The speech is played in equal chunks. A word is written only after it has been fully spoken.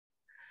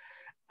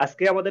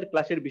আজকে আমাদের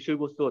ক্লাসের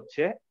বিষয়বস্তু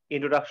হচ্ছে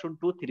introduction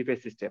to three phase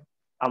system.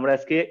 আমরা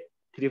আজকে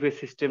থ্রি ফেজ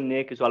সিস্টেম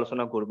নিয়ে কিছু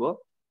আলোচনা করব।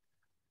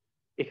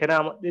 এখানে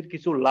আমাদের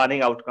কিছু লার্নিং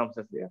আউটকামস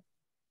আছে।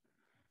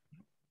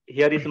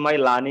 Here is my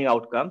learning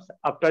outcomes.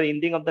 After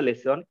ending of the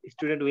lesson,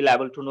 student will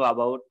able to know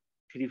about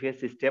three phase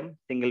system,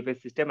 single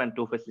phase system, and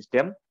two phase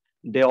system.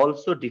 They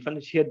also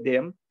differentiate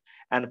them,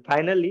 and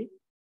finally,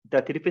 the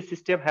three phase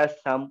system has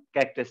some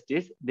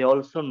characteristics. They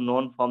also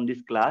known from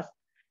this class,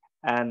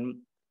 and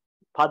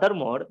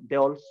furthermore, they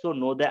also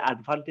know the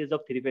advantage of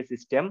three phase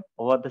system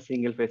over the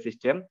single phase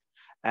system,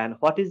 and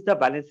what is the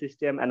balance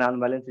system and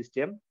unbalanced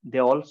system.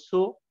 They also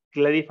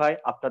clarify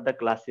after the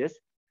classes,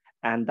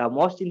 and the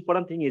most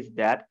important thing is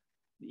that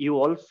you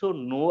also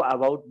know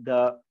about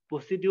the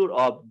procedure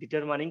of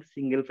determining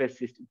single phase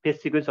system, phase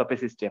sequence of a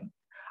system.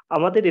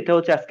 আমাদের এটা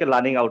হচ্ছে আজকে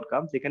learning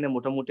outcome, যেখানে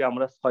মোটামুটি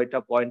আমরা 6টা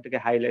point থেকে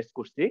highlight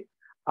করছি।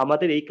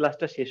 আমাদের এই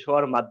ক্লাসটা শেষ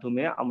হওয়ার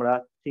মাধ্যমে আমরা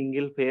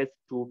সিঙ্গেল ফেজ,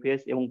 টু ফেজ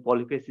এবং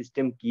পলিফেজ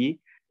সিস্টেম কি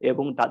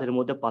এবং তাদের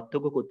মধ্যে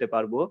পার্থক্য করতে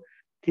পারবো।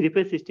 থ্রি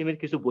ফেজ সিস্টেমের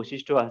কিছু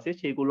বৈশিষ্ট্য আছে,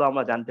 সেগুলো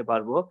আমরা জানতে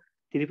পারবো।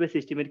 থ্রি ফেজ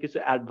সিস্টেমের কিছু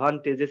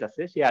অ্যাডভান্টেজেস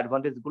আছে, সেই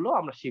অ্যাডভান্টেজ গুলো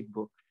আমরা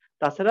শিখবো।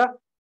 তাছাড়া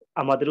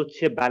আমাদের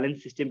হচ্ছে ব্যালেন্স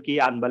সিস্টেম কি,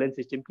 আনব্যালেন্স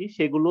সিস্টেম কি,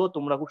 সেগুলো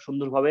তোমরা খুব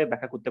সুন্দরভাবে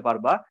ব্যাখ্যা করতে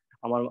পারবা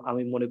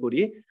আমি মনে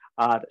করি।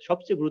 আর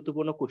সবচেয়ে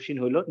গুরুত্বপূর্ণ কোশ্চিন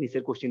হলো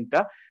নিচের কোশ্চিনটা,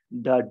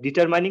 the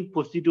determining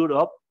procedure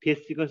of phase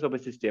sequence of a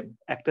system.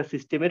 একটা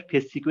সিস্টেমের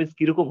ফেজ সিকোয়েন্স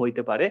কিরকম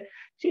হইতে পারে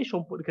সেই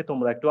সম্পর্কে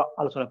তোমরা একটু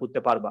আলোচনা করতে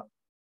পারবা।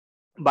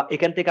 বা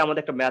এখান থেকে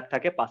আমাদের একটা ম্যাথ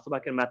থাকে, 5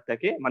 মার্কের ম্যাথ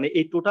থাকে, মানে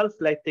এই টোটাল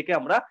স্লাইড থেকে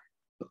আমরা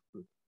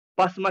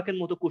 5 মার্কের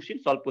মতো কোশ্চিন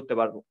সলভ করতে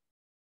পারবো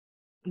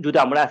যদি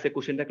আমরা আজকে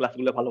কোশ্চিনটা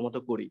ক্লাসগুলো ভালো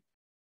মতো করি।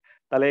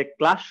 তাহলে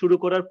ক্লাস শুরু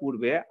করার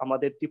পূর্বে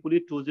আমাদের ট্রিপলি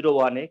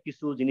 201-এ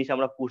কিছু জিনিস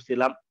আমরা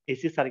পড়ছিলাম,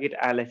 এসি সার্কিট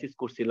অ্যানালাইসিস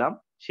করছিলাম।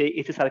 সেই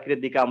এসি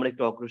সার্কিটের দিকে আমরা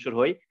একটু অগ্রসর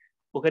হই।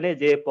 ওখানে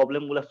যে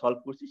প্রবলেম গুলো সলভ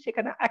করছি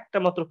সেখানে একটা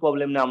মাত্র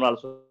প্রবলেম নিয়ে আমরা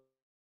আলোচনা,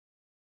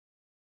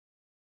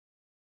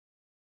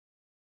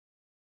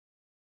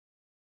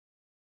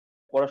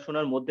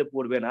 পড়াশোনার মধ্যে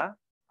পড়বে না।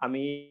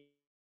 আমি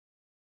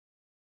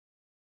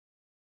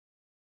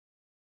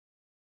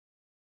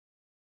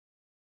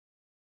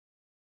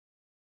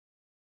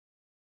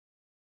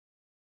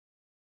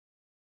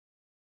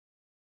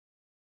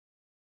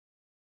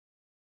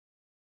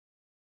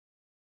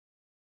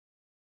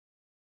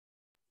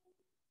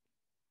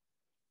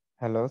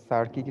হ্যালো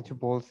স্যার, কি কিছু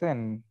বলছেন?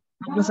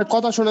 স্যার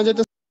কথা শোনা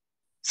যেতে।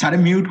 স্যারে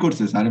মিউট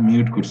করছে, স্যারে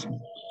মিউট করছে।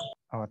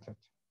 আচ্ছা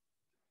আচ্ছা।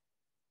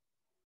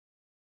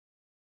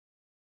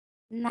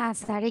 না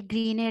স্যার, এই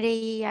গ্রিনের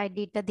এই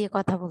আইডিটা দিয়ে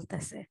কথা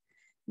বলতেছে,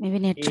 মেবি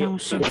নেট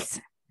সমস্যা হচ্ছে।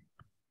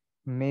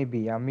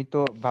 মেবি, আমি তো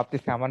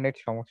ভাবতেছি আমার নেট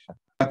সমস্যা।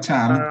 আচ্ছা,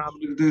 আমি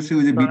বলতেছি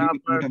ওই যে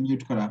ভিডিওটা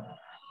মিউট করা।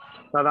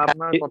 স্যার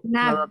আপনার কথা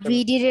না, শোনা যাচ্ছে না।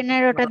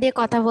 ভিডিরেনের ওটা দিয়ে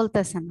কথা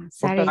বলতেছে না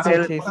স্যার। এই যে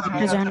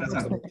একটা জয়েন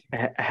করছে।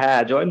 হ্যাঁ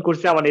জয়েন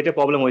করছি, আমার নেটে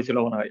প্রবলেম হয়েছিল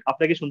মনে হয়।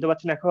 আপনারা কি শুনতে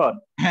পাচ্ছেন এখন?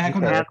 হ্যাঁ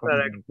এখন হ্যাঁ স্যার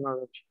এখন শোনা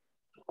যাচ্ছে।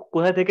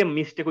 কোথা থেকে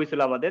মিস্টেক হয়েছিল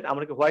আমাদের?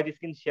 আমরা কি হোয়াইট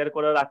স্ক্রিন শেয়ার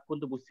করার আগ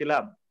পর্যন্ত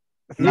বুঝছিলাম?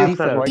 জি জি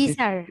স্যার। স্যার, জি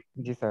স্যার।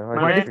 জি স্যার,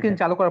 হোয়াইট স্ক্রিন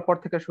চালু করার পর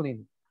থেকে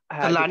শুনিনি।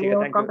 হ্যাঁ জি, ঠিক লার্নিং আছে,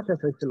 থ্যাংক ইউ। আউটকামটা শেষ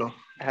হয়েছিল।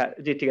 হ্যাঁ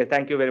জি ঠিক আছে,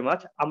 থ্যাংক ইউ ভেরি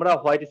মাচ। আমরা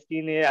হোয়াইট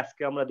স্ক্রিনে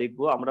আজকে আমরা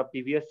দেখবো, আমরা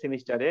প্রিভিয়াস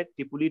সেমিস্টারে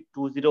ট্রিপলি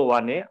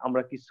 201-এ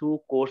আমরা কিছু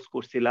কোর্স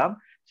করছিলাম।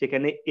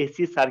 সেখানে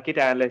এসি সার্কিট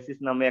অ্যানালাইসিস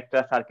নামে একটা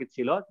সার্কিট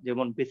ছিল,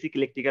 যেমন বেসিক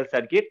ইলেকট্রিক্যাল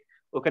সার্কিট।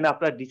 ওখানে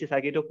আপনারা ডিসি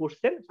সার্কিটও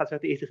পড়ছেন, সাথে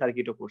সাথে এসি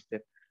সার্কিটও পড়ছেন।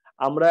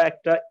 আমরা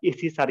একটা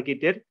এসি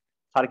সার্কিটের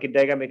সার্কিট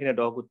ডায়াগ্রাম এখানে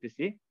ড্র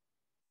করতেছি।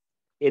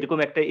 এরকম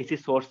একটা এসি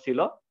সোর্স ছিল,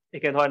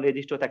 এখানে ধরেন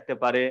রেজিস্টর থাকতে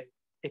পারে,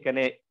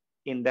 এখানে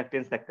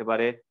ইন্ডাকটেন্স থাকতে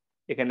পারে,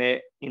 এখানে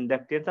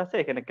ইন্ডাকটেন্স আছে,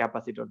 এখানে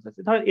ক্যাপাসিট্যান্স আছে।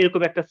 ধরেন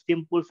এরকম একটা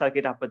সিম্পল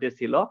সার্কিট আপনাদের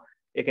ছিল।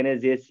 এখানে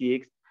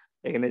J6,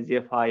 এখানে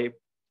J5,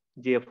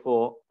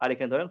 J4, আর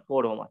এখানে ধরেন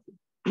 4 ওহম আছে।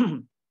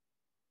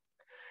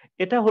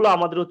 এটা হলো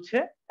আমাদের হচ্ছে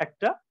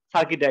একটা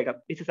circuit diagram,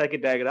 AC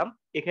circuit diagram.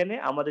 এখানে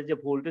আমাদের যে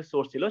ভোল্টেজ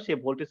সোর্স ছিল, সেই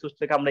ভোল্টেজ সোর্স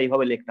থেকে আমরা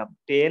এইভাবে লিখতাম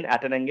 10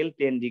 at an angle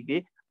 10 ডিগ্রি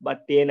বা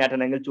 10 at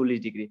an angle 40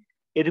 ডিগ্রি।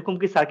 এরকম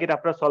কি সার্কিট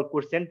আপনারা সলভ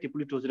করছেন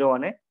ট্রিপলি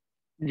 201-এ?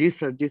 জি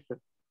স্যার, জি স্যার।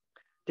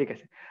 ঠিক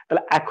আছে,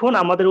 তাহলে এখন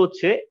আমাদের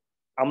হচ্ছে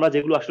আমরা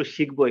যেগুলো আসলে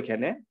শিখবো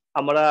এখানে,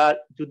 আমরা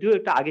যদিও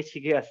এটা আগে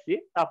শিখে আসছি,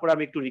 তারপর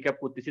আমি একটু রিক্যাপ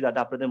করতেছি যাতে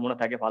আপনাদের মনে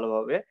থাকে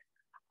ভালোভাবে।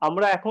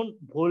 আমরা এখন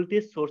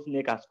ভোল্টেজ সোর্স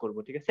নিয়ে কাজ করব,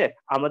 ঠিক আছে?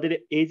 আমাদের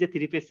এই যে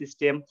three phase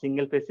system,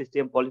 single phase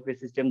system, polyphase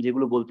system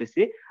যেগুলো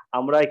বলতেছি,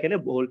 আমরা এখানে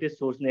ভোল্টেজ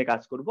সোর্স নিয়ে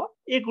কাজ করব।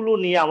 এগুলো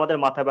নিয়ে আমাদের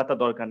মাথা ব্যথা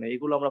দরকার নেই,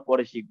 এগুলো আমরা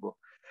পরে শিখবো।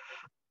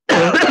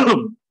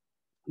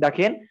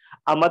 দেখেন,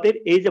 আমাদের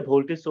এই যে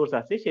ভোল্টেজ সোর্স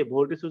আছে, সেই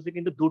ভোল্টেজ সোর্সে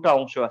কিন্তু দুটো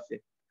অংশ আছে,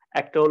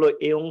 একটা হলো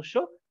এই অংশ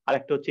আর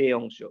একটা হচ্ছে এই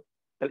অংশ।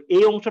 তাহলে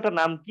এই অংশটার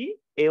নাম কি?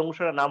 এই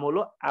অংশটার নাম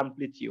হলো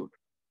অ্যামপ্লিটিউড।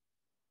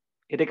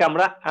 এটাকে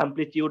আমরা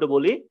অ্যামপ্লিটিউড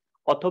বলি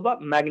অথবা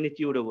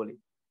ম্যাগনিটিউড বলি।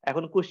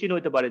 এখন কোশ্চিন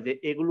হইতে পারে যে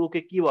এগুলোকে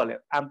কি বলে,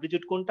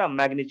 অ্যামপ্লিটিউড কোনটা,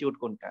 ম্যাগনিটিউড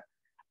কোনটা?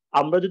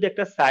 আমরা যদি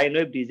একটা সাইন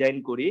ওয়েভ ডিজাইন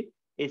করি,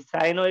 এই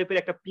সাইন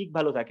ওয়েভের একটা পিক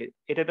ভ্যালু থাকে,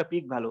 এটা একটা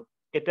পিক ভ্যালু,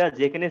 এটা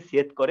যেখানে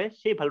সেট করে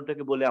সেই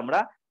ভ্যালুটাকে বলে আমরা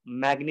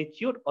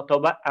ম্যাগনিটিউড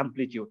অথবা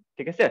অ্যামপ্লিটিউড,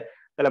 ঠিক আছে?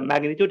 তাহলে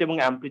ম্যাগনিটিউড এবং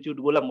অ্যামপ্লিটিউড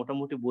গুলো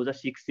মোটামুটি বোঝা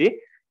শিখছি।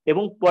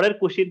 এবং পরের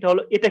কোশ্চিনটা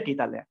হলো এটা কি,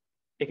 তাহলে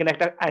এখানে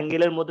একটা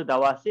অ্যাঙ্গেলের মধ্যে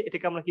দেওয়া আছে,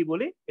 এটাকে আমরা কি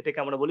বলি? এটাকে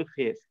আমরা বলি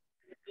ফেজ।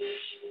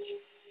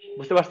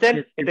 বুঝতে পারছেন?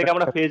 Yes, এটাকে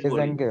আমরা ফেজ ফেজ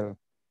বলি। অ্যাঙ্গেল।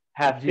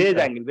 হ্যাঁ, জি phase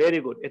sir. Angle, very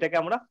good. এটাকে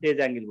আমরা ফেজ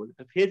অ্যাঙ্গেল বলি।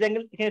 তো ফেজ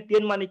অ্যাঙ্গেল এখানে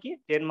 10 মানে কি?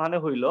 10 মানে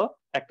হইলো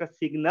একটা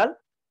সিগন্যাল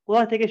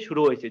কোথা থেকে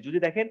শুরু হয়েছে। যদি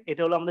দেখেন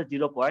এটা হলো আমাদের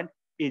 0 পয়েন্ট,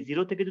 এই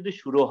 0 থেকে যদি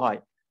শুরু হয়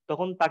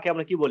তখন তাকে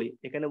আমরা কি বলি?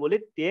 এখানে বলি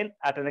 10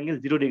 at an angle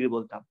 0 ডিগ্রি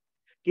বলতাম।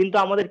 কিন্তু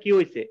আমাদের কি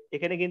হইছে?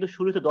 এখানে কিন্তু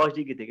শুরু হইছে 10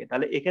 ডিগ্রি থেকে।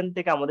 তাহলে এখান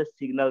থেকে আমাদের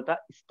সিগন্যালটা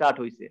স্টার্ট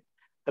হইছে।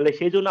 তাহলে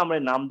সেইজন্য আমরা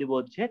নাম দিব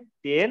হচ্ছে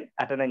 10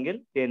 at an angle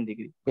 10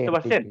 ডিগ্রি। বুঝতে 10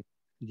 পারছেন?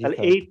 ডিগ্রি। জি তাহলে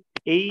স্যার।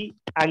 এই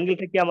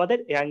অ্যাঙ্গেলটা কি আমাদের?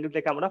 এই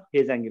অ্যাঙ্গেলটাকে আমরা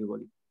ফেজ অ্যাঙ্গেল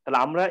বলি। তাহলে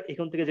আমরা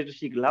এখান থেকে যেটা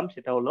শিখলাম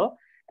সেটা হলো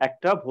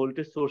একটা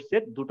ভোল্টেজ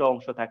সোর্সের দুটো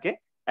অংশ থাকে।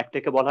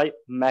 একটাকে বলা হয়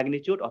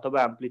ম্যাগনিটিউড অথবা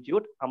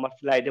অ্যামপ্লিটিউড। আমার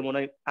স্লাইডে মনে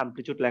হয়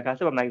অ্যামপ্লিটিউড লেখা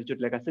আছে বা ম্যাগনিটিউড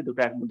লেখা আছে, দুটো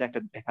এর মধ্যে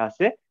একটা লেখা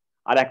আছে।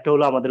 আর একটা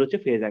হলো আমাদের হচ্ছে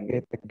ফেজ অ্যাঙ্গেল।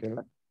 Phase angle.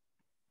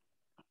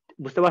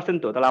 বুঝতে পারছেন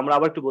তো? তাহলে আমরা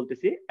আবার একটু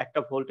বলতেছি, একটা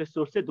ভোল্টেজ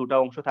সোর্সে দুটো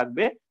অংশ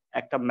থাকবে,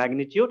 একটা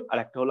ম্যাগনিটিউড আর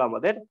একটা হলো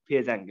আমাদের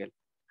ফেজ অ্যাঙ্গেল।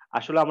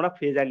 আসলে আমরা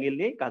ফেজ অ্যাঙ্গেল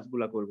নিয়ে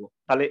কাজগুলো করব।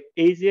 তাহলে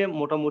এই যে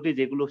মোটামুটি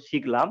যেগুলো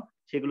শিখলাম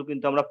সেগুলো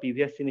কিন্তু আমরা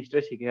প্রিভিয়াস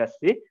সেমিস্টারে শিখে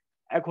আসছি।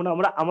 এখন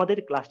আমরা আমাদের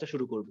ক্লাসটা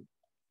শুরু করব।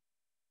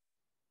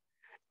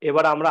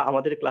 এবার আমরা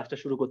আমাদের ক্লাসটা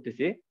শুরু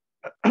করতেছি।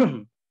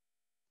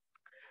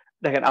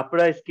 দেখেন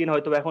আপনারা স্ক্রিন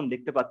হয়তো এখন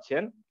দেখতে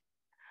পাচ্ছেন।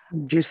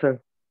 জি স্যার।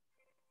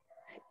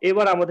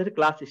 এবার আমাদের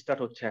ক্লাস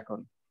স্টার্ট হচ্ছে এখন।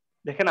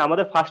 দেখেন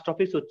আমাদের ফার্স্ট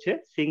টপিক হচ্ছে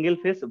single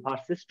phase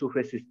versus two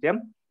phase system.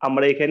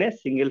 আমরা এখানে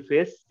সিঙ্গেল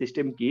ফেজ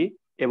সিস্টেম কি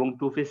এবং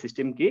টু ফেজ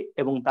সিস্টেম কি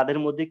এবং তাদের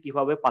মধ্যে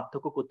কিভাবে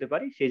পার্থক্য করতে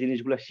পারি সেই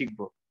জিনিসগুলো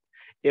শিখবো।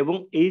 এবং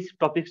এই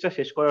টপিকটা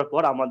শেষ করার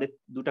পর আমাদের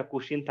দুটা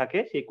কোশ্চিন থাকে,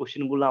 সেই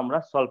কোশ্চিন গুলো আমরা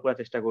সলভ করার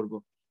চেষ্টা করব।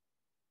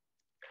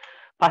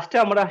 ফার্স্টে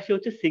আমরা আসি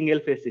হচ্ছে সিঙ্গেল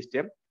ফেজ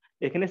সিস্টেম।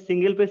 এখানে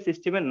সিঙ্গেল ফেজ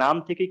সিস্টেমের নাম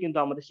থেকে কিন্তু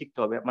আমাদের শিখতে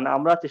হবে, মানে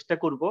আমরা চেষ্টা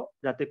করব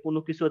যাতে কোনো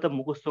কিছু হয়তো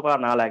মুখস্থ করা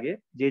না লাগে,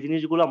 যে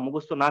জিনিসগুলো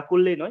মুখস্থ না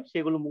করলেই নয়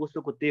সেগুলো মুখস্থ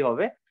করতেই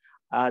হবে,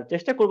 আর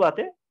চেষ্টা করবো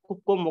যাতে খুব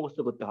কম মুখস্থ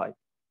করতে হয়।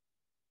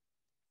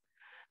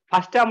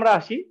 ফার্স্টে আমরা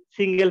আসি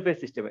সিঙ্গেল ফেজ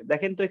সিস্টেমে।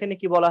 দেখেন তো এখানে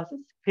কি বলা আছে?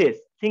 ফেজ,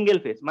 সিঙ্গেল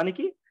ফেজ মানে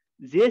কি?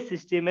 যে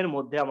সিস্টেমের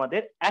মধ্যে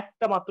আমাদের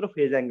একটা মাত্র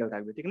ফেজ অ্যাঙ্গেল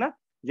থাকবে, ঠিক না?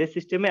 যে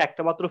সিস্টেমে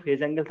একটা মাত্র ফেজ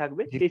অ্যাঙ্গেল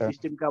থাকবে জি সেই স্যার।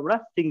 সিস্টেমকে আমরা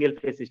সিঙ্গেল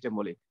ফেজ সিস্টেম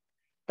বলি।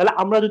 তাহলে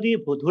আমরা যদি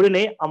ধরে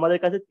নেই আমাদের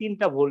কাছে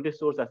তিনটা ভোল্টেজ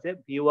সোর্স আছে,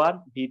 V1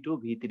 V2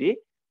 V3।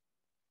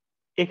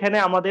 এখানে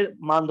আমাদের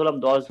মান ধরলাম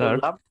 10 স্যার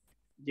ধরলাম।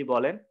 জি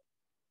বলেন।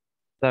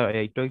 স্যার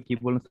এইটা কি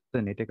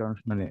বলছেন, এটা কারণ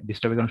মানে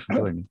ডিস্টার্বের কারণে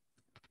শুনতে পারিনি।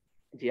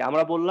 জি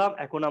আমরা বললাম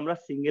এখন আমরা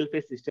সিঙ্গেল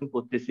ফেজ সিস্টেম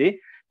করতেছি।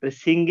 তাহলে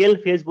সিঙ্গেল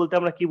ফেজ বলতে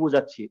আমরা কি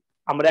বোঝাচ্ছি?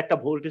 আমরা একটা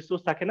ভোল্টেজ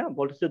সোর্স থাকে না,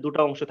 ভোল্টেজের দুটো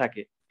অংশ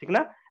থাকে, ঠিক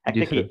না? জি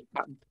একটা কি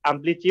স্যার।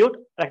 অ্যামপ্লিটিউড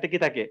আর একটা কি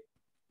থাকে?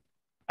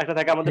 একটা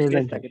থাকে আমাদের Phase ফেজ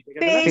angle. থাকে, ঠিক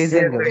আছে না? Phase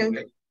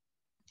angle.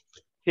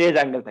 ফেজ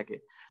অ্যাঙ্গেল থাকে।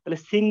 তাহলে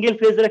সিঙ্গেল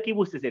ফেজ দ্বারা কি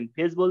বুঝতেছেন?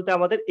 ফেজ বলতে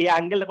আমাদের এই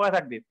অ্যাঙ্গেলটা কয়টা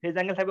থাকবে? ফেজ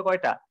অ্যাঙ্গেল থাকবে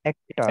কয়টা?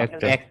 একটা।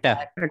 একটা।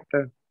 একটা।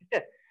 ঠিক আছে?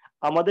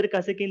 আমাদের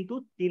কাছে কিন্তু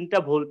তিনটা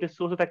ভোল্টেজ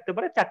সোর্সও থাকতে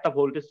পারে, চারটা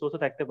ভোল্টেজ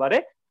সোর্সও থাকতে পারে।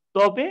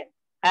 তবে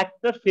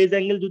একটা ফেজ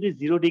অ্যাঙ্গেল যদি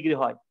 0 ডিগ্রি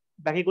হয়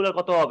বাকিগুলোর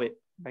কত হবে?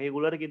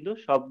 বাকিগুলোর কিন্তু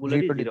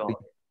সবগুলোরই 0 0 ডিগ্রি।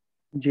 হবে।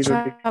 0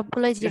 ডিগ্রি।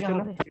 সবগুলোই ঠিক জিরো আছে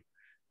না? হবে।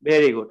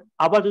 Very good.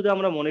 আবার যদি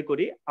আমরা মনে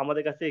করি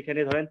আমাদের কাছে এখানে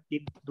ধরেন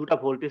দুটা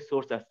ভোল্টেজ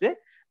সোর্স আছে,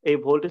 এই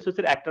ভোল্টেজ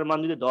সোর্সের একটার মান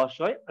যদি 10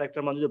 হয় আর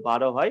একটার মান যদি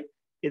 12 হয়,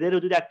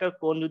 এদেরও যদি একটার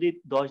কোণ যদি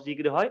 10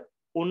 ডিগ্রি হয়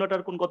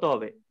অন্যটার কোণ কত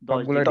হবে? 10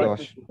 সবগুলোই ডিগ্রি।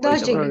 10। 10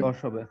 ডিগ্রি। 10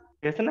 হবে।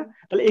 ঠিক আছে না?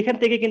 তাহলে এখান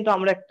থেকে কিন্তু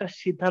আমরা একটা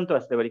সিদ্ধান্ত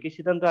আসতে পারি। কি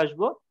সিদ্ধান্ত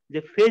আসবো? যে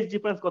ফেজ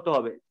ডিফারেন্স কত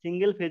হবে?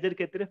 সিঙ্গেল ফেজের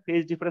ক্ষেত্রে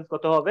ফেজ ডিফারেন্স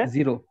কত হবে?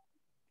 0।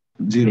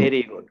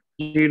 Very good.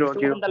 0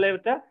 বুঝতে 0। পারলেন তাহলে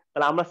এটা?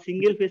 তাহলে আমরা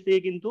সিঙ্গেল ফেজ থেকে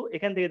কিন্তু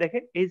এখান থেকে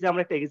দেখেন এই যে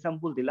আমরা একটা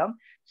এক্সাম্পল দিলাম,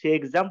 সেই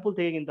এক্সাম্পল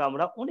থেকে কিন্তু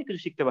আমরা অনেক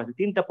কিছু শিখতে পারছি।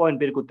 তিনটা পয়েন্ট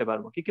বের করতে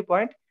পারবো। কি কি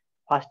পয়েন্ট?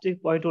 ফার্স্ট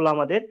পয়েন্ট হলো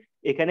আমাদের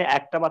এখানে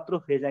একটা মাত্র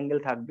ফেজ অ্যাঙ্গেল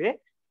থাকবে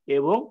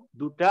এবং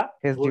দুটা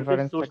ফেজ ভোল্টেজ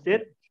ডিফারেন্স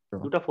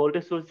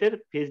সোর্সের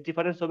ফেজ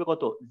ডিফারেন্স হবে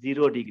কত?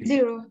 0 ডিগ্রি,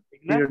 0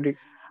 ঠিক না? 0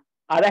 ডিগ্রি।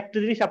 আর একটা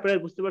জিনিস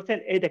আপনারা বুঝতে পারছেন,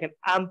 এই দেখেন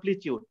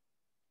অ্যামপ্লিটিউড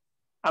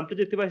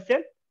দেখতে পাচ্ছেন?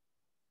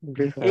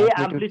 জি স্যার। এই amplitude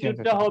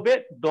অ্যামপ্লিটিউডটা change হতে হবে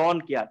ডন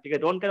কেয়ার, ঠিক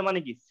আছে? ডন কেয়ার মানে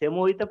কি?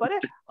 সেমও হইতে পারে,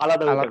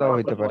 আলাদা হইতে আলাদাও পারে,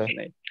 হইতে কোনো পারে। সমস্যা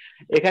নাই।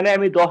 এখানে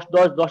আমি 10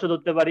 10 10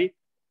 ধরতে পারি,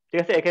 ঠিক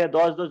আছে? এখানে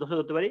 10 10 10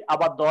 ধরতে পারি,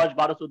 আবার 10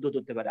 12 14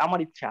 ধরতে পারি, আমার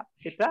ইচ্ছা,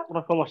 এটা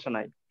কোনো সমস্যা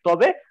নাই।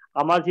 তবে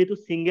আমার যেহেতু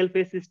সিঙ্গেল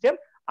ফেজ সিস্টেম,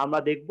 আমরা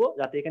দেখবো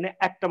যাতে এখানে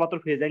একটা মাত্র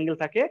ফেজ অ্যাঙ্গেল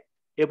থাকে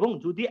এবং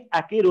যদি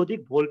একের অধিক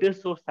ভোল্টেজ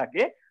সোর্স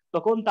থাকে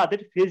তখন তাদের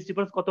ফেজ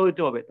ডিফারেন্স কত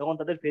হইতে হবে? তখন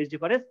তাদের ফেজ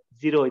ডিফারেন্স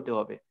 0 হইতে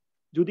হবে।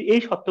 যদি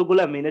এই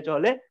শর্তগুলো মেনে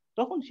চলে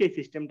তখন সেই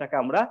সিস্টেমটাকে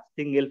আমরা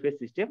সিঙ্গেল ফেজ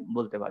সিস্টেম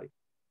বলতে পারি।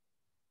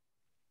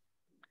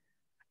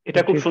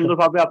 এটা খুব জি স্যার।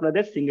 সুন্দরভাবে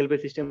আপনাদের সিঙ্গেল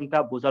ফেজ সিস্টেমটা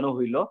বোঝানো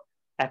হইলো।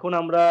 এখন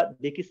আমরা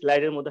দেখি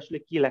স্লাইডের মধ্যে আসলে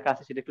কি লেখা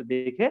আছে সেটা একটু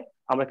দেখে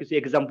আমরা কিছু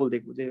এক্সাম্পল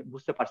দেখবো যে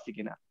বুঝতে পারছি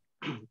কিনা।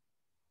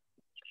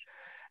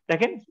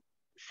 দেখেন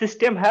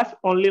system has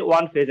only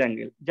one phase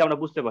angle, যে আমরা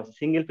বুঝতে পারছি,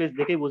 সিঙ্গেল ফেজ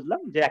দেখেই বুঝলাম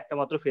যে একটা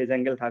মাত্র ফেজ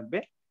অ্যাঙ্গেল থাকবে।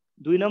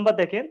 2 নম্বর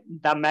দেখেন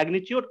the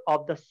magnitude of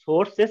the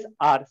sources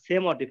R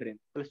same or different.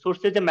 তাহলে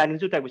সোর্সের যে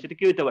ম্যাগনিটিউড থাকবে সেটা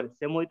কি হইতে পারে?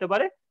 সেম হইতে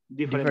পারে,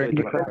 ডিফারেন্ট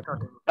হইতে পারে।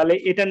 তাহলে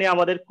এটা নিয়ে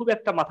আমাদের খুব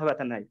একটা মাথা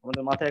ব্যথা নাই,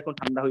 আমাদের মাথা এখন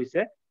ঠান্ডা হয়েছে।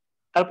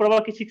 তারপর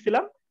আমরা কি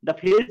শিখছিলাম? The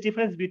phase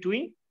difference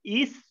between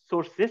each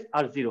sources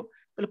আর 0।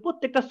 তাহলে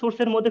প্রত্যেকটা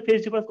সোর্সের মধ্যে ফেজ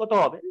ডিফারেন্স কত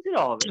হবে?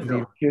 0 হবে।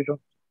 0।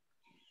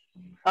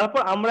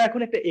 তারপর আমরা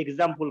এখন একটা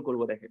এক্সাম্পল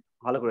করব, দেখেন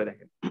ভালো করে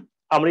দেখেন।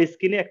 আমরা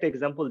স্ক্রিনে একটা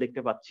এক্সাম্পল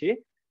দেখতে পাচ্ছি,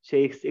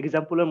 সেই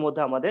এক্সাম্পলের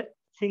মধ্যে আমাদের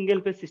সিঙ্গেল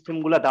ফেজ সিস্টেম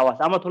গুলা দেওয়া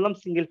আছে। আমরা ধরলাম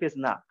সিঙ্গেল ফেজ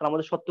না, কারণ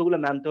আমাদের সত্যগুলো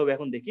মানতে হবে।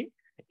 এখন দেখি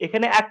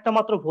এখানে একটা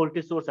মাত্র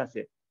ভোল্টেজ সোর্স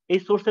আছে, এই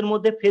সোর্সের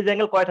মধ্যে ফেজ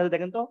অ্যাঙ্গেল কয়টা আছে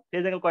দেখেন তো,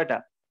 ফেজ অ্যাঙ্গেল কয়টা?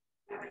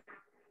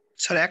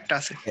 স্যার একটা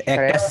আছে।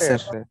 একটা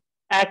আছে।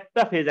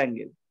 একটা ফেজ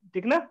অ্যাঙ্গেল,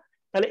 ঠিক না?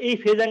 তাহলে এই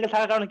ফেজ অ্যাঙ্গেল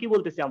থাকার কারণে কি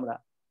বলতেছি আমরা?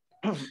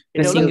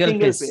 এটা হলো Single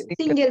single phase. Phase.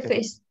 Single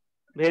phase.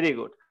 Very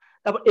good.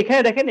 তারপর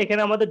এখানে দেখেন,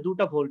 এখানে আমাদের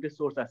দুটা ভোল্টেজ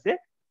সোর্স আছে,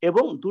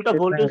 এবং দুটা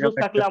ভোল্টেজ সোর্স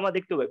থাকলে আমরা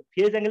দেখতে পাই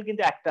ফেজ অ্যাঙ্গেল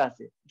কিন্তু একটা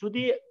আছে।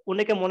 যদি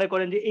অনেকে মনে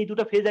করেন যে এই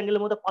দুটো ফেজ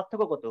অ্যাঙ্গেলের মধ্যে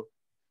পার্থক্য কত,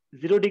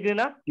 0 ডিগ্রি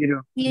না, জিরো।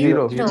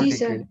 জিরো জি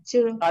স্যার,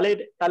 জিরো।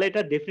 তাহলে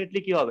এটা ডেফিনেটলি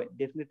কি হবে?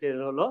 ডেফিনেটলি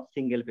হলো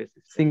single phase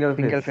system.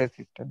 Single phase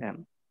system.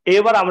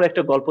 এবার আমরা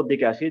একটা গল্পের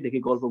দিকে আসি, দেখি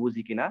গল্প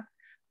বুঝি কিনা।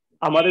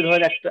 আমাদের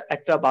ধরেন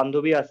একটা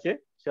বান্ধবী আছে,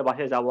 সে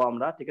বাসায় যাব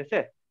আমরা, ঠিক আছে?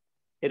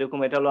 এরকম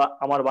এটা হলো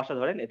আমার বাসা,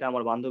 ধরেন এটা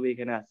আমার বান্ধবী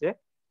এখানে আছে।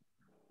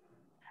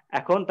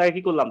 এখন তাকে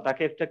কি করলাম,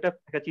 তাকে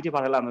একটা চিঠি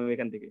পাঠালাম আমি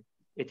এখান থেকে,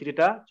 এই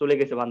চিঠিটা চলে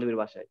গেছে বান্ধবীর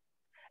বাসায়।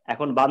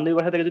 এখন বান্ধবীর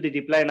বাসা থেকে যদি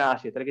রিপ্লাই না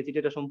আসে, তাহলে কি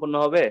চিঠিটা সম্পূর্ণ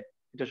হবে?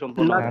 এটা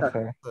সম্পূর্ণ না, হবে না।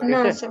 স্যার। ঠিক না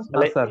আছে? স্যার।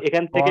 তাহলে স্যার,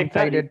 এখান থেকে one একটা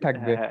sided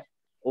থাকবে।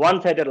 ওয়ান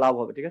সাইডের লাভ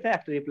হবে, ঠিক আছে?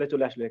 একটা রিপ্লাই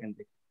চলে আসলো এখান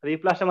থেকে।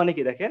 রিপ্লাই আসা মানে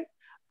কি দেখেন,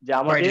 যে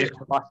আমাদের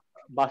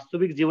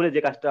বাস্তবিক জীবনে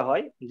যে কাজটা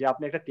হয়, যে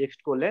আপনি একটা টেক্সট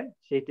করলেন,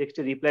 সেই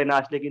টেক্সটের রিপ্লাই না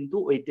আসলে কিন্তু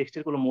ওই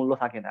টেক্সটের কোনো মূল্য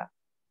থাকে না।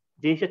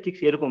 জিনিসটা ঠিক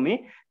সেরকমই,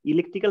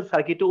 ইলেকট্রিক্যাল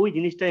সার্কিটে ওই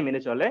জিনিসটাই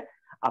মেনে চলে।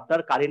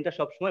 আপনার কারেন্টটা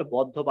সবসময়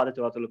বদ্ধ পাথে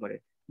চলাচল করে।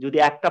 যদি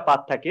একটা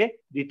পাথ থাকে,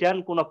 রিটার্ন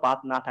কোনো পাথ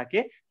না থাকে,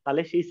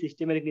 তাহলে সেই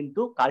সিস্টেমের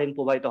কিন্তু কারেন্ট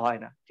প্রবাহিত হয়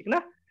না, ঠিক না?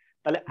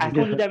 তাহলে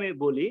এখন যদি আমি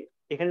বলি,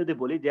 এখানে যদি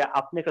বলি যে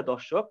আপনি একটা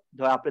দর্শক,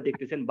 ধর আপনি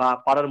দেখতেছেন বা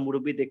পাড়ার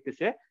মুরব্বী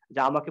দেখতেছে যে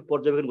আমাকে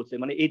পর্যবেক্ষণ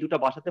করছে, মানে এই দুটা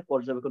বাসাতে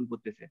পর্যবেক্ষণ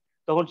করতেছে,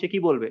 তখন সে কি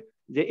বলবে?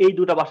 যে এই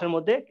দুটা বাসার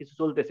মধ্যে কিছু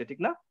চলতেছে, ঠিক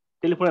না?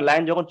 টেলিফোনের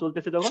লাইন যখন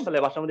চলতেছে তখন,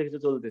 তাহলে বাসার মধ্যে কিছু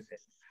চলতেছে।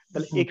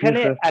 তাহলে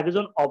এখানে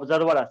একজন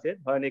অবজারভার আছে,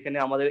 ধরেন এখানে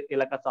আমাদের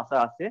এলাকার চাচা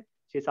আছে,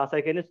 সেই চাচা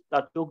এখানে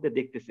তার চোখ দিয়ে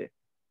দেখতেছে,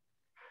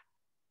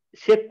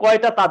 সে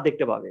কয়টা তার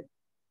দেখতে পাবে?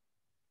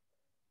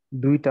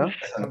 দুইটা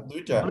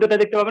দুটো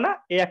দেখতে পাবে না,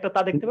 এই একটা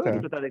তা দেখতে পাবে,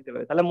 দুটো তা দেখতে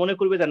পাবে। তাহলে মনে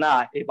করবে যে না,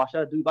 এই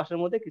দুই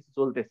বাসার মধ্যে কিছু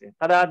চলতেছে।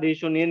 তারা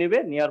ডিসিশন নিয়ে নেবে,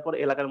 নেওয়ার পর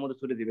এলাকার মধ্যে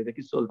ছুড়ে দিবে যে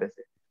কিছু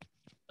চলতেছে।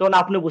 তখন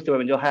আপনি বুঝতে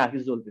পারবেন যে হ্যাঁ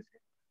কিছু চলতেছে।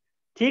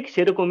 ঠিক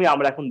সেরকমই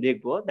আমরা এখন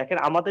দেখবো। দেখেন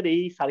আমাদের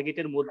এই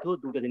সার্কিটের মধ্যেও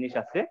দুটো জিনিস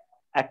আছে।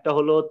 একটা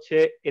হলো হচ্ছে,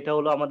 এটা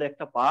হলো আমাদের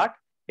একটা পার্ট,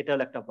 এটা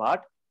হলো একটা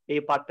পার্ট। এই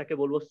পার্টটাকে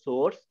বলবো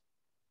সোর্স,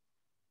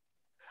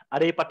 আর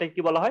এই পার্টটাকে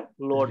কি বলা হয়?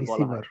 লোড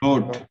বলা হয়।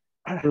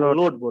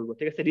 লোড বলবো,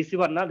 ঠিক আছে?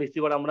 রিসিভার না,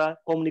 রিসিভার আমরা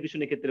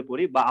কমিউনিকেশনের ক্ষেত্রে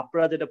পড়ি, বা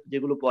আপনারা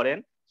যেগুলো পড়েন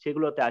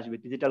সেগুলোতে আসবে,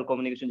 ডিজিটাল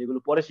কমিউনিকেশন যেগুলো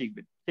পরে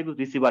শিখবেন সেগুলো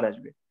রিসিভার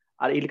আসবে।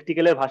 আর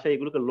ইলেকট্রিক্যালের ভাষায়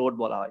এগুলোকে লোড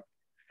বলা হয়।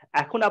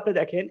 এখন আপনি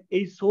দেখেন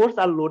এই সোর্স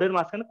আর লোডের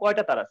মাঝখানে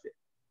কয়টা তার আছে?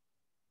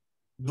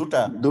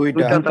 দুইটা।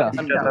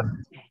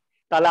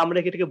 তাহলে আমরা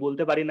এটাকে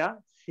বলতে পারি না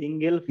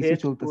single phase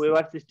two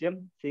wire system?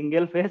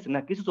 Single phase না,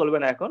 কিছু চলবে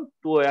না, এখন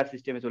টু ওয়্যার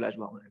সিস্টেমে চলে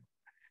আসবো আমরা।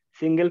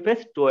 Single phase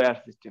two wire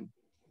system,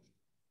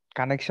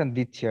 connection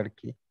দিচ্ছি আর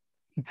কি।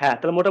 হ্যাঁ,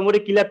 তাহলে মোটামুটি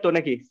ক্লিয়ার তো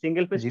নাকি?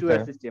 Single phase two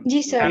wire system. জি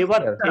স্যার।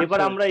 এবার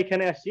আমরা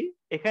এখানে আসি।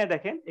 এখানে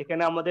দেখেন,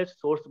 এখানে আমাদের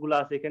সোর্স গুলো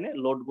আছে, এখানে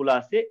লোড গুলো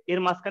আছে, এর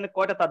মাঝখানে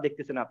কয়টা তার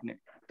দেখতেছেন আপনি?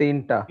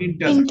 তিনটা।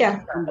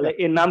 তাহলে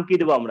এর নাম কি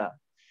দেবো আমরা?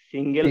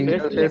 Single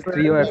phase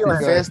three wire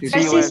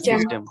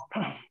system.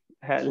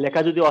 হ্যাঁ,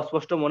 লেখা যদি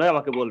অস্পষ্ট মনে হয়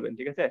আমাকে বলবেন,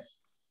 ঠিক আছে?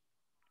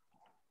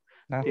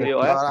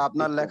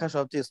 আপনার লেখা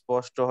সবচেয়ে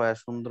স্পষ্ট হয়,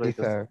 সুন্দর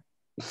হইতেছে।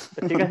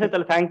 ঠিক আছে,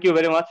 তাহলে থ্যাংক ইউ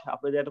ভেরি মাচ,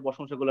 আপনি যে একটা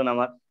প্রশংসা করলেন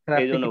আমার,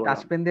 এই জন্য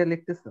টাচ পেন দিয়ে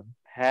লিখতেছেন?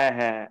 হ্যাঁ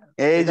হ্যাঁ,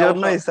 এই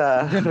জন্যই স্যার।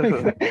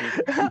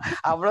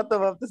 আমরা তো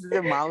ভাবতেছি যে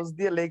মাউস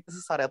দিয়ে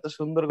লিখতেছে স্যার, এত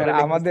সুন্দর করে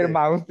আমাদের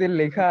মাউস দিয়ে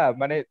লেখা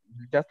মানে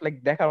জাস্ট লাইক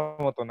দেখার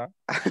মতো না।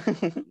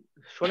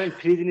 শোনেন,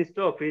 ফ্রি জিনিস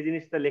তো, ফ্রি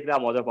জিনিসটা লিখলে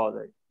মজা পাওয়া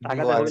যায়,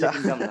 টাকাটা হলে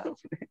কিনতাম না,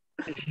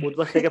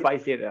 উদ্বাস থেকে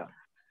পাইছি এটা।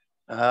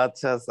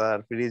 আচ্ছা স্যার,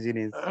 ফ্রি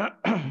জিনিস।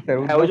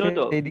 হ্যাঁ, ওই জন্য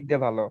তো এই দিক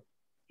দিয়ে ভালো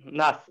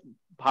না,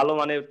 ভালো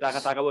মানে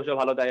টাকা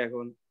পয়সা ভালো দেয়,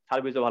 এখন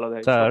সার্ভিসও ভালো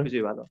দেয়,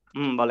 সবকিছুই ভালো।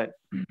 বলেন।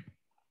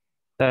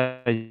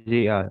 যে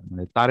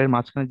মানে তারের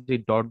মাঝখানে যে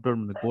ডট ডট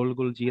মানে গোল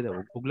গোল দিয়ে দেবো,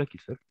 ওগুলা কি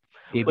স্যার?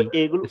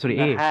 এগুলো,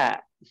 হ্যাঁ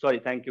sorry,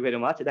 thank you very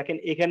much. দেখেন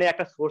এখানে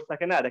একটা সোর্স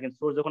থাকে না, দেখেন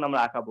সোর্স যখন আমরা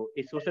আঁকাবো,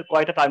 এই সোর্সের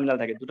কয়টা টার্মিনাল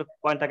থাকে? দুটো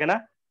পয়েন্ট থাকে না?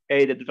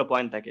 এই যে দুটো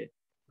পয়েন্ট থাকে,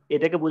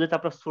 এটাকে বোঝাচ্ছে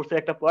আপনার সোর্সের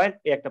একটা পয়েন্ট,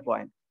 এই একটা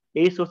পয়েন্ট,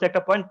 এই সোর্সের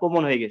একটা পয়েন্ট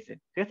কমন হয়ে গেছে,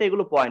 ঠিক আছে?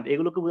 এগুলো পয়েন্ট,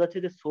 এগুলোকে বোঝাচ্ছে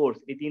যে সোর্স,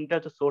 এই তিনটা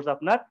হচ্ছে সোর্স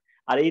আপনার,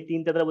 আর এই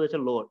তিনটা দ্বারা বোঝাচ্ছে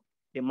লোড।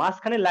 এই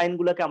মাঝখানে লাইন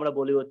গুলাকে আমরা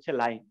বলি হচ্ছে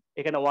লাইন।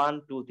 এখানে 1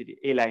 2 3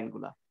 এই লাইন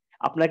গুলা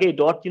আপনাকে এই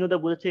ডট চিহ্ন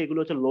দিয়ে বোঝাচ্ছে এগুলো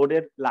হচ্ছে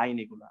লোডের লাইন,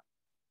 এগুলা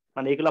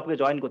মানে এগুলো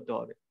আপনাকে জয়েন করতে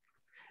হবে।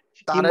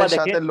 তারের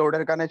সাথে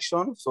লোডের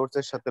কানেকশন,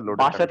 সোর্সের সাথে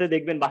লোডের বাসাতে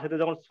দেখবেন, বাসাতে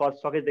যখন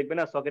সকেট দেখবেন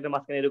না, সকেটের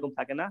মাঝখানে এরকম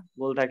থাকে না,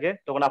 গোল থাকে,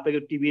 তখন আপনাকে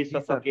টিভি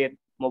সকেট,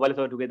 মোবাইল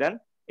সকেট ঢুকে দেন,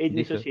 এই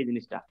জিনিসটা সেই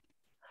জিনিসটা।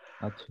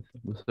 আচ্ছা,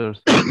 বুঝতে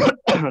পারছি।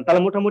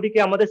 তাহলে মোটামুটি কি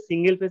আমাদের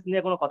সিঙ্গেল ফেজ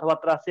নিয়ে কোনো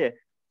কথাবার্তা আছে?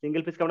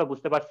 সিঙ্গেল ফেজ কি আমরা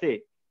বুঝতে পারছি?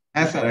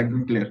 হ্যাঁ স্যার,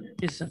 একদম ক্লিয়ার।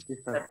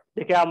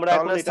 দেখে আমরা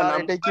এখন এটা নাম,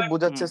 এটাই কি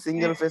বোঝাচ্ছে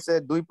সিঙ্গেল ফেজে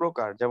দুই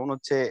প্রকার, যেমন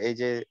হচ্ছে এই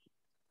যে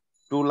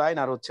টু লাইন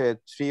আর হচ্ছে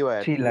থ্রি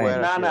ওয়্যার?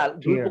 না না,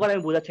 দুই প্রকার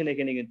আমি বোঝাচ্ছি না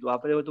এখানে, কিন্তু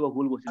আপনি হয়তো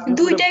ভুল বলছেন।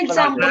 দুইটা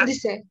एग्जांपल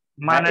দিছে,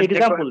 মানে যে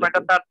এক্সাম্পল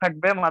কয়টা তার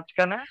থাকবে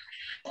মাঝখানে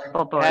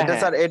তত হ্যাঁ এটা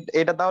হ্যাঁ স্যার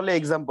এটা তাহলে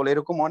এক্সাম্পল,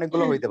 এরকম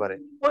অনেকগুলো হইতে পারে।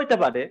 হইতে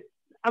পারে,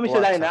 আমি ও সে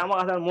জানি আচ্ছা, না, আমার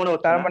কাছে আর মনে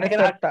হচ্ছে তার না। মানে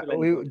এখানে স্যার আরেকটা লাইন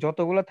ওই করি।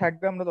 যতগুলো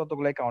থাকবে আমরা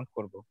ততগুলাই কাউন্ট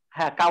করব।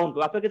 হ্যাঁ কাউন্ট,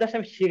 আপনাকে জাস্ট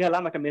আমি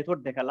শিখালাম, একটা মেথড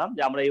দেখালাম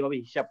যে আমরা এইভাবে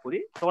হিসাব করি,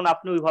 তখন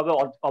আপনি ওইভাবে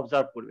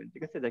অবজার্ভ করবেন,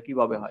 ঠিক আছে, যে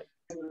কিভাবে হয়।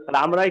 তাহলে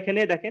আমরা এখানে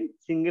দেখেন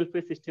সিঙ্গেল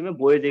ফেজ সিস্টেমে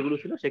বইয়ে যেগুলো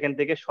ছিল সেখান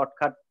থেকে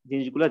শর্টকাট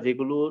জিনিসগুলো,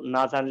 যেগুলো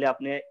না জানলে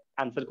আপনি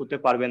আনসার করতে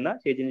পারবেন না,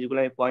 সেই জিনিসগুলো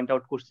আমি পয়েন্ট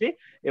আউট করছি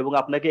এবং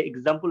আপনাকে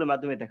এক্সাম্পলের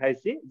মাধ্যমে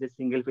দেখাইছি যে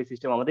সিঙ্গেল ফেজ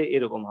সিস্টেম আমাদের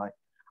এরকম হয়।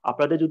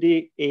 আপনাদের যদি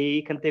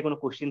এইখান থেকে কোনো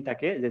কোশ্চিন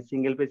থাকে যে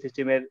সিঙ্গেল ফেজ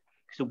সিস্টেমের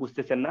কিছু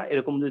বুঝতেছেন না,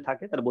 এরকম যদি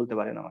থাকে তাহলে বলতে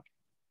পারেন আমাকে।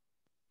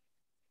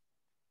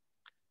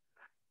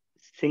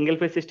 সিঙ্গেল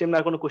ফেজ সিস্টেম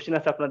আর কোনো কোশ্চিন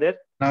আছে আপনাদের?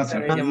 না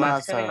স্যার। না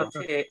স্যার,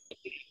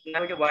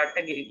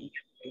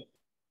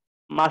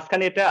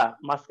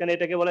 মাঝখানে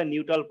এটাকে বলা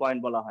নিউট্রাল পয়েন্ট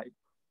বলা হয়,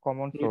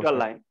 common neutral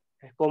source. Line,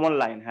 common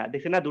line. হ্যাঁ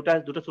দেখছেন না,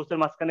 দুটো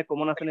সোর্সের মাঝখানে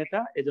কমন আছে না,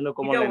 এটা এই জন্য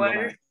কমন লাইন বলা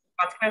হয়।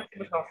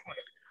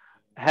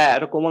 হ্যাঁ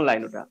এটা কমন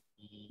লাইন, ওটা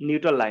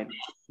নিউট্রাল লাইন।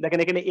 দেখেন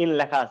এখানে এন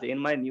লেখা আছে, এন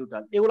মানে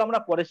নিউট্রাল, এগুলো আমরা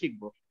পরে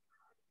শিখবো।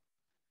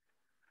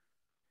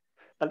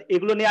 তাহলে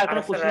এগুলো নিয়ে আর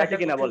কোনো কোশ্চেন আছে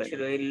কিনা বলেন?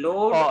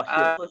 লোড ও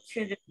আর হচ্ছে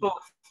যে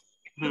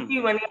কি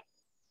মানে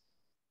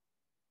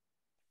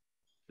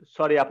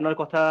সরি আপনার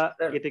কথা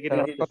কেটে কেটে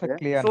স্যার কথা আসতেছে।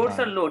 ক্লিয়ার সোর্স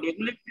না। আর লোড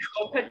এগুলো কি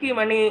সংখ্যা কি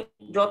মানে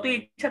যত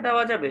ইচ্ছা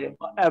দেওয়া যাবে?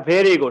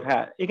 Very good.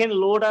 হ্যাঁ এখানে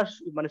লোড আর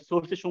মানে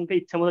সোর্সের সংখ্যা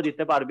ইচ্ছা মতো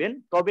দিতে পারবেন,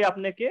 তবে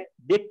আপনাকে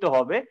দেখতে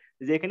হবে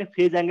যে এখানে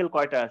ফেজ অ্যাঙ্গেল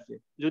কয়টা আছে।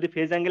 যদি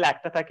ফেজ অ্যাঙ্গেল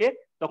একটা থাকে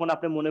তখন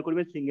আপনি মনে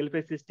করবেন single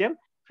phase system,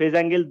 phase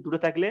angle দুটো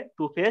থাকলে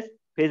টু ফেজ,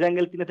 ফেজ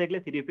অ্যাঙ্গেল তিনটে থাকলে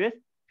থ্রি ফেজ,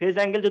 ফেজ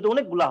অ্যাঙ্গেল যদি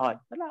অনেকগুলা হয়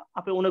তাহলে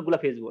আপনি অনেকগুলা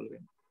ফেজ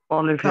বলবেন।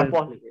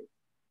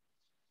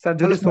 স্যার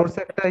যদি সোর্স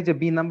একটা এই যে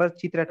বি নাম্বার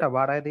চিত্রে একটা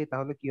বাড়ায় দেই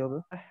তাহলে কি হবে?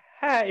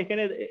 হ্যাঁ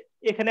এখানে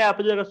এখানে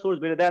আপনি যদি সোর্স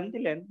বেড়ে দেন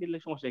দিলে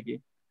সমস্যা কি,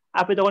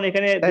 আপনি তখন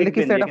এখানে তাহলে কি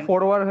দেখবেন স্যার এটা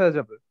ফরওয়ার্ড হয়ে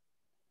যাবে?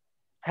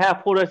 হ্যাঁ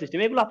ফরওয়ার্ড সিস্টেম,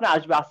 এগুলো আপনার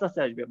আসবে আস্তে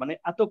আস্তে আসবে, মানে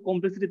এত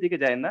কমপ্লেক্সিটি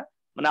দিকে যায় না।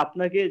 মানে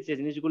আপনাকে যে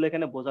জিনিসগুলো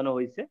এখানে বোঝানো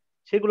হয়েছে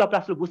সেগুলো আপনি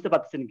আসলে বুঝতে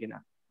পারছেন কিনা,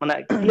 মানে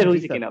ক্লিয়ার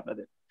হয়েছে কিনা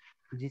আপনাদের?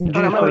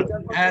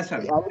 হ্যাঁ স্যার।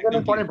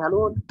 অ্যাঙ্গেলের পরে ভ্যালু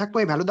থাকবে,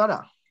 এই ভ্যালু দ্বারা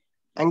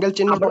অ্যাঙ্গেল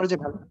চিহ্নের পরে যে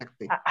ভ্যালু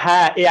থাকবে,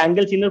 হ্যাঁ এই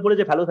অ্যাঙ্গেল চিহ্নের পরে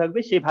যে ভ্যালু থাকবে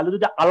সেই ভ্যালু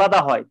যদি আলাদা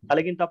হয়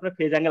তাহলে কিন্তু আপনার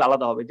ফেজ অ্যাঙ্গেল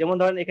আলাদা হবে। যেমন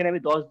ধরেন এখানে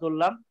আমি 10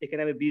 ধরলাম,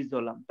 এখানে আমি 20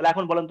 ধরলাম, তাহলে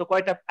এখন বলেন তো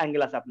কয়টা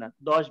অ্যাঙ্গেল আছে আপনার?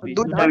 10 20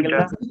 দুটো অ্যাঙ্গেল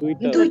না?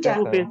 দুইটা।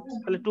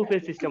 তাহলে টু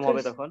ফেজ সিস্টেম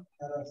হবে তখন।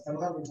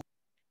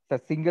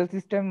 স্যার সিঙ্গেল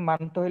সিস্টেম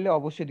মানতে হলে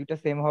অবশ্যই দুইটা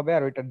সেম হবে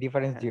আর ওইটার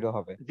ডিফারেন্স জিরো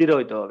হবে। জিরো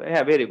হইতে হবে।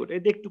 হ্যাঁ ভেরি গুড,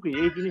 এই দেখটুকুই,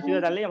 এই জিনিসগুলো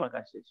জানলেই আমার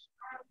কাজ শেষ।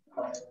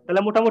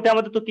 তাহলে মোটামুটি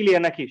আমাদের তো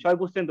ক্লিয়ার নাকি, সবাই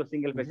বুঝছেন তো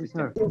সিঙ্গেল ফেজ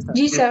সিস্টেম?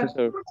 জি স্যার।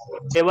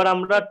 এবার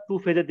আমরা টু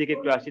ফেজের দিকে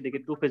একটু আসি, দেখি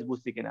টু ফেজ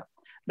বুঝছি কিনা।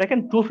 দেখেন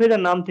টু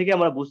ফেজের নাম থেকে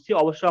আমরা বুঝছি,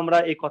 অবশ্য আমরা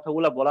এই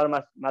কথাগুলো বলার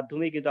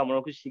মাধ্যমেই কিন্তু আমরা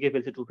কিছু শিখে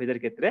ফেলছি। টু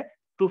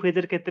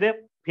ফেজের ক্ষেত্রে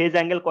ফেজ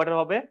অ্যাঙ্গেল কয়টা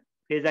হবে?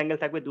 ফেজ অ্যাঙ্গেল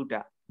থাকবে দুইটা।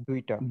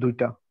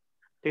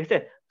 ঠিক আছে,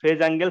 ফেজ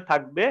অ্যাঙ্গেল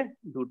থাকবে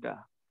দুটা,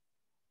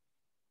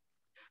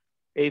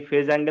 এই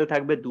ফেজ অ্যাঙ্গেল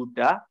থাকবে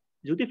দুটা।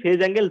 যদি ফেজ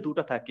অ্যাঙ্গেল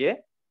দুটা থাকে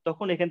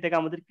তখন এখান থেকে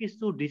আমাদের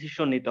কিছু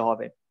ডিসিশন নিতে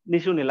হবে।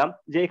 ডিসিশন নিলাম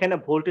যে এখানে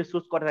ভোল্টেজ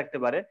সোর্স কয়টা থাকতে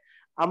পারে।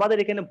 আমাদের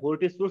এখানে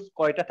ভোল্টেজ সোর্স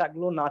কয়টা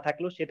থাকলো না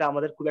থাকলো সেটা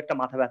আমাদের খুব একটা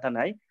মাথা ব্যথা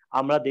নাই।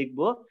 আমরা দেখব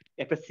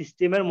একটা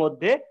সিস্টেমের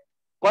মধ্যে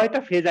কয়টা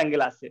ফেজ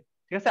অ্যাঙ্গেল আছে।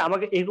 ঠিক আছে,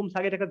 আমাকে এরকম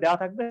সার্কিট একটা দেওয়া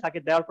থাকবে,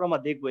 সার্কিট দেওয়ার পর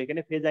আমরা দেখবো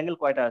এখানে ফেজ অ্যাঙ্গেল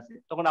কয়টা আছে।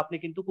 তখন আপনি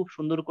কিন্তু খুব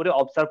সুন্দর করে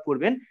অবজার্ভ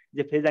করবেন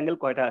যে ফেজ অ্যাঙ্গেল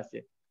কয়টা আছে।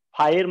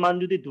 ফাই এর মান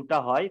যদি দুটা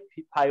হয়,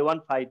 ফাই 1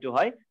 ফাই 2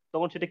 হয়,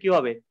 তখন সেটা কি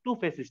হবে? টু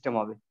ফেজ সিস্টেম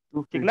হবে,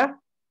 ঠিক না?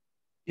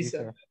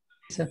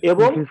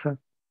 এবং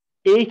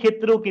এই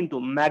ক্ষেত্রেও কিন্তু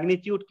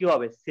ম্যাগনিটিউড কি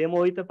হবে? সেম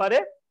হইতে পারে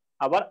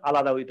আবার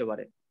আলাদা হইতে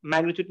পারে।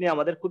 ম্যাগনিটিউড নিয়ে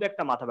আমাদের খুব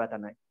একটা মাথা ব্যথা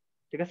নাই,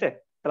 ঠিক আছে?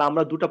 তাহলে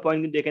আমরা দুটো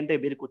পয়েন্ট কিন্তু এখান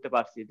থেকে বের করতে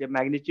পারছি যে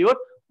magnitude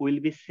will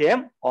be same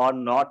or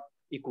not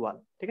equal,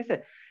 ঠিক আছে?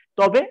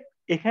 তবে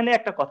এখানে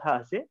একটা কথা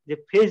আছে যে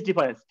ফেজ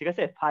ডিফারেন্স, ঠিক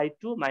আছে, ফাই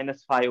 2 মাইনাস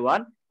ফাই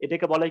 1,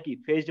 এটাকে বলা হয় কি?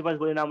 ফেজ ডিফারেন্স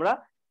বলি না আমরা।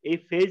 এই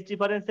ফেজ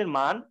ডিফারেন্সের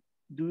মান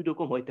দুই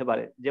রকম হইতে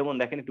পারে। যেমন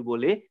দেখেন একটু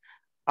বলি,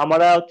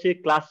 আমরা হচ্ছে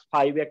ক্লাস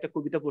 5 এ একটা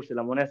কবিতা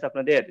পড়ছিলাম, মনে আছে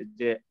আপনাদের?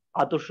 যে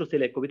আদর্শ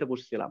ছেলে কবিতা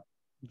পড়ছিলাম।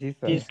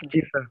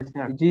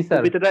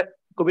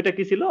 কবিতা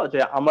কি ছিল? যে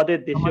আমাদের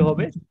দেশে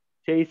হবে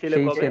সেই ছেলে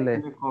কবে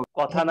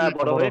কথা না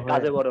বড় হয়ে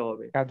কাজে বড়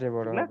হবে।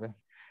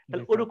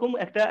 তাহলে ওরকম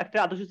একটা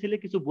আদর্শ ছেলে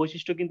কিছু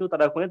বৈশিষ্ট্য কিন্তু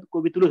তারা ওখানে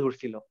কবি তুলে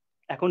ধরছিল।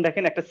 এখন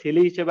দেখেন একটা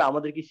ছেলে হিসেবে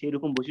আমাদের কি সেই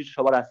রকম বৈশিষ্ট্য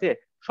সবার আছে?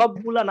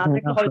 সবগুলা না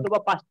থাকলে হয়তো বা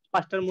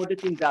পাঁচটার মধ্যে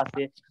তিনটা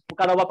আছে,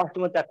 কারো বা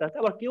পাঁচটার মধ্যে চারটা আছে,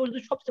 আবার কেউ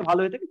যদি সবচেয়ে ভালো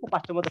হয়ে থাকে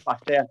পাঁচটার মধ্যে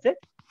পাঁচটাই আছে।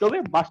 তবে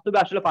বাস্তবে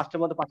আসলে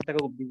পাঁচটার মধ্যে পাঁচটা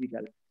থাকা খুব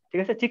ডিফিকাল্ট, ঠিক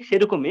আছে? ঠিক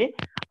সেরকমই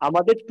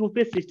আমাদের টু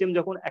ফেজ সিস্টেম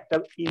যখন একটা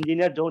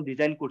ইঞ্জিনিয়ার যখন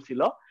ডিজাইন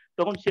করছিল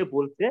তখন সে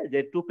বলছে যে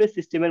টু ফেজ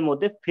সিস্টেমের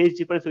মধ্যে ফেজ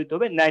ডিফারেন্স হইতে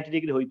হবে 90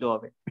 ডিগ্রি হইতে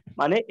হবে।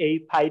 মানে এই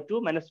ফাই 2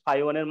 মাইনাস ফাই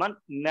 1 এর মান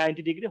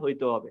 90 ডিগ্রি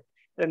হইতে হবে।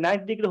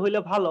 90 ডিগ্রি হইলে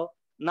ভালো,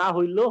 না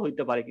হইলেও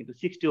হইতে পারে, কিন্তু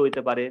 60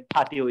 হইতে পারে,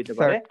 30 হইতে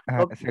পারে।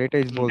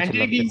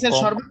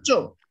 সর্বোচ্চ,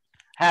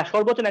 হ্যাঁ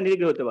সর্বোচ্চ 90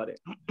 ডিগ্রি হতে পারে।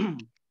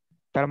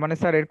 তার মানে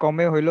স্যার এর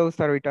কমে হইলেও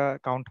স্যার ওইটা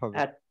কাউন্ট হবে?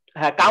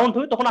 হ্যাঁ কাউন্ট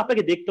হবে। তখন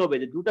আপনাকে দেখতে হবে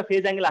যে দুটো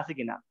ফেজ অ্যাঙ্গেল আছে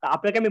কিনা।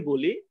 আপনাকে আমি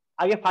বলি,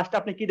 আগে ফার্স্ট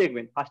আপনি কি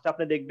দেখবেন? ফার্স্ট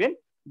আপনি দেখবেন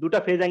দুটো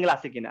ফেজ অ্যাঙ্গেল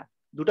আছে কিনা।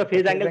 দুটো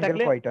ফেজ অ্যাঙ্গেল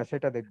থাকলে কয়টা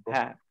সেটা দেখবো।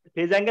 হ্যাঁ,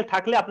 ফেজ অ্যাঙ্গেল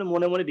থাকলে আপনি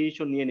মনে মনে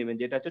ডিসিশন নিয়ে নেবেন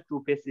যেটা হচ্ছে two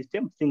phase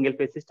system, single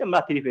phase system বা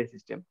থ্রি ফেজ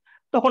সিস্টেম।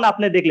 তখন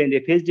আপনি দেখলেন যে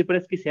ফেজ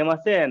ডিফারেন্স কি সেম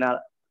আছে না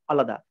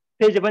আলাদা,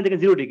 ফেজ ডিফারেন্স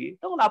থেকে 0 ডিগ্রি,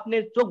 তখন আপনি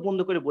চোখ বন্ধ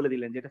করে বলে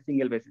দিলেন যে এটা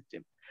single phase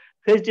system.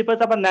 Phase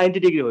difference আবার 90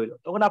 ডিগ্রি হইলো,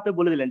 তখন আপনি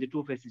বলে দিলেন যে টু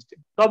ফেজ সিস্টেম।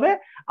 তবে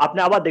আপনি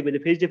আবার দেখবেন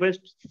যে ফেজ ডিফারেন্স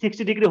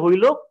 60 ডিগ্রি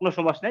হইলো কোনো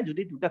সমস্যা নাই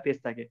যদি দুটো ফেজ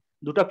থাকে,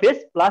 দুটো ফেজ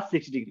প্লাস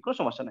 60 ডিগ্রি কোনো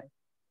সমস্যা নাই।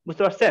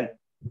 বুঝতে পারছেন?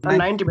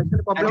 90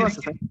 প্রবলেম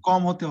আছে স্যার,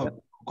 কম হতে হবে,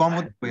 কম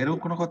হতে হবে এরকম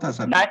কোনো কথা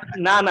স্যার?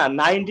 না না,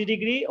 90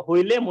 ডিগ্রি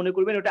হইলে মনে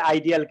করবেন ওটা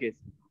আইডিয়াল কেস,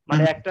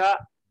 মানে একটা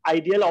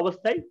আইডিয়াল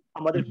অবস্থায়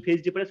আমাদের ফেজ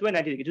ডিফারেন্স হবে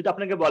 90 ডিগ্রি। যদি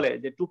আপনাকে বলে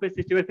যে টু ফেজ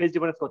সিস্টেমের ফেজ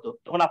ডিফারেন্স কত,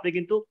 তখন আপনি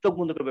কিন্তু চোখ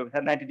বন্ধ করবেন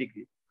স্যার 90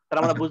 ডিগ্রি,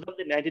 তাহলে আমরা বুঝলাম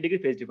যে 90 ডিগ্রি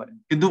ফেজ ডিফারেন্স।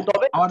 কিন্তু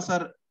তবে আবার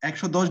স্যার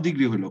 110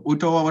 ডিগ্রি হলো,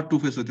 ওইটাও আবার টু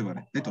ফেজ হতে পারে,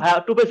 তাই তো? হ্যাঁ,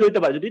 টু ফেজ হইতে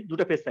পারে যদি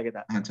দুটো ফেজ থাকে।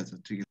 তা আচ্ছা আচ্ছা,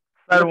 ঠিক আছে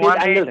স্যার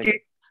 180,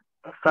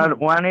 স্যার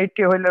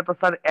 180 হইলে তো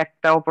স্যার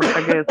একটা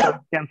অপরটাকে স্যার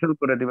ক্যান্সেল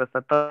করে দিবে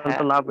স্যার, তাহলে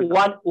তো লাভ হইতো।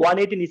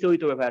 180 নিচে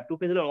হইতে হবে ভাই, টু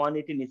ফেজ হলে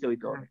 180 নিচে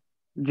হইতে হবে।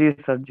 জি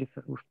স্যার, জি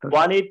স্যার, বুঝতে পারছি।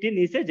 180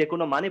 নিচে যে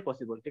কোনো মানে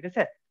পসিবল, ঠিক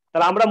আছে?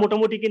 তাহলে আমরা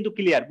মোটামুটি কিন্তু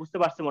ক্লিয়ার, বুঝতে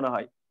পারছি মনে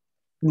হয়।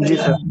 জি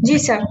স্যার, জি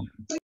স্যার।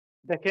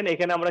 দেখেন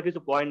এখানে আমরা কিছু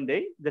পয়েন্ট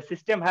দেই। The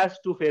system has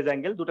to phase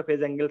angle, দুটো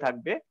ফেজ অ্যাঙ্গেল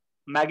থাকবে,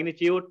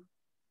 ম্যাগনিটিউড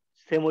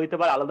সেম হইতে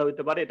পারে আলাদা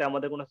হইতে পারে, এটা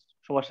আমাদের কোনো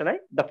সমস্যা নাই।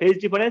 The phase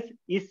difference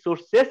is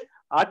sources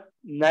R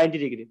 90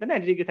 degree,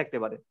 90 degree থাকতে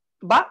পারে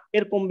বা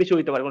এর কম বেশি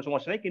হইতে পারে, কোনো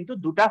সমস্যা নাই, কিন্তু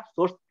দুটা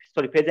সোর্স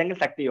ফেজ অ্যাঙ্গেল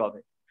থাকতেই হবে।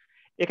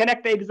 এখানে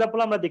একটা এক্সাম্পল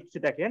আমরা দেখছি,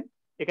 দেখেন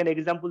এখানে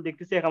এক্সাম্পল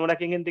দেখতেছি, আমরা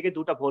এখান থেকে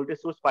দুটা ভোল্টেজ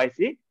সোর্স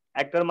পাইছি,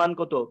 একটার মান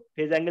কত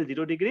ফেজ অ্যাঙ্গেল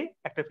 0 ডিগ্রি,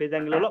 একটা ফেজ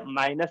অ্যাঙ্গেল হলো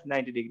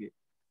 -90 ডিগ্রি,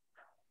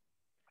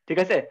 ঠিক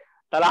আছে?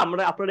 তাহলে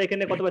আপনারা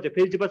এখানে কত পাচ্ছেন,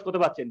 ফেজ ডিফারেন্স কত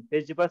পাচ্ছেন?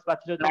 ফেজ ডিফারেন্স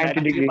পাচ্ছেন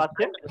 90 ডিগ্রি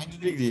পাচ্ছেন।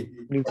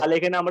 তাহলে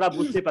এখানে আমরা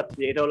বুঝতে পারছি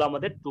এটা হলো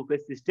আমাদের টু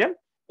ফেজ সিস্টেম।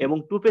 এবং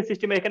টু ফেজ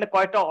সিস্টেমে এখানে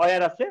কয়টা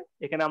ওয়্যার আছে?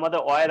 এখানে আমাদের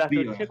ওয়্যার আছে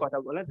হচ্ছে কয়টা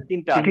বলেন?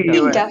 তিনটা।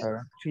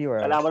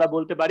 তাহলে আমরা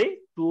বলতে পারি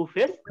two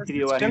phase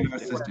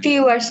three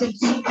wire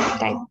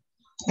system.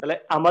 তাহলে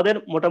আমাদের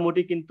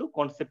মোটামুটি কিন্তু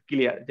কনসেপ্ট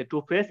ক্লিয়ার যে টু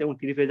ফেজ এবং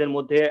থ্রি ফেজের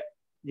মধ্যে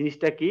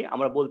জিনিসটা কি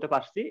আমরা বলতে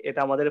পারছি। এটা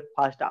আমাদের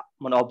ফার্স্ট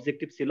মানে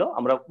অবজেক্টিভ ছিল,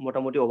 আমরা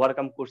মোটামুটি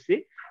ওভারকাম করছি।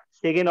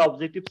 সেকেন্ড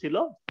অবজেক্টিভ ছিল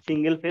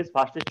single phase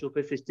versus two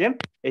phase system.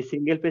 এই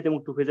সিঙ্গেল ফেজ এবং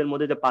টু ফেজের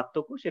মধ্যে যে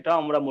পার্থক্য সেটাও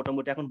আমরা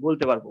মোটামুটি এখন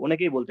বলতে পারবো,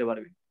 অনেকেই বলতে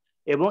পারবে।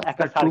 এবং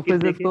একটা সার্কিট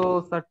দেখে তো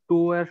স্যার টু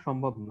ওয়্যার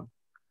সম্ভব না,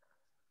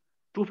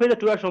 টু ফেজে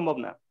টু ওয়্যার সম্ভব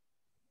না,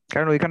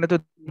 কারণ ওইখানে তো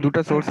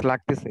দুটো সোর্স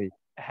লাগতেছেই।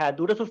 হ্যাঁ,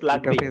 দুটো সোর্স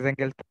লাগবে। Phase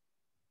angle.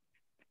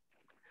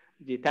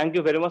 G, thank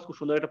you very much, খুব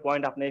সুন্দর একটা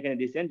পয়েন্ট আপনি এখানে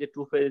দিয়েছেন যে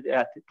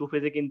টু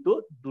ফেজে কিন্তু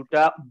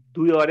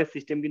দুই ওয়্যারের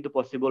সিস্টেম কিন্তু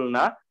পসিবল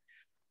না।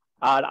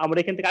 আর আমরা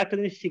এখান থেকে আরেকটা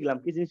জিনিস শিখলাম,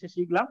 কি জিনিসটা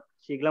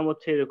শিখলাম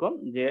হচ্ছে এরকম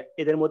যে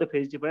এদের মধ্যে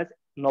ফেজ ডিফারেন্স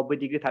 90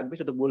 ডিগ্রি থাকবে,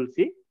 সেটা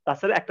বলছি।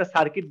 তাছাড়া একটা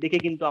সার্কিট দেখে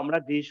কিন্তু আমরা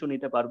ডিসিশন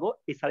নিতে পারবো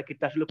এই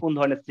সার্কিটটা আসলে কোন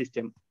ধরনের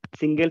সিস্টেম,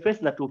 সিঙ্গেল ফেজ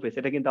না টু ফেজ,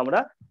 এটা কিন্তু আমরা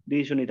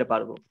ডিসিশন নিতে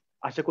পারবো।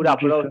 আশা করি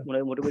আপনারাও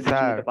মোটামুটি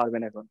ডিসিশন নিতে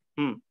পারবেন এখন।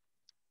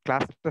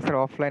 ক্লাসটা স্যার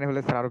অফলাইনে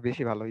হলে স্যার আরো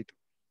বেশি ভালো হইতো।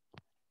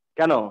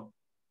 কেন?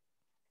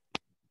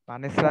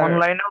 মানে স্যার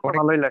অনলাইনেও তো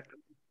ভালোই লাগতো।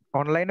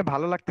 অনলাইনে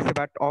ভালো লাগতেছে,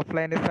 বাট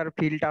অফলাইনে স্যার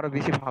ফিলটা আরো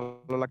বেশি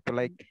ভালো লাগতো।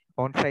 লাইক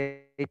অন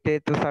সাইটে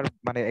তো স্যার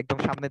মানে একদম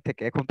সামনে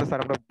থেকে, এখন তো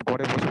স্যার আমরা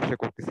ঘরে বসে বসে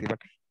করতেছি, বাট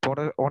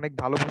পরে অনেক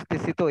ভালো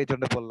বুঝতেছি, তো এই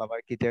জন্য বললাম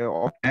আর কি যে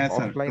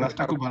অফলাইনে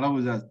ক্লাসটা খুব ভালো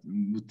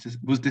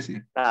বুঝতেছি।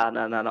 না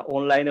না না,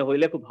 অনলাইনে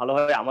হইলে খুব ভালো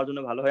হয়, আমার জন্য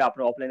ভালো হয়।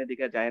 আপনি অফলাইনের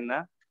দিকে যায়েন না,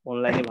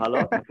 অনলাইনে ভালো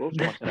থাকুক,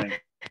 সমস্যা নাই।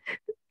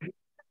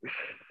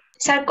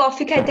 স্যার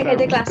কফি খাইতে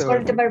খাইতে ক্লাস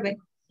করতে পারবে?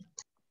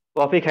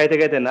 কফি খাইতে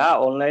খাইতে না,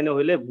 অনলাইনে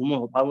হইলে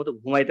ভালো মতো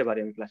ঘুমাইতে পারি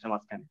আমি ক্লাসের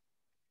মাঝখানে,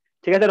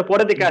 ঠিক আছে?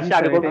 পরে দেখে আসি,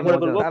 আগে গল্প করে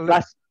বলবো।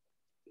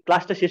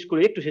 ক্লাসটা শেষ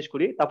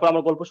করি, তারপর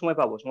আমরা গল্প সময়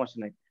পাবো, সমস্যা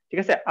নাই, ঠিক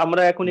আছে?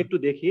 আমরা এখন একটু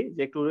দেখি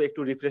যে একটু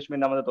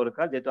রিফ্রেশমেন্ট আমাদের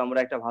দরকার, যেহেতু আমরা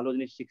একটা ভালো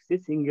জিনিস শিখছি,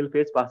 single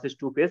phase versus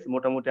two phase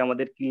মোটামুটি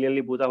আমাদের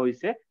ক্লিয়ারলি বোঝা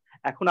হয়েছে।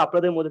 এখন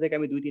আপনাদের মধ্যে থেকে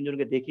আমি 2-3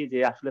 জনকে দেখি যে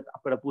আসলে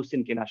আপনারা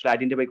বুঝছেন কিনা, আসলে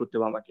আইডেন্টিফাই করতে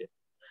হবে আমাকে।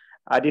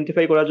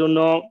 আইডেন্টিফাই করার জন্য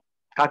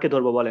কাকে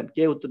ধরবো বলেন,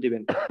 কে উত্তর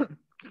দিবেন?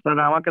 স্যার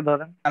আমাকে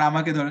ধরেন।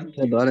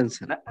 ধরেন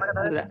স্যার,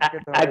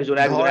 একজন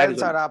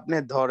স্যার আপনি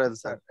ধরেন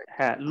স্যার।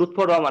 হ্যাঁ,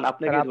 লুৎফর রহমান,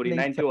 আপনাকে ধরি।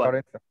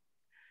 91,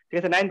 ঠিক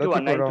আছে?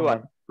 91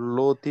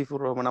 লতিফুর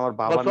রহমান আমার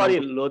বাবার নাম। সরি,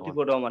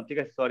 লতিফুর রহমান, ঠিক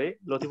আছে, সরি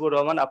লতিফুর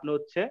রহমান, আপনি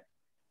হচ্ছে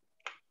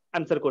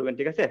অ্যানসার করবেন,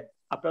 ঠিক আছে?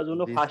 আপনার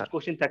জন্য ফার্স্ট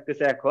কোশ্চেন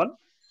থাকতেছে এখন,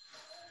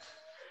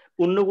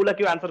 অন্যগুলা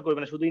কেউ অ্যানসার করবে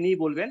না, শুধু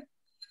ইনিই বলবেন।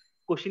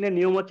 কোশ্চেনের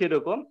নিয়ম হচ্ছে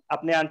এরকম,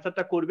 আপনি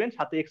অ্যানসারটা করবেন,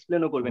 সাথে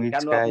এক্সপ্লেনও করবেন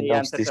কেন আপনি এই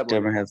অ্যানসারটা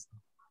বলবেন,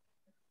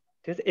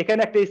 ঠিক আছে?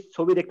 এখানে একটা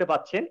ছবি দেখতে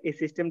পাচ্ছেন, এই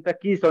সিস্টেমটা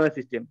কি ধরনের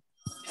সিস্টেম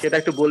সেটা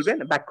একটু বলবেন,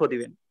 ব্যাখ্যা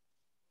দিবেন।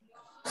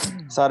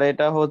 স্যার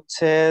এটা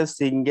হচ্ছে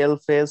single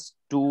phase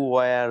two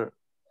wire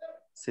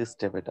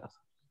system. এটা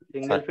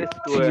single phase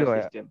two wire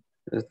system,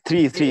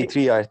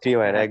 3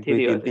 wire 1 2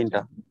 3 তিনটা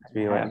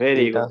 3 ওয়্যার।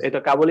 ভেরি গুড, এটা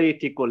কাবুলি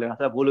ঠিক করলেন।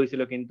 আচ্ছা, ভুল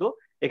হয়েছিল, কিন্তু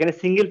এখানে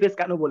সিঙ্গেল ফেজ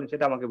কেন বলেন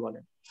সেটা আমাকে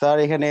বলেন। স্যার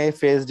এখানে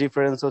ফেজ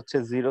ডিফারেন্স হচ্ছে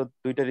 0,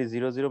 দুইটারই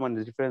 0 0, মানে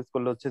ডিফারেন্স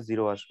করলে হচ্ছে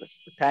 0 আসবে।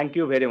 Thank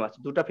you very much.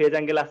 দুটো ফেজ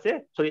অ্যাঙ্গেল আছে,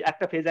 সরি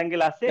একটা ফেজ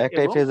অ্যাঙ্গেল আছে,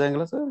 একটাই ফেজ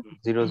অ্যাঙ্গেল আছে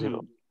 0 0,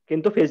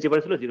 কিন্তু ফেজ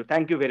ডিফারেন্স হলো 0।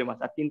 Thank you very much.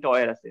 আর তিনটা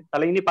ওয়্যার আছে,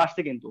 তাহলে ইনি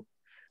পারছে কিন্তু।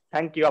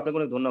 থ্যাংক ইউ, আপনাকে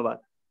অনেক ধন্যবাদ।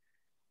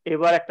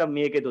 এবার একটা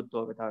মেয়েকে ধরতে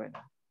হবে, তাহলে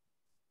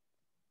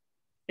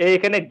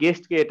এখানে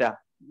গেস্ট কে এটা?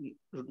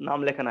 নাম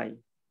লেখা নাই।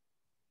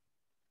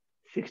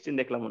 16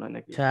 দেখলাম মনে হয়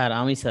নাকি? স্যার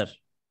আমি স্যার।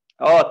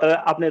 ও তাহলে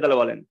আপনি তাহলে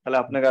বলেন, তাহলে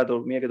আপনাকে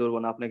মেয়েকে ধরবো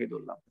না, আপনাকে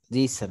ধরলাম।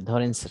 জি স্যার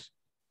ধরেন স্যার।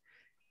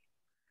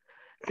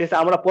 ঠিক আছে,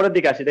 আমরা পরের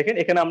দিকে আসি। দেখেন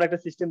এখানে আমরা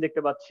একটা সিস্টেম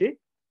দেখতে পাচ্ছি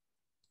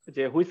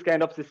যে which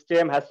kind of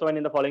system has শোন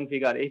ইন দ্য ফলোইং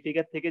ফিগার। এই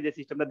ফিগার থেকে যে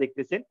সিস্টেমটা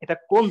দেখতেছেন এটা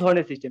কোন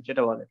ধরনের সিস্টেম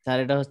সেটা বলেন। স্যার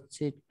এটা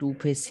হচ্ছে two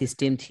phase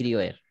system 3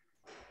 wire.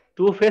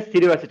 Two phase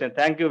 3 wire system.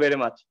 Thank you very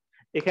much.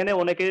 এখানে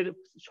অনেকের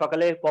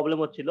সকালে প্রবলেম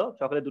হচ্ছিল,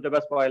 সকালে দুটো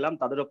ব্যাচ পড়াইলাম,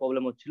 তাদেরও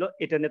প্রবলেম হচ্ছিল,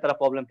 এটা নিয়ে তারা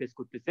প্রবলেম ফেস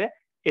করতেছে।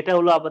 এটা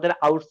হলো আমাদের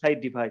আউটসাইড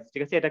ডিভাইস,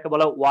 ঠিক আছে, এটাকে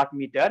বলা ওয়াট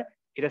মিটার।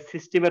 এটা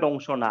সিস্টেমের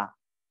অংশ না।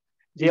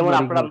 যেমন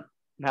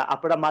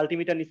আপনারা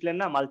মাল্টিমিটার নিছিলেন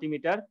না,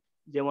 মাল্টিমিটার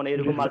যেমন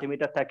এরকম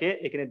মাল্টিমিটার থাকে,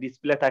 এখানে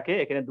ডিসপ্লে থাকে,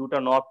 এখানে দুটো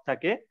নব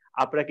থাকে।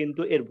 আপনারা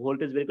কিন্তু এর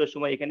ভোল্টেজ বের করার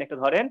সময় এখানে একটা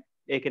ধরেন,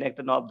 এখানে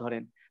একটা নব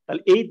ধরেন,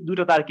 তাহলে এই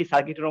দুটো তার কি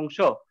সার্কিটের অংশ?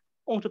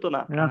 অংশ তো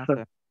না।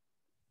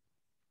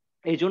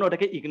 এই জন্য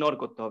ওটাকে ইগনোর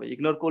করতে হবে।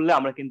 ইগনোর করলে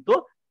আমরা কিন্তু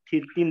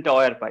তিনটা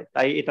ওয়্যার পাই,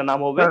 তাই এটা নাম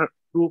হবে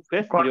টু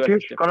ফেজ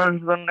কনফিউজ করার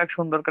জন্য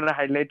সুন্দর করে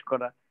হাইলাইট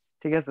করা,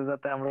 ঠিক আছে,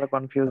 যাতে আমরা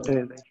কনফিউজ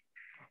হয়ে যাই।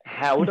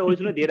 হ্যাঁ ওটা ওই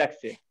জন্য দিয়ে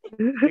রাখছে,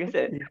 ঠিক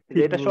আছে, যে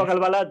এটা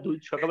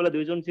সকালবেলা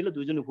দুইজন ছিল,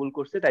 দুইজনই ভুল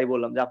করছে, তাই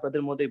বললাম যে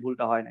আপনাদের মধ্যে এই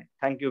ভুলটা হয় নাই।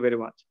 Thank you very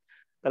much.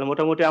 তাহলে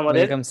মোটামুটি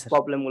আমাদের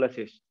প্রবলেম গুলো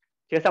শেষ।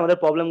 ঠিক আছে, আমাদের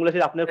প্রবলেম গুলো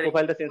শেষ। আপনার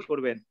প্রোফাইলটা চেঞ্জ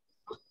করবেন।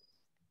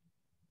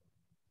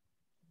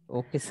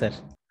 Okay sir.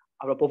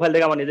 আপনার প্রোফাইল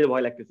দেখে আমার নিজের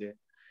ভয় লাগতেছে।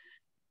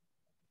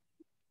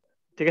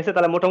 ঠিক আছে,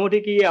 তাহলে মোটামুটি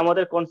কি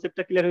আমাদের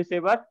কনসেপ্টটা ক্লিয়ার হয়েছে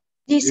এবার?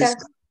 জি স্যার।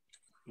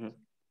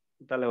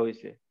 তাহলে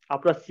হয়েছে।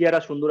 আপনার চেহারা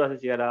সুন্দর আছে,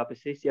 চেহারা আপনি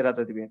সেই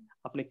চেহারাটা দিবেন।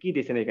 আপনি কি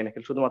দিয়েছেন এখানে?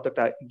 শুধুমাত্র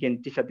একটা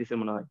টি শার্ট দিয়েছেন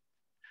মনে হয়।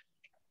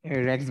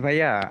 রেক্স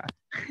ভাইয়া।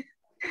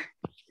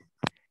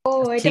 ও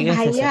এটা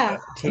ভাইয়া।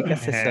 ঠিক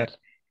আছে স্যার।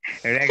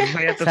 রেক্স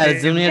ভাইয়া তো স্যার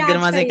জুনিয়রদের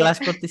মাঝে ক্লাস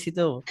করতেছি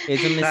তো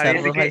এইজন্য স্যার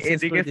প্রোফাইল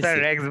চেঞ্জ করে দিয়েছি। স্যার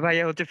রেক্স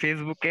ভাইয়া হচ্ছে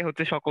ফেসবুকে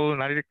হচ্ছে সকল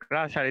নারীর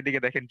ক্রাশ, আর এদিকে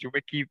দেখেন চুপে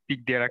কি পিক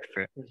দিয়ে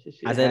রাখছে।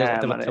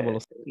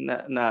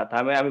 না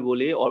আমি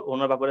বলি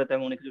ওনার ব্যাপারে তো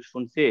আমি অনেক কিছু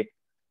শুনছি।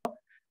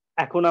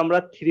 এখন আমরা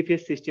থ্রি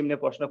ফেজ সিস্টেম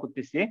নিয়ে পড়াশোনা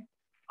করতেছি।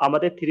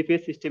 আমাদের থ্রি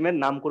ফেজ সিস্টেমের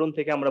নামকরণ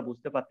থেকে আমরা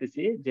বুঝতে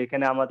পারতেছি যে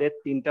এখানে আমাদের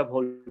তিনটা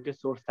ভোল্টেজ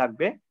সোর্স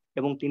থাকবে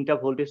এবং তিনটা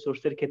ভোল্টেজ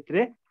সোর্সের ক্ষেত্রে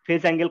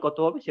ফেজ অ্যাঙ্গেল কত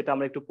হবে সেটা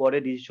আমরা একটু পরে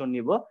ডিসিশন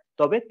নিব।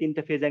 তবে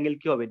তিনটা ফেজ অ্যাঙ্গেল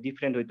কি হবে?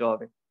 ডিফারেন্ট হইতে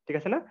হবে, ঠিক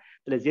আছে না?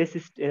 তাহলে যে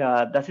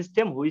the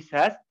system which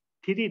has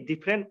three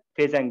different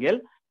phase angle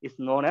is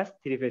known as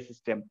three phase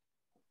system.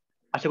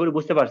 আশা করি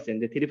বুঝতে পারছেন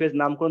যে থ্রি ফেজ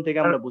নামকরণ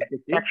থেকে আমরা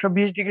বুঝতেছি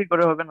 120 ডিগ্রি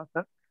করে হবে না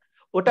স্যার?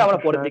 ওটা আমরা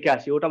পরের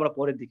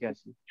দিকে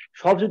আসি।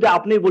 সব যদি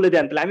আপনি বলে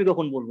দেন তাহলে আমি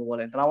কখন বলবো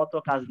বলেন? তাহলে আমার তো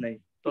কাজ নাই,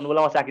 তখন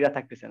বলে আমার চাকরিটা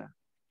থাকতেছে না।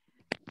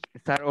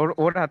 স্যার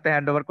ওর হাতে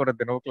হ্যান্ড ওভার করে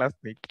দেন, ও ক্লাস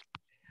নেই।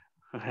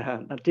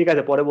 ঠিক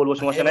আছে পরে বলবো,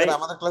 সমস্যা নাই।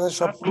 আমাদের ক্লাসে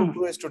সব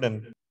ট্রু স্টুডেন্ট।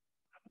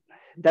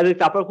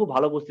 আপনারা খুব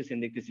ভালো বুঝতেছেন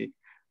দেখতেছি,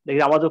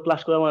 দেখি আমাদের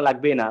ক্লাস করে মনে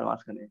লাগবেই না আর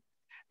মাঝখানে।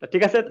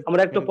 ঠিক আছে,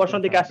 আমরা একটু প্রশ্ন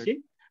দিকে আসি।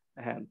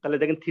 হ্যাঁ, তাহলে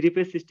দেখেন থ্রি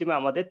ফেজ সিস্টেমে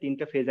আমাদের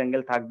তিনটা ফেজ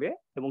অ্যাঙ্গেল থাকবে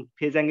এবং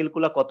ফেজ অ্যাঙ্গেল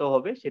গুলো কত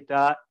হবে সেটা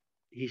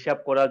হিসাব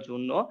করার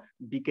জন্য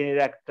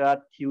বিজ্ঞানীরা একটা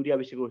থিওরি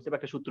আবিষ্কার করছে বা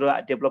একটা সূত্র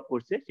ডেভেলপ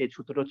করছে। সেই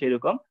সূত্রটা হচ্ছে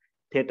এরকম: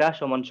 থিটা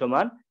সমান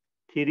সমান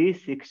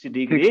 360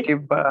 degree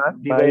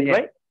divide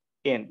by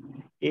N.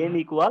 N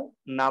equal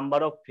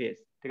number of phase,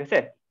 ঠিক আছে,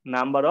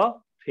 নাম্বার অফ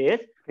ফেজ।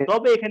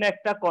 তবে এখানে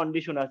একটা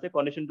কন্ডিশন আছে,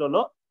 কন্ডিশনটা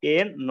হলো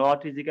এন নট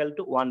ইজিক্যাল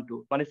টু 1 2,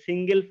 মানে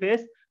সিঙ্গেল ফেজ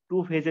টু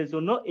ফেজের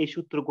জন্য এই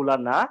সূত্রগুলা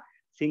না,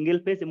 সিঙ্গেল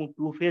ফেজ এবং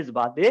টু ফেজ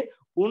বাদে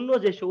অন্য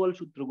যে সকল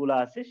সূত্রগুলো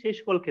আছে সেই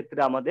সকল ক্ষেত্রে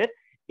আমাদের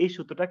এই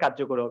সূত্রটা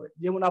কার্যকর হবে।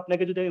 যেমন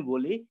আপনাকে যদি আমি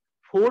বলি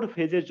 4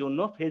 ফেজের জন্য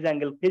ফেজ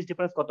অ্যাঙ্গেল ফেজ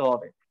ডিফারেন্স কত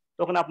হবে,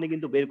 তখন আপনি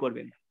কিন্তু বের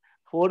করবেন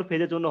 4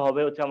 ফেজের জন্য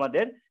হবে হচ্ছে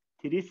আমাদের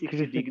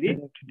 360 ডিগ্রি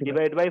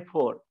ডিভাইড বাই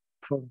 4,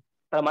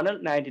 তার মানে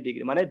 90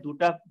 ডিগ্রি, মানে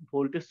দুটা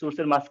ভোল্টেজ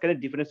সোর্সের মাঝখানে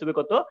ডিফারেন্স হবে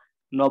কত?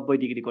 90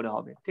 ডিগ্রি করে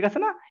হবে, ঠিক আছে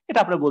না?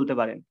 এটা আপনারা বলতে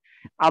পারেন।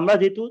 আমরা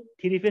যেহেতু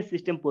থ্রি ফেজ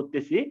সিস্টেম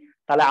পড়তেছি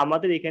তাহলে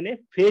আমাদের এখানে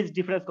ফেজ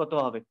ডিফারেন্স কত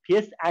হবে?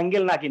 ফেজ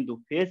অ্যাঙ্গেল না, কিন্তু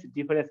ফেজ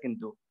ডিফারেন্স,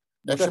 কিন্তু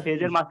দুটো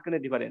ফেজের মাঝখানে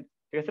ডিফারেন্স,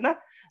 ঠিক আছে না?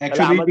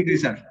 তাহলে আমাদের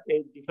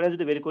এই ডিফারেন্স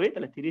যদি বের করি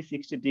তাহলে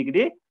 360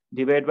 ডিগ্রি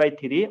ডিভাইড বাই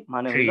 3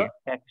 মানে হলো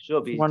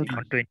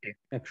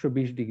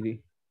 120 ডিগ্রি।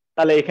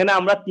 তাহলে এখানে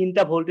আমরা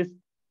তিনটা ভোল্টেজ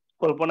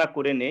কল্পনা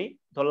করে নেই।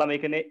 ধরলাম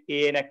এখানে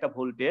এন একটা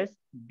ভোল্টেজ,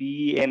 বি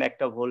এন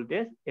একটা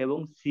ভোল্টেজ এবং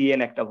সি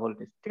এন একটা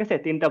ভোল্টেজ, ঠিক আছে,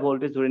 তিনটা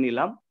ভোল্টেজ ধরে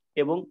নিলাম।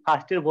 এবং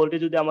ফার্স্টের ভোল্টেজ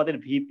যদি আমাদের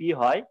ভিপি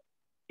হয়,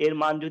 এর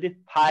মান যদি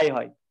ফাই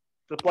হয়,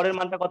 তো পরের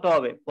মানটা কত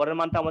হবে? পরের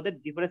মানটা আমাদের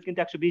ডিফারেন্স কিন্তু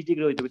 120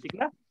 ডিগ্রি হইতে হবে, ঠিক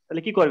না?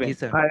 তাহলে কি করবেন?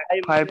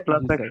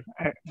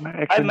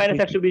 5 মাইনাস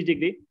 120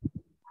 ডিগ্রি।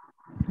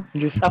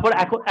 তারপর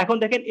এখন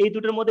দেখেন এই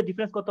দুটোর মধ্যে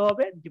ডিফারেন্স কত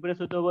হবে? ডিফারেন্স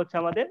হতে হবে হচ্ছে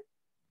আমাদের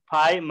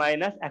 5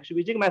 মাইনাস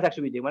 120 ডিগ্রি মাইনাস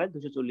 120 ডিগ্রি মানে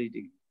 240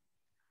 ডিগ্রি।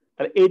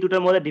 তাহলে এই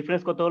দুটোর মধ্যে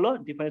ডিফারেন্স কত হলো?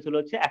 ডিফারেন্স হলো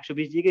হচ্ছে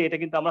 120 ডিগ্রি। এটা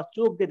কিন্তু আমরা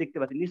চোখ দিয়ে দেখতে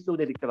পাচ্ছি, নিজ চোখ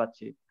দিয়ে দেখতে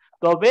পাচ্ছি।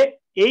 তবে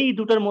এই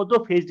দুটোর মধ্যে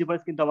ফেজ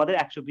ডিফারেন্স কিন্তু আমাদের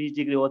 120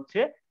 ডিগ্রি হচ্ছে,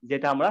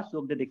 যেটা আমরা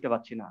চোখ দিয়ে দেখতে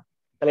পাচ্ছি না।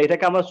 তাহলে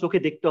এটাকে আমরা চোখে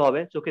দেখতে হবে।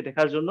 চোখে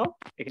দেখার জন্য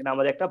এখানে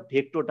আমাদের একটা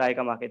ভেক্টর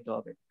ডায়াগ্রাম আঁকাতে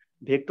হবে।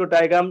 ভেক্টর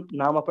ডায়াগ্রাম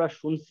নাম আপনারা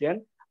শুনছেন,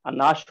 আর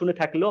না শুনে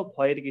থাকলেও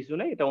ভয়ের কিছু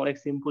নেই, এটা অনেক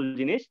সিম্পল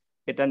জিনিস।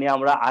 এটা নিয়ে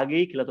আমরা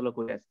আগেই খেলাধুলা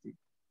করে আসছি।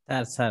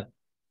 স্যার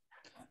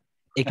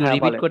একটু হ্যাঁ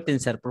রিপিট বলেন। করতেন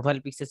স্যার, প্রোফাইল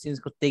পিকচার চেঞ্জ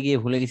করতে গিয়ে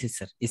ভুলে গেছি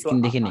স্যার, তো স্ক্রিন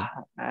দেখে নেই,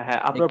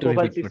 হ্যাঁ আপনার একটু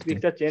প্রোফাইল রিপিট করতেন।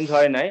 পিকচার চেঞ্জ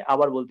হয় নাই,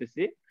 আবার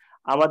বলতেছি।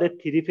 আমাদের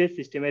থ্রি ফেজ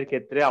সিস্টেমের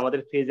ক্ষেত্রে আমাদের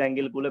ফেজ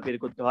অ্যাঙ্গেল গুলো বের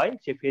করতে হয়।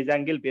 সেই ফেজ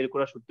অ্যাঙ্গেল বের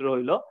করার সূত্র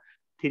হইলো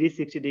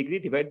 360 ডিগ্রি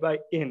ডিভাইড বাই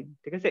এন।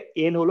 ঠিক আছে,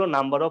 এন হলো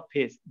নাম্বার অফ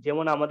ফেজ।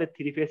 যেমন আমাদের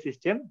থ্রি ফেজ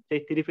সিস্টেম,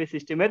 সেই থ্রি ফেজ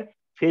সিস্টেমের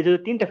ফেজ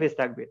হচ্ছে 3টা ফেজ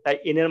থাকবে, তাই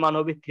এন এর মান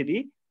হবে 3।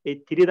 এই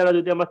 3 দ্বারা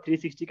যদি আমরা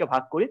 360 কে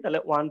ভাগ করি তাহলে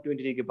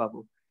 120 ডিগ্রি পাবো।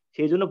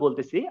 সেই জন্য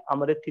বলতেছি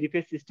আমাদের থ্রি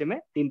ফেজ সিস্টেমে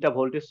 3টা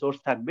ভোল্টেজ সোর্স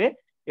থাকবে,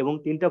 এবং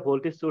 3টা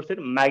ভোল্টেজ সোর্সের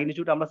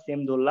ম্যাগনিটিউড আমরা সেম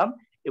ধরলাম,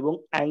 এবং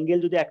অ্যাঙ্গেল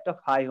যদি একটা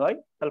ফাই হয়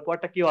তাহলে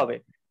পরটা কি হবে,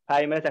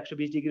 ফাই মাইনাস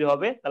 120 ডিগ্রি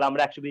হবে। তাহলে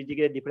আমরা 120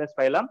 ডিগ্রি ডিফারেন্স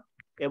পাইলাম।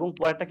 এবং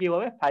পরেরটা কি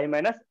হবে, ফাই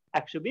মাইনাস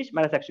 120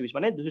 মাইনাস 120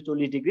 মানে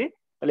 240 ডিগ্রি।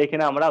 তাহলে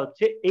এখানে আমরা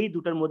হচ্ছে এই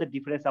দুটার মধ্যে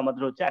ডিফারেন্স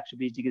আমাদের হচ্ছে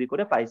 120 ডিগ্রি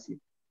করে পাইছি।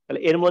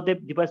 তাহলে এর মধ্যে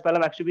ডিফারেন্স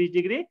পেলাম 120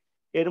 ডিগ্রি,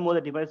 এর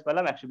মধ্যে ডিফারেন্স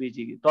পেলাম 120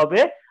 ডিগ্রি। তবে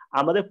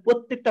আমাদের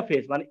প্রত্যেকটা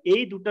ফেজ মানে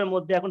এই দুটার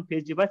মধ্যে এখন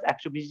ফেজ ডিফারেন্স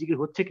 120 ডিগ্রি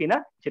হচ্ছে কিনা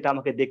সেটা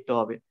আমাকে দেখতে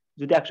হবে।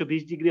 যদি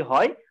 120 ডিগ্রি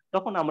হয়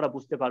তখন আমরা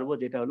বুঝতে পারবো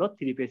যেটা হলো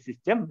three phase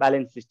system,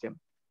 balance system.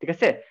 ঠিক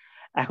আছে,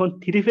 এখন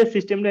থ্রি ফেজ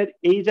সিস্টেমের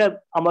এইটা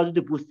আমরা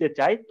যদি বুঝতে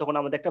চাই তখন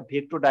আমাদের একটা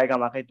ভেক্টর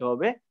ডায়াগ্রাম আঁকাইতে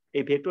হবে।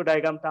 এই ভেক্টর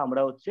ডায়াগ্রামটা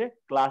আমরা হচ্ছে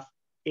ক্লাস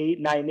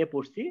 9-এ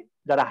পড়ছি,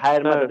 যারা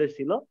হায়ার মেথডে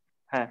ছিল।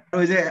 হ্যাঁ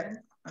ওই যে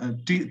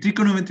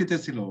ত্রিকোণমিতিতে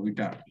ছিল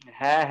ওইটা।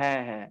 হ্যাঁ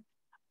হ্যাঁ হ্যাঁ,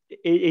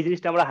 এই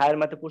জিনিসটা আমরা হায়ার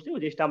ম্যাথে পড়ছি,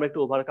 ওই জিনিসটা আমরা একটু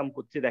ওভারকাম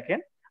করছি। দেখেন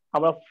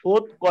আমরা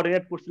 4th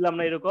কোঅর্ডিনেট পড়ছিলাম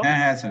না এরকম।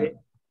 হ্যাঁ স্যার।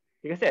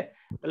 ঠিক আছে,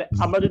 তাহলে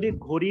আমরা যদি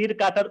ঘড়ির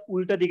কাঁটার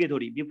উল্টা দিকে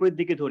ধরি, বিপরীত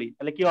দিকে ধরি,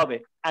 তাহলে কি হবে,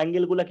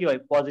 অ্যাঙ্গেল গুলা কি হয়,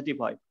 পজিটিভ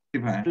হয়।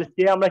 তাহলে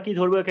সে আমরা কি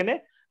ধরবো এখানে,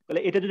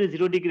 তাহলে এটা যদি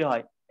 0 ডিগ্রি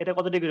হয় এটা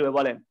কত ডিগ্রি হবে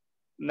বলেন,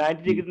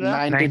 90 ডিগ্রি না?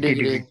 90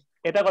 ডিগ্রি।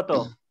 এটা কত,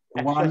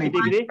 180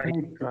 ডিগ্রি।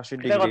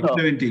 এটা কত,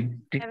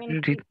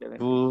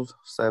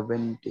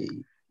 270।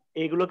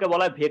 এইগুলোকে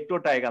বলা হয় ভেক্টর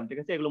ডায়াগ্রাম। ঠিক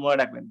আছে, এগুলো মনে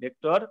রাখবেন,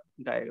 ভেক্টর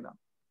ডায়াগ্রাম।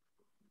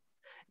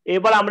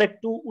 এবার আমরা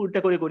একটু উল্টা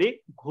করে করি,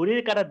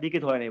 ঘড়ির কাঁটার দিকে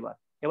ধরেন।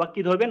 এবার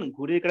কি ধরবেন,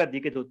 ঘড়ির কাঁটার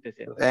দিকে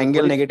ধরতেছে,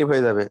 অ্যাঙ্গেল নেগেটিভ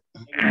হয়ে যাবে।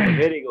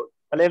 Very good.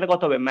 তাহলে এটা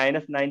কত হবে,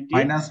 -90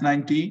 মাইনাস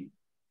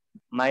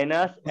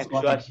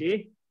 180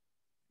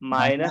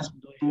 মাইনাস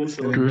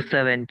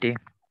 270।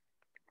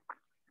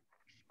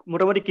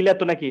 মোটামুটি ক্লিয়ার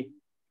তো নাকি?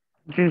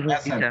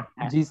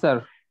 জি স্যার।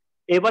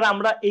 এবার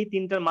আমরা এই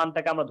তিনটার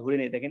মানটাকে আমরা ধরে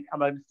নিই। দেখেন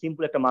আমরা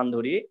সিম্পল একটা মান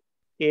ধরি,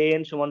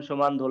 এন সমান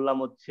সমান ধরলাম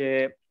হচ্ছে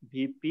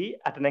VP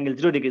at an angle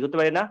 0 degree, ধরতে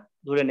পারি না,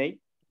 ধরে নেই।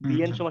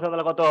 বিএন সমান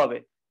তাহলে কত হবে,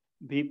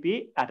 VP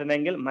at an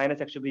angle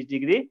 -120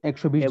 degree,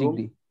 120 এবং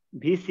ডিগ্রি।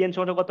 ভিসিএন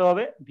সমান কত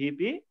হবে,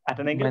 VP at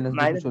an angle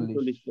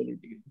 -240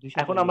 degree.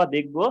 এখন আমরা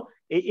দেখবো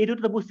এই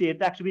দুটো তো বুঝছি,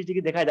 এটা 120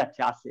 ডিগ্রি দেখা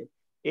যাচ্ছে, আছে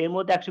এর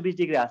মধ্যে 120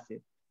 ডিগ্রি আছে,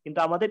 কিন্তু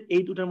আমাদের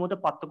এই দুটোর মধ্যে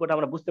পার্থক্যটা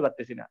আমরা বুঝতে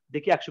পারতেছি না।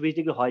 দেখি 120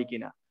 ডিগ্রি হয়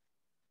কিনা।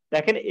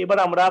 দেখেন এবার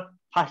আমরা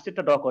ফার্স্ট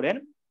একটা ড্র করেন।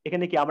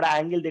 এখানে কি আমরা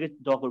অ্যাঙ্গেল দেখে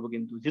ড্র করবো,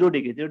 কিন্তু 0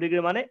 ডিগ্রি, 0 ডিগ্রি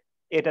মানে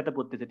এটাতে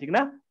পড়তেছে, ঠিক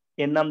না?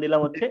 এর নাম দিলাম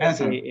হচ্ছে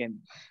এএন।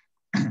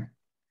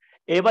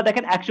 এবার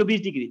দেখেন 120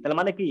 ডিগ্রি, তাহলে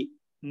মানে কি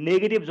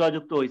নেগেটিভ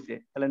জয়যুক্ত হয়েছে,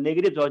 তাহলে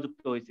নেগেটিভ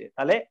জয়যুক্ত হয়েছে,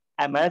 তাহলে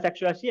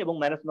 -180 এবং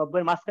 -90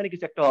 এর মাঝখানে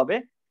কিছু একটা হবে।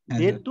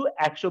 যেহেতু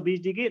 120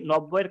 ডিগ্রি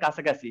 90 এর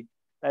কাছাকাছি,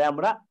 তাই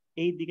আমরা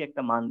এই দিকে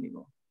একটা মান নিব।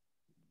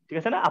 ঠিক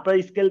আছে না? আপনারা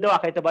স্কেল দিয়েও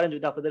আঁকাইতে পারেন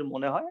যদি আপনাদের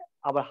মনে হয়,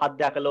 আবার হাত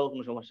দিয়ে আঁকালেও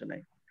কোনো সমস্যা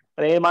নাই।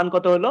 তাহলে এর মান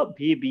কত হলো,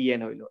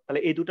 ভিবিএন হইলো। তাহলে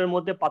এই দুটোর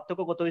মধ্যে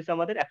পার্থক্য কত হয়েছে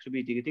আমাদের,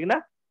 120 ডিগ্রি, ঠিক না?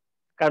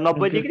 কারণ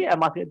 90 ডিগ্রি আর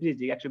মাঝে 30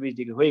 ডিগ্রি, 120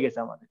 ডিগ্রি হয়ে গেছে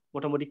আমাদের,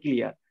 মোটামুটি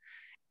ক্লিয়ার।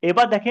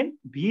 এবার দেখেন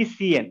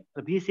ভিসিএন,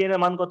 ভিসিএন এর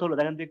মান কত হলো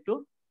দেখেন তো একটু,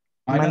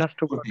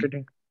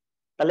 -240।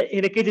 তাহলে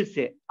এটা কে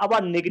জিতছে,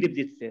 আবার নেগেটিভ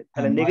জিতছে,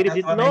 তাহলে নেগেটিভ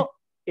জিতলো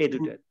এই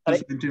দুটো, তাহলে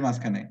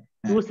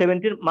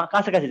 270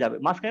 কাছাকাছি যাবে,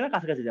 মাঝখানে না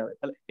কাছাকাছি যাবে,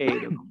 তাহলে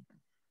এইরকম।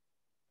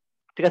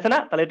 ঠিক আছে না?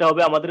 তাহলে এটা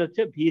হবে আমাদের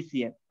হচ্ছে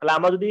ভিসিএন। তাহলে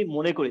আমরা যদি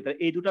মনে করি তাহলে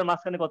এই দুটার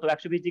মাঝখানে কত,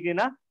 120 ডিগ্রি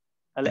না?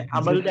 তাহলে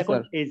আমরা যদি এখন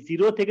এই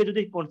 0 থেকে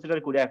যদি কনসিডার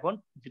করি, এখন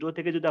 0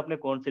 থেকে যদি আপনি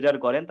কনসিডার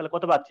করেন তাহলে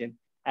কত পাচ্ছেন,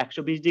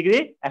 120 ডিগ্রি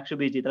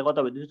 120 ডিগ্রি, তাহলে কত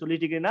হবে, 240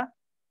 ডিগ্রি না?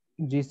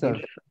 জি স্যার।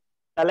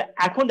 তাহলে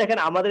এখন দেখেন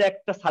আমাদের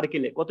একটা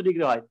সার্কেলে কত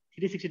ডিগ্রি হয়,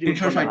 360 ডিগ্রি।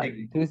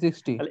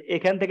 360। তাহলে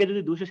এখান থেকে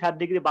যদি 260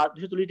 ডিগ্রি বাদ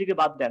 240 ডিগ্রি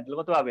বাদ দেন তাহলে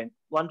কত পাবেন,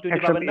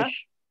 120 পাবেন না?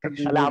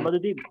 তাহলে আমরা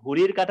যদি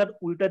ঘড়ির কাঁটার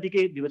উল্টা দিকে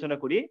বিবেচনা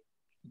করি,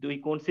 we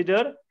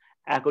consider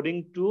according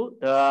to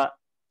the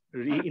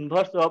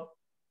inverse of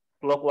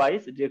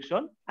clockwise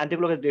direction,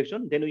 anti-clockwise direction,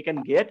 then we can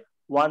get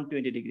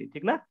 120 degree,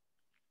 ঠিক না?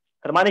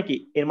 তার মানে কি,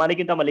 এর মানে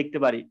কিন্তু আমরা লিখতে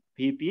পারি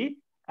VP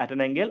at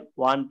an angle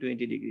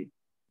 120 degree.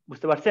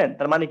 বুঝতে পারছেন?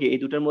 তার মানে কি এই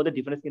দুটোর মধ্যে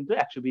ডিফারেন্স কিন্তু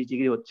 120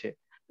 ডিগ্রি হচ্ছে।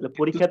 তাহলে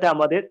পরীক্ষাতে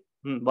আমাদের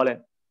বলেন,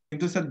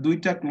 কিন্তু স্যার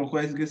দুইটা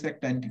ক্লকওয়াইজ গেছে,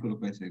 একটা অ্যান্টি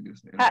ক্লকওয়াইজ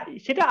গেছে। হ্যাঁ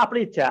সেটা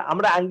আপনার ইচ্ছা।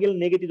 আমরা অ্যাঙ্গেল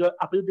নেগেটিভ,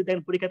 আপনি যদি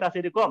দেখেন পরীক্ষাতে আছে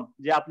এরকম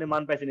যে আপনি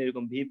মান পাইছেন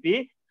এরকম VP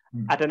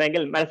at an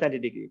angle -90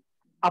 degree,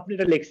 আপনি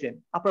এটা লিখছেন,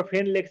 আপনার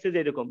ফ্রেন্ড লিখছে যে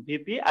এরকম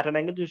VP at an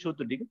angle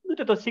 270 degree,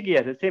 দুটো তো ঠিকই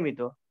আছে, সেমই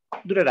তো,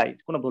 দুটো রাইট,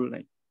 কোনো ভুল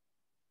নাই।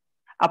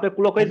 আপনি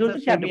ক্লকওয়াইজ হচ্ছে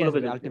সে অ্যান্টি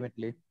ক্লকওয়াইজ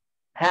আলটিমেটলি,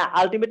 হ্যাঁ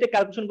আলটিমেটলি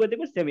ক্যালকুলেশন করে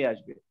দেখবেন সেমই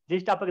আসবে।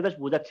 জিনিসটা আপনাকে জাস্ট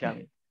বোঝাচ্ছি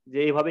আমি যে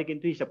এইভাবে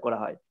কিন্তু হিসাব করা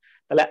হয়।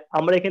 তাহলে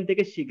আমরা এখান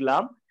থেকে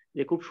শিখলাম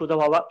যে খুব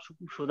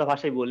সোজা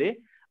ভাষায় বলে,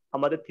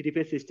 আমাদের থ্রি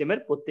ফেজ সিস্টেমের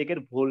প্রত্যেকের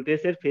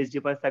ভোল্টেজের ফেজ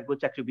ডিফারেন্স থাকবে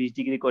হচ্ছে 120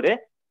 ডিগ্রি করে।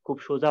 খুব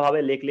সোজা ভাবে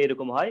লিখলে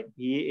এরকম হয়,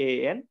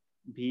 ভিএএন,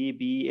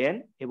 ভিবিএন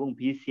এবং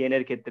ভিসিএন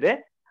এর ক্ষেত্রে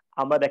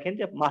আমরা দেখেন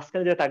যে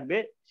মাঝখানে যেটা থাকবে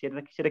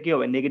সেটা কি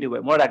হবে, নেগেটিভ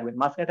হবে। মনে রাখবেন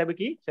মাঝখানে থাকবে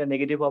কি, সেটা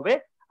নেগেটিভ হবে।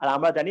 আর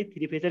আমরা জানি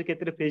থ্রি ফেজের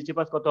ক্ষেত্রে ফেজ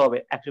ডিফারেন্স কত হবে,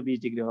 120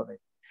 ডিগ্রি হবে।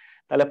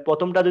 তাহলে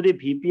প্রথমটা যদি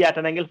VP at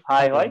an angle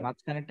phi হয়,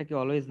 মাঝখানেরটা কি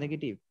অলওয়েজ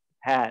নেগেটিভ?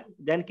 হ্যাঁ,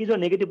 দেন কি যে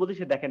নেগেটিভ বলতে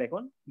সে দেখেন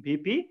এখন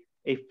ভিপি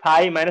এই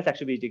ফাই মাইনাস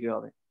 120 ডিগ্রি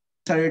হবে।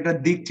 স্যার এটা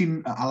দিক চিহ্ন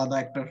আলাদা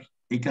একটা,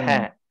 এই কারণে।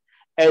 হ্যাঁ,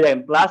 এই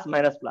দেখেন প্লাস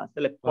মাইনাস প্লাস,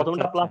 তাহলে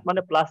প্রথমটা প্লাস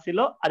মানে প্লাস ছিল,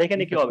 আর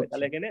এখানে কি হবে,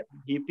 তাহলে এখানে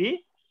ভিপি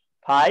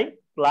ফাই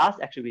প্লাস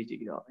 120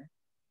 ডিগ্রি হবে।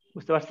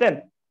 বুঝতে পারছেন?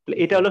 তাহলে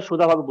এটা হলো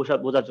সোজাভাবে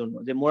বোঝার জন্য,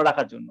 যে মনে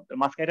রাখার জন্য।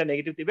 মাঝখানে এটা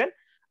নেগেটিভ দিবেন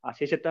আর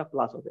শেষেরটা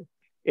প্লাস হবে।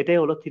 এটাই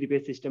হলো থ্রি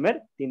ফেজ সিস্টেমের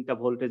তিনটা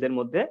ভোল্টেজের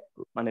মধ্যে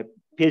মানে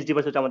ফেজ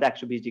ডিফারেন্স হচ্ছে আমাদের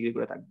 120 ডিগ্রি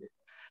করে থাকবে।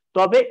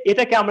 তবে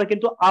এটাকে আমরা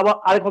কিন্তু আবার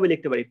আরেকভাবে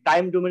লিখতে পারি।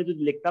 টাইম ডোমেনে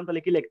যদি লিখতাম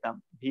তাহলে কি লিখতাম,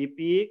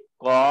 ভিপি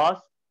কস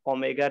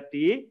ওমেগা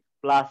টি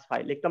প্লাস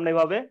ফাই লিখতাম না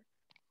এভাবে।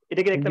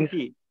 এটাকে লিখতাম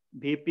কি,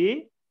 ভিপি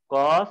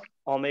কস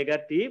omega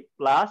t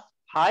plus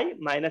phi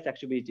minus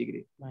 120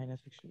 degree.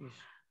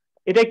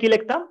 এটা কি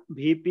লিখতাম,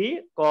 ভিপি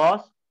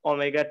কস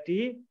omega t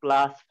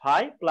plus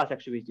phi plus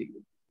 120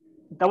 degree.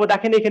 তারপর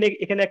দেখেন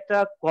এখানে একটা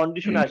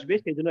কন্ডিশন আসবে,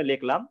 সেই জন্য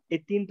লিখলাম। এই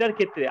তিনটার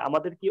ক্ষেত্রে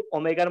আমাদের কি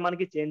ওমেগার মান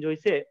কি চেঞ্জ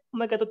হয়েছে?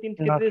 ওমেগা তো তিন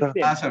ক্ষেত্রে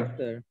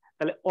সেম।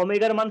 তাহলে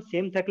ওমেগার মান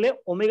সেম থাকলে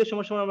ওমেগা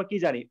সমান সমান আমরা কি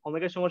জানি,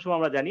 ওমেগা সমান সমান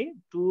আমরা জানি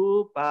 2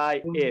 পাই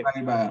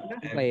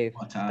এফ।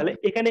 তাহলে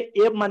এখানে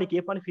এফ মানে কি,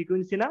 এফ মানে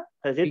ফ্রিকোয়েন্সি না?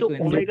 যেহেতু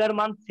ওমেগার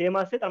মান সেম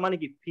আছে তার মানে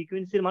কি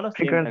ফ্রিকোয়েন্সির মানও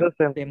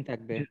সেম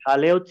থাকবে।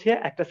 তাহলে হচ্ছে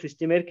একটা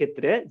সিস্টেমের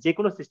ক্ষেত্রে, যে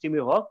কোনো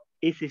সিস্টেমই হোক,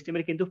 এই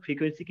সিস্টেমের কিন্তু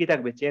ফ্রিকোয়েন্সি কি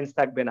থাকবে, চেঞ্জ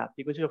থাকবে না।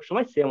 ফ্রিকোয়েন্সি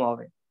সবসময় সেম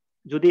হবে।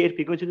 যদি এর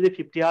ফ্রিকোয়েন্সি যদি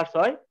 50 হার্টজ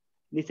হয়,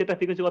 নিচেরটা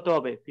ফ্রিকোয়েন্সি কত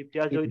হবে, 50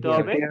 হার্টজ হইতে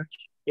হবে,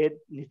 এর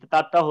নিচে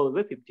তারটা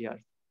হবে 50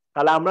 হার্টজ।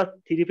 তাহলে আমরা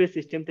থ্রি ফেজ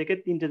সিস্টেম থেকে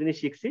তিনটা জিনিস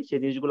শিখছি,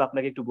 সেই জিনিসগুলো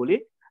আপনাকে একটু বলি,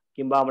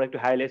 কিংবা আমরা একটু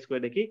হাইলাইট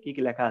করে দেখি কি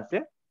কি লেখা আছে।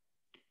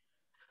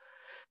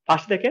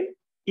 ফার্স্ট দেখেন,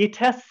 it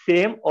has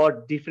same or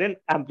different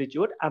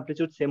amplitude.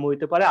 Amplitude same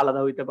হইতে পারে,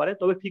 আলাদা হইতে পারে,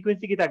 তবে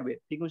ফ্রিকোয়েন্সি কি থাকবে,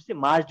 ফ্রিকোয়েন্সি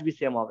মাস্ট বি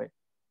সেম হবে।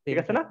 ঠিক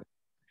আছে না?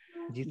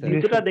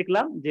 দ্বিতীয়টা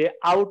দেখলাম যে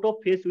out of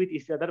phase with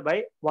each other by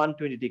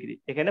 120 degree.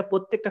 এখানে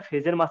প্রত্যেকটা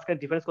ফেজের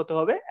মাঝখানে ডিফারেন্স কত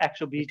হবে,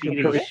 120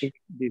 ডিগ্রি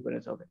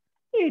ডিফারেন্স হবে।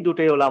 এই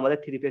দুটোই হলো আমাদের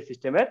থ্রি ফেজ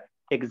সিস্টেমের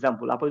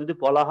এক্সাম্পল। আপনার যদি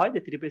বলা হয় যে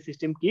থ্রি ফেজ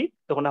সিস্টেম কি,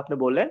 তখন আপনি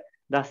বললেন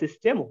the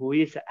system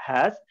which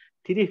has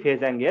three phase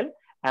angle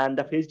and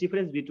the phase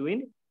difference between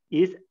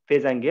each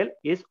phase angle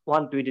is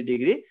 120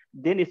 degree,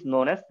 then is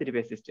known as three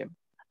phase system.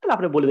 তাহলে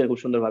আপনি বলে দেন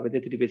খুব সুন্দরভাবে যে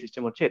থ্রি ফেজ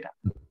সিস্টেম হচ্ছে এটা।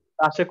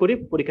 আশা করি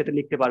পরীক্ষাতে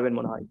লিখতে পারবেন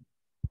মনে হয়।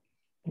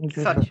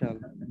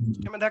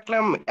 আমি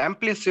দেখলাম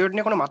অ্যামপ্লিটিউড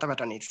নিয়ে কোনো মাথা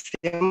ব্যথা নেই,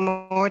 সেম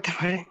হতে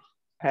পারে।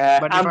 হ্যাঁ,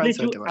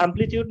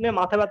 অ্যামপ্লিটিউড নিয়ে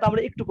মাথা ব্যথা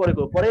আমরা একটু পরে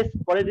করব।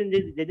 পরের দিন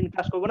যেদিন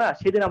ক্লাস করবো না,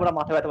 সেদিন আমরা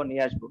মাথা ব্যথা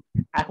নিয়ে আসবো।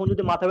 এখন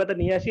যদি মাথা ব্যথা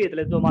নিয়ে আসি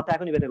তাহলে তো মাথা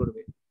এখনই ব্যথা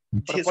করবে,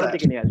 পরের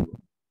দিকে নিয়ে আসবো।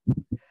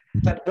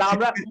 তাহলে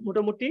আমরা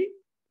মোটামুটি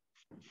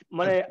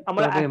মানে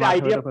আমরা একটা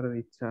আইডিয়া,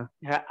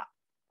 হ্যাঁ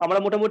আমরা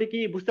মোটামুটি কি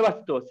বুঝতে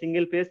পারছি তো,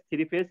 সিঙ্গেল ফেজ,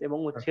 থ্রি ফেজ এবং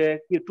হচ্ছে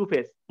কি টু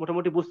ফেজ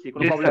মোটামুটি বুঝছি,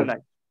 কোনো প্রবলেম নাই।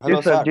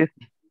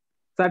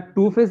 স্যার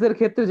টু ফেজের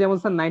ক্ষেত্রে যেমন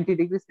স্যার 90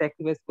 ডিগ্রি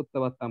স্যাক্রিফাইস করতে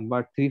পারতাম,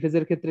 বাট থ্রি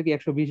ফেজের ক্ষেত্রে কি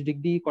 120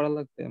 ডিগ্রি করা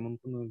লাগবে এমন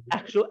কোনো?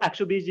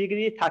 120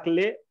 ডিগ্রি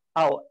থাকলে,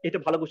 এটা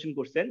ভালো কোশ্চেন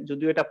করছেন,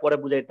 যদিও এটা পরে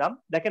বুঝাইতাম।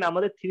 দেখেন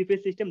আমাদের থ্রি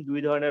ফেজ সিস্টেম দুই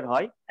ধরনের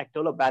হয়। একটা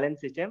হলো ব্যালেন্স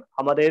সিস্টেম,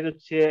 আমাদের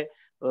হচ্ছে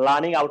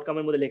লার্নিং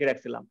আউটকামের মধ্যে লিখে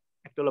রাখছিলাম।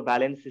 একটা হলো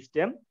ব্যালেন্স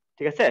সিস্টেম,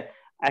 ঠিক আছে,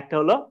 একটা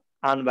হলো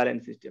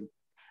আনব্যালেন্স সিস্টেম।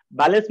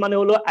 ব্যালেন্স মানে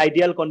হলো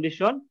আইডিয়াল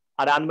কন্ডিশন,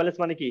 আর আনব্যালেন্স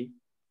মানে কি,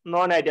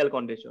 নন আইডিয়াল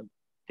কন্ডিশন,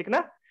 ঠিক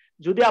না?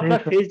 যদি আপনার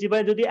ফেজ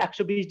ডিফারেন্স যদি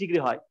 120 ডিগ্রি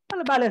হয়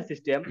তাহলে ব্যালেন্স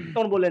সিস্টেম,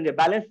 তখন বললেন যে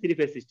ব্যালেন্স থ্রি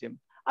ফেজ সিস্টেম।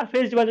 আর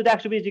ফেজ ডিফারেন্স যদি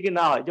 120 ডিগ্রি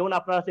না হয়, যেমন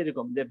আপনার আছে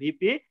এরকম যে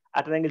VP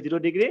at an angle 0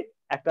 degree,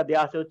 একটা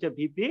দেওয়া আছে হচ্ছে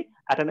VP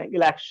at an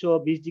angle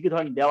 120 degree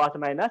ধরেন দেওয়া আছে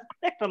মাইনাস,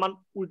 একটা মান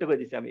উল্টো করে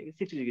দিছি আমি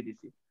 60 ডিগ্রি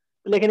দিছি,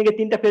 তাহলে এখানে কি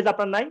তিনটা ফেজ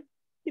আপনার নাই?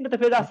 তিনটা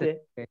ফেজ আছে,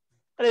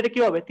 তাহলে এটা কি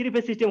হবে, থ্রি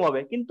ফেজ সিস্টেম হবে,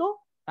 কিন্তু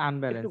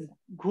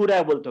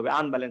ঘুরায় বলতে হবে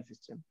unbalance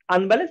system,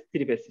 unbalance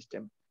three phase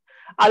system.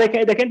 আর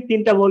এখানে দেখেন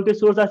তিনটা ভোল্টেজ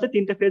সোর্স আছে,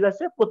 তিনটা ফেজ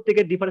আছে,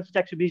 প্রত্যেকের ডিফারেন্স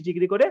হচ্ছে 120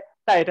 ডিগ্রি করে,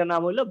 তাই এটার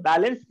নাম হলো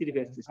balance three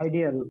phase system.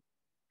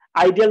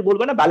 Ideal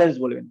বলবেন না, ব্যালেন্স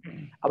বলবেন।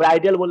 আবার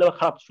আইডিয়াল বললে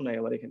খারাপ শোনায়,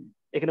 আবার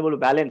এখানে বলবো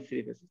ব্যালেন্স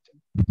থ্রি ফেজ সিস্টেম।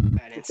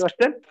 বুঝতে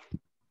পারছেন?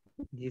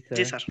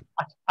 জি স্যার,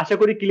 আশা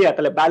করি ক্লিয়ার।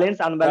 তাহলে ব্যালেন্স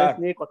আনব্যালেন্স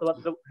নিয়ে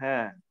কথাবার্তা।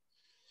 হ্যাঁ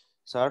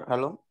স্যার,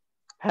 হ্যালো।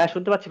 হ্যাঁ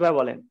শুনতে পাচ্ছি ভাই,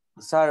 বলেন।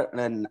 স্যার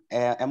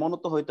এমনও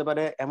তো হইতে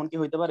পারে, এমন কি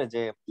হইতে পারে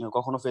যে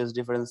কখনো ফেজ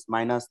ডিফারেন্স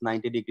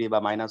 -90 ডিগ্রি বা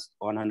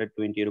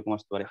 -120 এরকম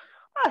আসতে পারে?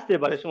 আসতে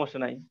পারে, সমস্যা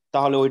নাই।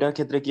 তাহলে ওইটার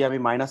ক্ষেত্রে কি আমি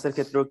মাইনাসের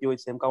ক্ষেত্রেও কি ওই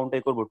সেম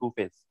কাউন্টটাই করব, টু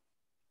ফেজ?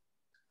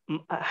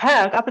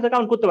 হ্যাঁ, আপনি তো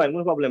কাউন্ট করতে পারেন,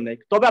 কোনো প্রবলেম নাই,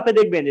 তবে আপনি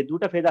দেখবেন যে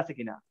দুটো ফেজ আছে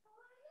কিনা।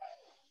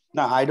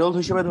 না, আইডল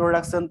হিসেবে ধরে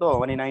রাখছেন তো,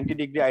 মানে 90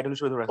 ডিগ্রি আইডল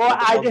হিসেবে ধরে রাখছেন।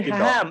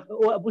 হ্যাঁ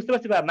বুঝতে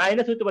পারছি ভাই,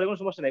 মাইনাস হতে পারে, কোনো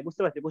সমস্যা নাই,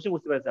 বুঝতে পারছি,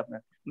 বুঝতে পারছি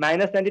আপনার।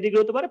 -90 ডিগ্রি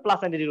হতে পারে,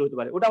 +90 ডিগ্রি হতে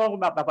পারে, ওটা আমার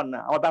কোনো ব্যাপার না।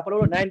 আমার ব্যাপার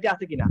হলো 90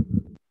 আছে কিনা।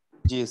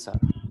 জি স্যার।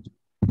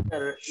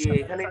 আর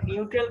এখানে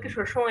নিউট্রাল কি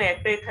সবসময়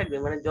একটাই থাকবে,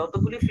 মানে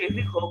যতগুলি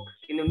ফেজই হোক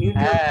কিন্তু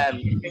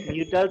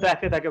নিউট্রাল তো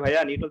একটাই থাকে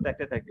ভাইয়া, নিউট্রাল তো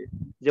একটাই থাকে।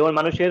 যেমন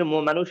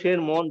মানুষের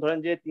মন ধরেন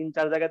যে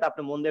 3-4 জায়গাতে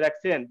আপনি মন দিয়ে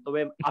রাখছেন, তবে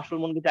আসল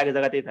মন কিন্তু এক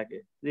জায়গাতেই থাকে,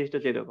 জিনিসটা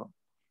হচ্ছে এরকম।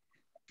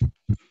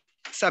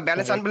 Sir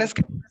balance unbalance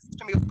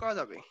system use করা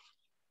যাবে?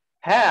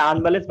 হ্যাঁ,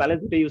 আনব্যালেন্স ব্যালেন্স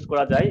দুটো ইউজ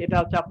করা যায়। এটা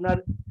হচ্ছে আপনার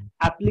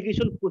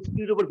অ্যাপ্লিকেশন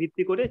প্রস্তুতির উপর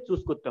ভিত্তি করে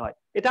চুজ করতে হয়।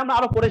 এটা আমরা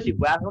আরো পরে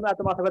শিখবো, এখন এত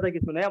মাথা ব্যথা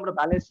কিছু নেই। আমরা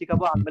ব্যালেন্স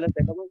শিখাবো, আনব্যালেন্স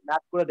দেখাবো,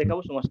 ম্যাথ করে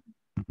দেখাবো, সমস্যা নেই।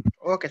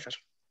 Okay sir.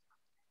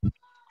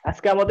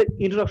 আজকে আমাদের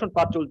ইন্ট্রোডাকশন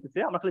পার্ট চলতেছে,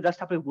 আমরা খালি জাস্ট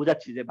আপনাকে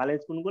বোঝাচ্ছি যে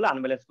ব্যালেন্স কোনগুলো,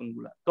 আনব্যালেন্স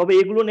কোনগুলো। তবে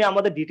এগুলো নিয়ে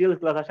আমাদের ডিটেইলস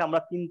ক্লাস আসে, আমরা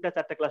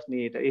 3-4টা ক্লাস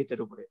নিয়ে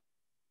এটার উপরে।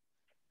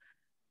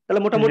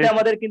 তাহলে মোটামুটি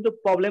আমাদের কিন্তু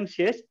প্রবলেম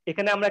শেষ।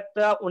 এখানে আমরা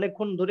একটা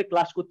অনেকক্ষণ ধরে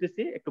ক্লাস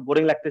করতেছি, একটু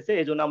বোরিং লাগতেছে,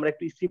 এই জন্য আমরা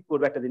একটু স্কিপ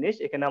করবো একটা জিনিস।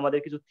 এখানে আমাদের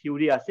কিছু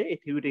থিওরি আছে, এই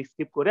থিওরিটা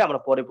স্কিপ করে আমরা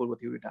পরে পড়বো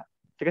থিওরিটা,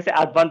 ঠিক আছে?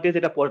 অ্যাডভান্টেজ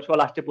এটা পড়বো,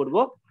 লাস্টে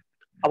পড়বো,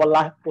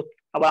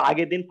 আবার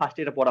আগের দিন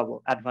ফার্স্টে এটা পড়াবো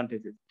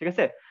অ্যাডভান্টেজ, ঠিক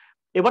আছে?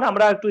 এবার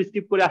আমরা একটু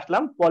স্কিপ করে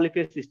আসলাম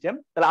পলিফেজ সিস্টেম।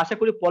 তাহলে আশা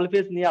করি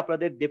পলিফেজ নিয়ে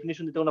আপনাদের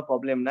ডেফিনিশন দিতে কোনো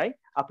প্রবলেম নাই,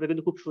 আপনারা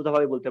কিন্তু খুব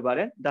সোজাভাবে বলতে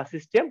পারেন the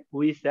system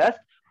which has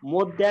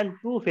more than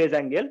 2 phase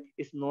angle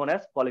is known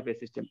as polyphase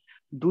system.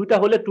 দুইটা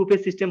হলে 2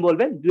 ফেজ সিস্টেম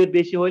বলবেন, দুইয়ের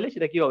বেশি হলে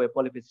সেটা কি হবে?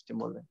 পলিফেজ সিস্টেম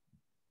বলবেন।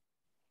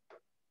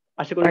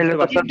 আশা করি বুঝতে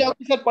পারছেন।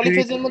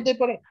 পলিফেজের মধ্যে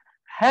পড়ে?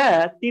 হ্যাঁ,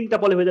 3টা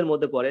পলিফেজের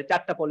মধ্যে পড়ে,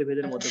 4টা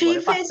পলিফেজের মধ্যে পড়ে,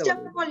 5টা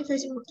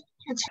পলিফেজের মধ্যে।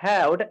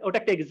 হ্যাঁ, ওটা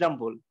একটা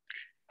এক্সাম্পল।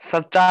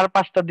 স্যার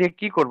 4-5টা দিয়ে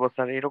কি করব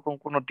স্যার? এরকম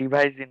কোনো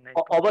ডিভাইসই নাই।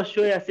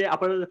 অবশ্যই আছে,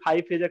 আপনার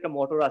 5 ফেজ একটা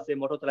মোটর আছে,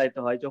 মোটর চালাইতে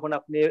হয়। যখন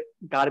আপনি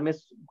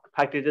গার্মেন্টস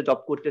ফ্যাক্টরিতে জব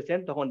করতেছেন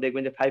তখন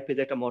দেখবেন যে 5 ফেজ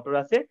একটা মোটর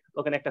আছে,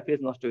 ওখানে একটা ফেজ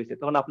নষ্ট হয়েছে,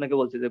 তখন আপনাকে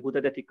বলছে যে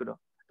গুঁতাটা ঠিক করো।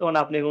 তখন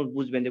আপনি এখন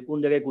বুঝবেন যে কোন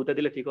জায়গায় গুঁতা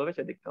দিলে ঠিক হবে,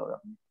 সেটা দেখতে হবে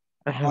আপনি।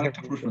 আমার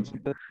একটা প্রশ্ন আছে।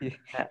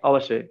 হ্যাঁ,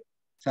 অবশ্যই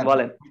স্যার,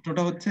 বলেন।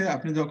 প্রশ্নটা হচ্ছে,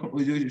 আপনি যখন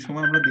ওই যে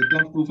সময় আমরা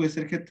দেখলাম 2 ফেজ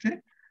এর ক্ষেত্রে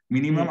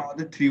মিনিমাম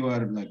আমাদের 3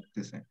 ওয়্যার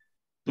লাগতেছে,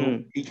 তো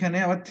এখানে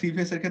আবার 3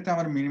 ফেজ এর ক্ষেত্রে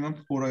আমার মিনিমাম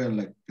 4 ওয়্যার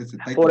লাগতেছে,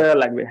 তাই 4 ওয়্যার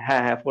লাগবে।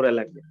 হ্যাঁ হ্যাঁ, 4 ওয়্যার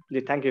লাগবে। জি,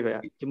 থ্যাংক ইউ ভাইয়া।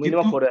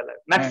 মিনিমাম 4 ওয়্যার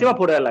লাগবে, ম্যাক্সিমাম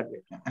 4 ওয়্যার লাগবে।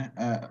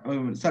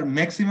 স্যার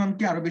ম্যাক্সিমাম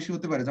কি আরো বেশি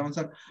হতে পারে? যেমন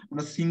স্যার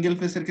আমরা সিঙ্গেল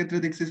ফেজ এর ক্ষেত্রে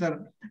দেখছি স্যার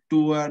 2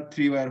 ওয়্যার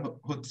 3 ওয়্যার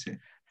হচ্ছে।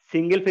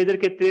 সিঙ্গেল ফেজের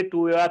ক্ষেত্রে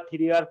 2 ওয়্যার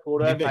 3 ওয়্যার 4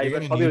 ওয়্যার 5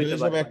 ওয়্যার সবই হতে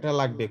পারে। একটা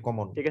লাগবে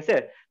কমন, ঠিক আছে?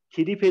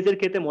 3 ফেজের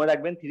ক্ষেত্রে মনে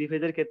রাখবেন, 3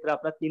 ফেজের ক্ষেত্রে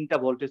আপনার 3টা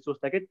ভোল্টেজ সোর্স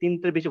থাকে,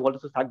 3টার বেশি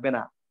ভোল্টেজ সোর্স থাকবে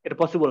না, এটা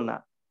পসিবল না।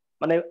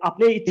 মানে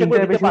আপনি ইচ্ছা করে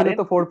দিতে পারেন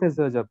তো 4 ফেজ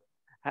হয়ে যাবে।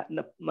 হ্যাঁ,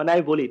 মানে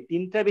আমি বলি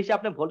 3টার বেশি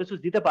আপনি ভোল্টেজ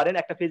সোর্স দিতে পারেন,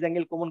 একটা ফেজ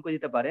অ্যাঙ্গেল কমন করে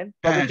দিতে পারেন,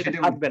 তবে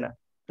সেটা খাটবে না।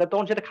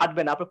 তখন সেটা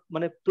খাটবে না, আপনি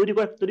মানে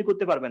তৈরি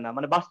করতে পারবেন না,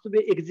 মানে বাস্তবে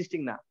এক্সিস্টিং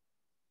না।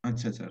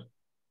 আচ্ছা স্যার।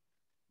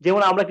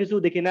 যেমন আমরা কিছু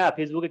দেখি না,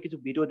 ফেসবুকে কিছু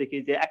ভিডিও দেখি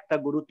যে একটা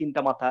গরু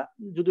 3টা মাথা,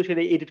 যদি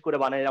সেটা এডিট করে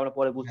বানায়, আমরা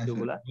পরে বুঝছি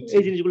ওগুলা।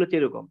 এই জিনিসগুলো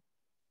এরকম,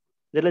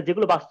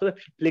 যেগুলো বাস্তবে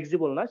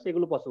ফ্লেক্সিবল না,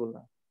 সেগুলো পসিবল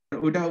না।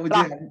 ওটা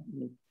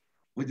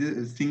ওই যে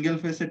সিঙ্গেল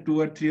ফেজে 2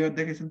 আর 3 আর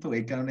দেখেছেন, তো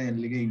এই কারণে এর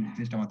লাগি এই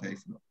জিনিসটা মাথায়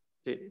আইছিল।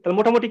 তাহলে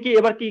মোটামুটি কি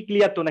এবার কি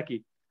ক্লিয়ার তো নাকি?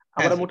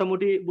 আমরা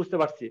মোটামুটি বুঝতে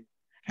পারছি।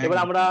 এবার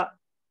আমরা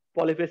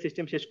পলিফেজ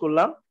সিস্টেম শেষ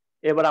করলাম,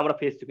 এবার আমরা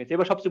ফেজ সিকোয়েন্স।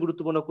 এবার সবচেয়ে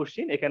গুরুত্বপূর্ণ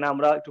কোশ্চেন, এখানে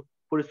আমরা একটু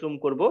পরিশ্রম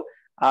করব,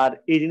 আর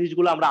এই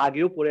জিনিসগুলো আমরা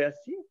আগেও পড়ে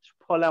আসছি,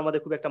 ফলে আমাদের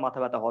খুব একটা মাথা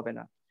ব্যথা হবে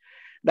না।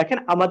 দেখেন,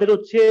 আমাদের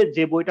হচ্ছে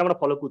যে বইটা আমরা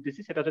ফলো করতেছি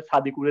সেটা হচ্ছে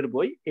সাদিকুরের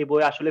বই। এই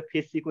বই আসলে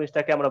ফেজ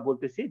সিকোয়েন্সটাকে আমরা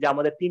বলতেছি যে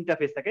আমাদের 3টা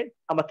ফেজ থাকে।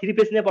 আমরা 3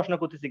 ফেজ নিয়ে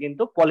পড়াশোনা করতেছি,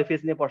 কিন্তু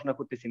পলিফেজ নিয়ে পড়াশোনা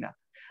করতেছি না,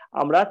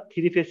 আমরা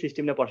 3 ফেজ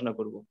সিস্টেম নিয়ে পড়াশোনা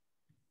করব।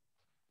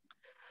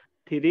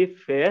 3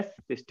 ফেজ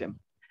সিস্টেম,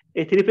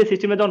 এই 3 ফেজ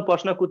সিস্টেমে যখন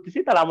পড়াশোনা করতেছি,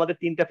 তাহলে আমাদের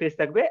 3টা ফেজ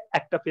থাকবে।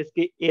 একটা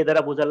ফেজকে এ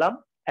দ্বারা বোঝালাম,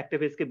 একটা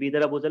ফেজকে বি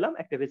দ্বারা বোঝালাম,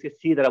 একটা ফেজকে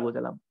সি দ্বারা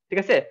বোঝালাম, ঠিক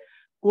আছে?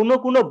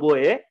 কোন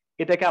বইয়ে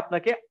এটাকে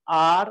আপনাকে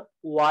আর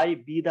ওয়াই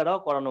বি দ্বারাও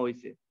করানো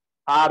হয়েছে,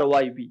 আর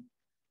ওয়াই বি।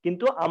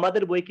 কিন্তু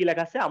আমাদের বই কি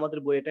লেখা আছে? আমাদের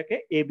বই এটাকে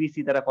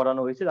এবিসি দ্বারা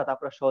করানো হয়েছে, যাতে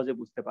আপনারা সহজে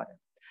বুঝতে পারেন।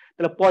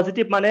 তাহলে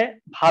পজিটিভ মানে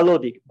ভালো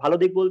দিক। ভালো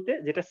দিক বলতে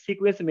যেটা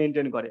সিকোয়েন্স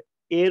মেনটেন করে,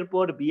 এর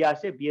পর বি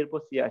আসে, বি এর পর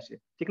সি আসে,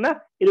 ঠিক না?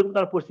 এরকম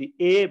আমরা পড়ছি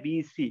এ বি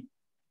সি,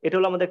 এটা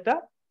হলো আমাদের একটা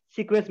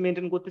সিকোয়েন্স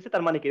মেনটেন করতেছে।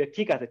 তার মানে কি?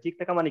 ঠিক আছে, ঠিক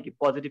থাকা মানে কি?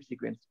 পজিটিভ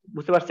সিকোয়েন্স,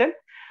 বুঝতে পারছেন?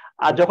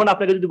 আর যখন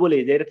আপনাকে যদি বলি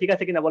যে এটা ঠিক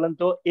আছে কিনা বলেন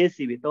তো এ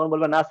সি বি, তখন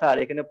বলবেন না স্যার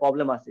এখানে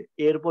প্রবলেম আছে,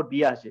 এর পর বি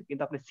আসে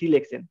কিন্তু আপনি সি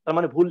লিখছেন, তার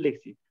মানে ভুল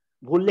লিখছি।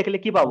 ভুল লিখলে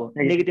কি পাবো?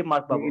 নেগেটিভ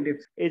মার্ক পাবো।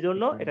 এই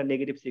জন্য এটা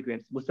নেগেটিভ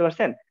সিকোয়েন্স, বুঝতে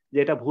পারছেন যে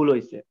এটা ভুল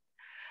হয়েছে।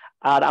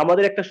 আর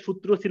আমাদের একটা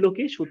সূত্র ছিল,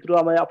 কি সূত্র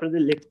আমরা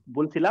আপনাদের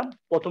বলছিলাম,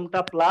 প্রথমটা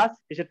প্লাস,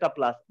 শেষেরটা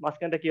প্লাস,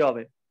 মাঝখানটা কি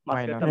হবে?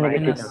 মাঝখানটা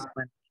মাইনাস।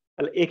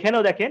 তাহলে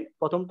এখানেও দেখেন,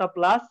 প্রথমটা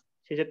প্লাস,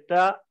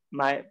 শেষেরটা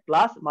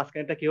প্লাস,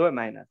 মাঝখানটা কি হবে?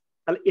 মাইনাস।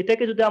 তাহলে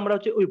এটাকে যদি আমরা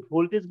হচ্ছে ওই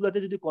ভোল্টেজ গুলোতে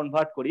যদি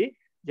কনভার্ট করি,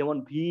 যেমন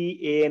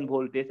ভিএন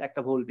ভোল্টেজ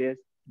একটা ভোল্টেজ,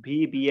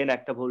 ভিবিএন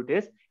একটা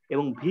ভোল্টেজ,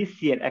 এবং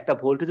ভিসিএন একটা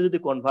ভোল্টেজ যদি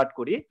কনভার্ট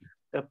করি,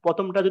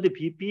 প্রথমটা যদি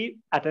VP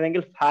at an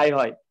angle phi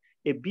হয়,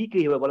 এই বি কি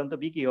হবে বলেন তো?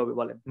 বি কি হবে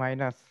বলেন?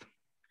 Minus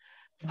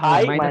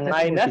phi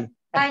minus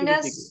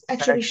 120।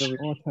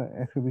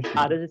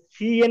 আর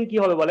সিএন কি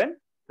হবে বলেন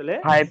তাহলে?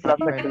 Phi plus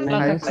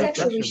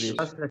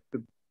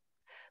 120।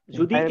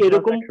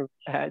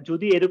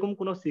 যদি এরকম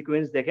কোন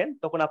সিকোয়েন্স দেখেন,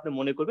 তখন আপনি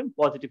মনে করবেন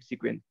পজিটিভ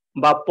সিকোয়েন্স,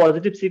 বা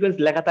পজিটিভ সিকোয়েন্স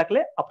লেখা থাকলে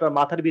আপনার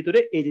মাথার ভিতরে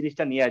এই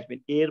জিনিসটা নিয়ে আসবেন,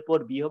 এ এর পর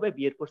বি হবে,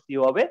 বি এর পর সি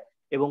হবে,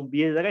 এবং বি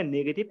এর জায়গায়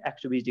নেগেটিভ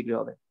 120 ডিগ্রি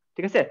হবে,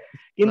 ঠিক আছে?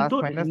 কিন্তু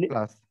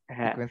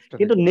হ্যাঁ,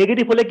 কিন্তু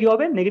নেগেটিভ হলে কি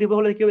হবে? নেগেটিভ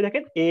হলে কি হবে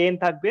দেখেন, এন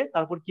থাকবে,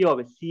 তারপর কি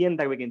হবে? সিএন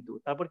থাকবে, কিন্তু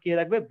তারপর কি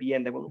থাকবে?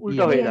 বিএন থাকবে,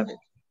 উল্টা হয়ে যাবে।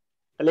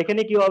 তাহলে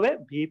এখানে কি হবে?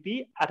 VP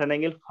at an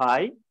angle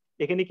phi,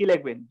 এখানে কি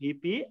লিখবেন?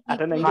 VP at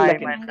an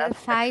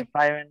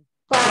angle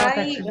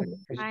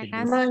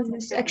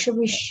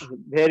 -120।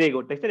 Very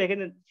good. দেখছেন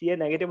এখানে সি এর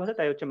নেগেটিভ আছে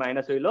তাই হচ্ছে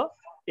মাইনাস হইলো।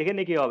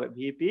 এখানে কি হবে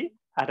ভিপি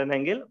অ্যাট অ্যান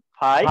অ্যাঙ্গেল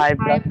 5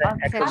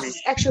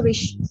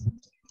 120।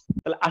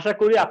 তাহলে আশা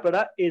করি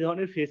আপনারা এই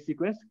ধরনের ফেজ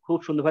সিকোয়েন্স খুব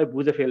সুন্দরভাবে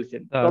বুঝে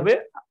ফেলছেন। তবে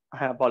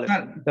হ্যাঁ বলেন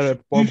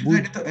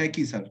এটা তো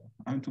একই স্যার,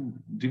 আমি তো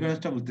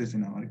ডিফারেন্সটা বুঝতেছি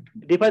না আমার একটু।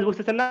 ডিফারেন্স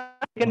বুঝতেছেন না?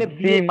 এখানে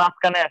বি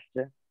মাঝখানে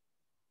আসছে,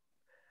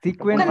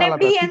 সিকোয়েন্স ওখানে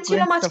আলাদা, বিএন ছিল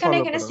সিকোয়েন্সটা মাঝখানে,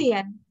 ফলো এখানে করো।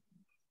 সিএন।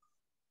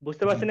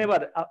 বুঝতে পারছেন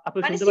এবার? আপনি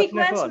মানে শুনতে পাচ্ছেন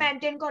সিকোয়েন্স এখন?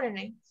 মেইনটেইন করে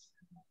নাই।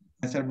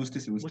 স্যার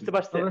বুঝতেছি। বুঝতে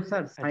পারছেন? তবে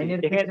স্যার সাইনের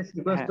ক্ষেত্রে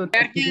সিকোয়েন্স তো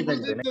একই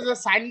বলতে যে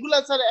সাইনগুলো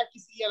স্যার একই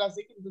সিএল আছে,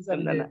 কিন্তু স্যার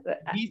না যে না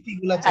বিসি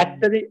গুলা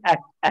চেঞ্জ।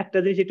 একটা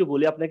জিনিস একটু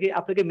বলি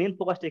আপনাকে মেন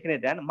ফোকাসটা এখানে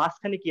দেন।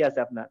 মাঝখানে কি আছে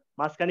আপনার?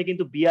 মাঝখানে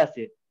কিন্তু বি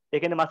আছে,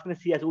 এখানে মাঝখানে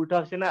সি আছে, উল্টা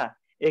হচ্ছে না।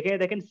 এখানে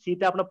দেখেন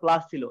সিটা আপনার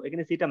প্লাস ছিল,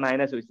 এখানে সিটা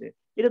মাইনাস হয়েছে।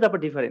 এটা তো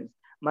আপনার ডিফারেন্স।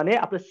 মানে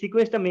আপনার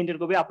সিকোয়েন্সটা মেইনটেইন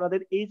করবে। আপনাদের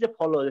এই যে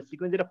ফলো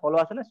সিকোয়েন্স যেটা ফলো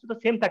আছে না সেটা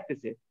সেম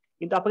থাকতেছে,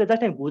 কিন্তু আপনাকে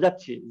জাস্ট আমি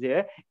বোঝাচ্ছি যে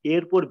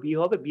এরপর বি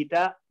হবে,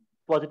 বিটা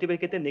পজিটিভের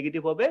ক্ষেত্রে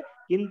নেগেটিভ হবে,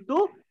 কিন্তু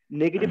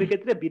নেগেটিভের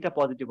ক্ষেত্রে বিটা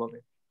পজিটিভ হবে।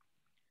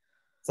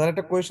 স্যার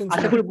একটা কোশ্চেন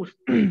আশা করি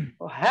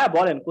হ্যাঁ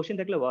বলেন, কোশ্চেন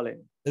থাকলে বলেন।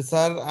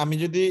 স্যার আমি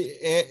যদি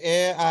এ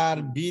আর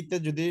বি তে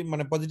যদি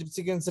মানে পজিটিভ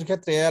সিকোয়েন্সের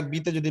ক্ষেত্রে এ আর বি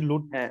তে যদি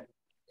লুট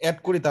অ্যাড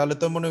করি তাহলে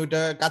তো মনে হয়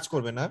ওইটা কাজ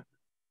করবে না?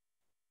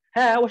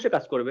 হ্যাঁ অবশ্যই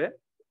কাজ করবে।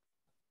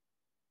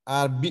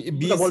 আর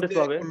বি বলতে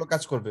হবে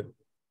কাজ করবে?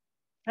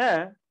 হ্যাঁ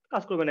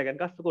কাজ করবে না কেন?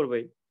 কাজ তো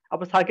করবেই।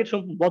 আপনার সার্কিট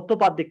বদ্ধ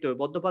পাথ দেখতে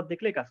হবে, বদ্ধ পাথ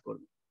দেখলেই কাজ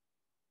করবে।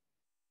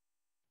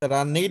 স্যার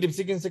আর নেগেটিভ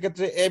সিকোয়েন্সের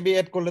ক্ষেত্রে এ বি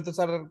অ্যাড করলে তো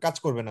স্যার কাজ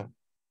করবে না?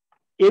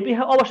 এবি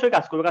হ্যাঁ অবশ্যই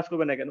কাজ করবে, কাজ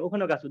করবে না কেন?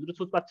 ওখানেও কাজ করবে, দুটো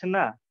সুদ পাচ্ছেন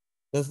না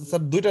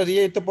স্যার? দুইটা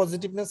রিয়ে তো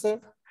পজিটিভ না স্যার?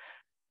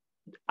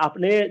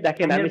 আপনি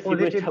দেখেন আমি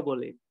সিকোয়েন্সটা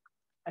বলি,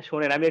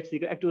 শোনেন আমি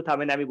একটু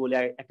থামেন, আমি বলি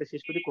একটা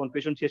শেষ করি।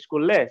 কনফিউশন শেষ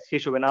করলে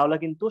শেষ হবে না, হলে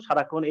কিন্তু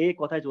সারাক্ষণ এই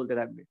কথাই চলতে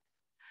থাকবে।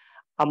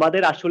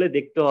 আমাদের আসলে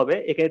দেখতে হবে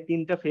এখানে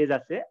তিনটা ফেজ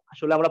আছে।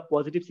 আসলে আমরা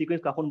পজিটিভ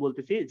সিকোয়েন্স কখন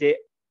বলতেছি, যে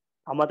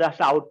আমাদের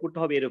আসলে আউটপুটটা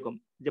হবে এরকম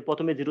যে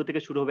প্রথমে 0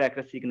 থেকে শুরু হবে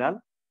একটা সিগন্যাল,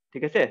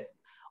 ঠিক আছে?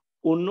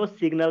 অন্য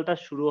সিগন্যালটা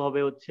শুরু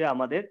হবে হচ্ছে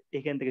আমাদের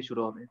এখান থেকে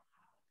শুরু হবে,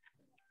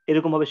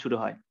 এরকম ভাবে শুরু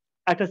হয়।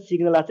 একটা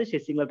সিগন্যাল আছে,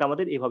 সেই সিগন্যালটা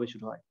আমাদের এইভাবে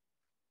শুরু হয়।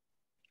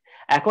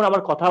 এখন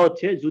আমার কথা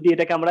হচ্ছে যদি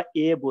এটাকে আমরা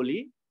এ বলি,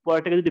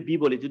 পরেরটাকে যদি বি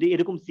বলি, যদি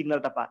এরকম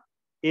সিগন্যালটা পান,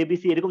 এ বি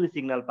সি এরকম যে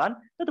সিগন্যাল পান,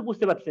 তাহলে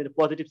বুঝতে পারছেন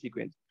পজিটিভ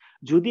সিকোয়েন্স।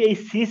 যদি এই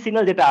সি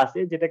সিগন্যাল যেটা আছে,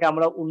 যেটাকে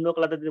আমরা অন্য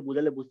কালারটা দিয়ে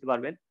বোঝালে বুঝতে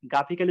পারবেন,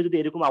 গ্রাফিক্যালি যদি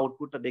এরকম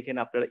আউটপুটটা দেখেন,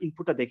 আপনারা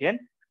ইনপুটটা দেখেন,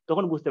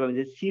 তখন বুঝতে পারবেন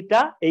যে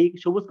সিটা এই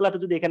সবুজ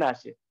কালারটা যদি এখানে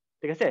আসে,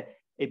 ঠিক আছে,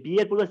 এই বি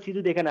এর পুরো সি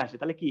যদি এখানে আসে,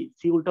 তাহলে কি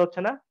সি উল্টা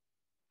হচ্ছে না?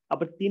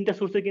 আবার তিনটা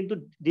সোর্সে কিন্তু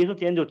ডিরেকশন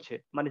চেঞ্জ হচ্ছে,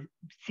 মানে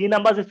সি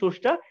নাম্বার যে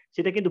সোর্সটা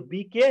সেটা কিন্তু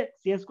বি কে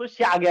চেঞ্জ করে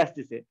সে আগে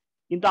আসতেছে,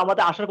 কিন্তু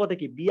আমাদের আসার কথা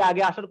কি বি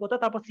আগে আসার কথা,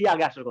 তারপর সি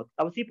আগে আসার কথা,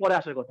 তারপর সি পরে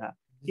আসার কথা।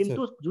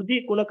 কিন্তু যদি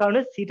কোনো কারণে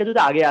সিটা যদি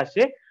আগে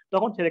আসে,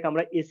 তখন সেটাকে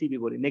আমরা এসিবি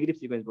বলি, নেগেটিভ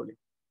সিকোয়েন্স বলি।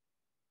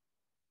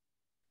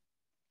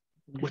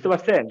 বুঝতে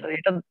পারছেন?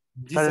 এটা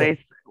স্যার এই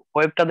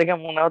ওয়েবটা দেখে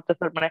মনে হচ্ছে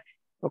স্যার মানে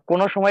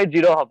কোনো সময়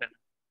জিরো হবে না।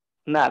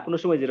 না কোনো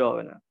সময় জিরো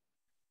হবে না।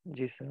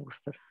 জি স্যার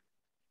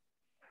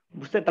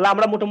বুঝতে, তাহলে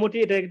আমরা মোটামুটি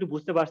এটা একটু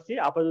বুঝতে পারছি।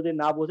 আপনারা যদি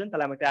না বোঝেন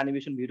তাহলে আমি একটা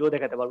অ্যানিমেশন ভিডিও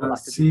দেখাতে পারবো,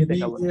 লাস্টের দিকে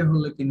দেখাবো। সিবি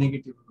হলে কি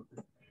নেগেটিভ হবে?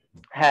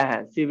 হ্যাঁ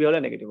হ্যাঁ সিবি হলে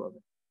নেগেটিভ হবে।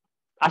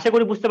 আশা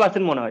করি বুঝতে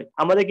পারছেন মনে হয়।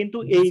 আমাদের কিন্তু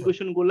এই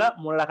ইকুয়েশন গুলা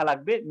মনে রাখা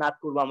লাগবে, ম্যাথ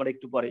করবো আমরা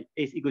একটু পরে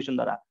এই ইকুয়েশন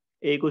দ্বারা।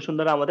 এই ইকুয়েশন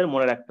দ্বারা আমাদের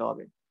মনে রাখতে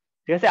হবে,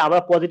 ঠিক আছে? আমরা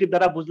পজিটিভ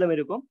দ্বারা বুঝলাম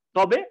এরকম,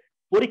 তবে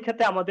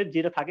পরীক্ষাতে আমাদের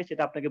যেটা থাকে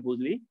সেটা আপনাকে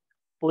বুঝলি।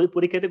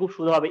 পরীক্ষাতে খুব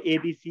সুন্দর হবে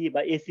এবিসি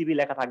বা এসিবি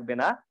লেখা থাকবে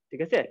না,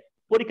 ঠিক আছে?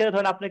 পরীক্ষাতে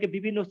ধরেন আপনাকে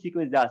বিভিন্ন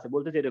সিকোয়েন্স দেওয়া আছে,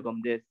 বলতেছে এরকম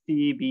যে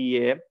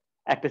সিবিএ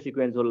একটা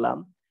সিকোয়েন্স ধরলাম,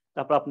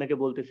 তারপর আপনাকে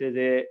বলতেছে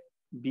যে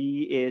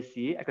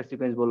বিএসি একটা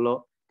সিকোয়েন্স বললো,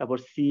 তারপর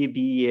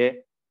সিবিএ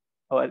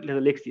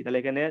লিখছি, তাহলে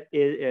এখানে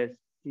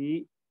সি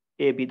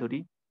এ বি ধরি,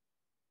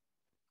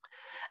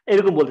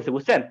 এরকম বলতেছে।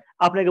 বুঝছেন?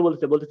 আপনাকে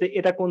বলতেছে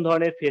এটা কোন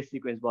ধরনের ফেজ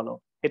সিকোয়েন্স বলো,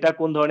 এটা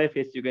কোন ধরনের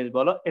ফেজ সিকোয়েন্স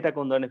বলো, এটা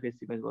কোন ধরনের ফেজ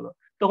সিকোয়েন্স বলো।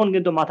 তখন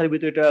কিন্তু মাথার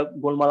ভিতরে এটা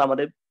গোলমাল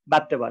আমাদের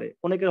বাঁধতে পারে।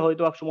 অনেকের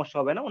হয়তো সমস্যা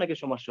হবে না,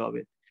 অনেকের সমস্যা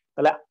হবে।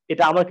 তাহলে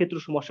এটা আমার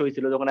ক্ষেত্রে সমস্যা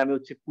হয়েছিল যখন আমি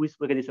কুইজ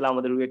পরীক্ষা দিয়েছিলাম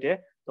আমাদের রুয়েটে,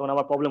 তখন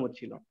আমার প্রবলেম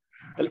হচ্ছিল।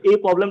 তাহলে এই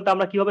প্রবলেমটা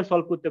আমরা কিভাবে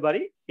সলভ করতে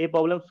পারি? এই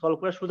প্রবলেম সলভ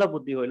করার সোজা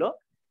বুদ্ধি হলো,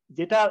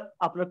 যেটা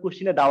আপনার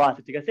কোশ্চিনে দেওয়া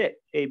আছে, ঠিক আছে,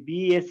 এই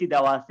বিএসসি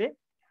দেওয়া আছে,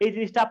 এই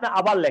জিনিসটা আপনি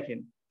আবার লেখেন,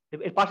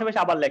 এর পাশাপাশি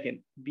আবার লেখেন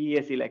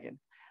বিএসসি লেখেন,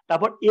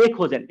 তারপর এ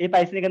খোঁজেন। এ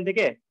পাইছেন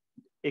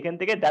এখান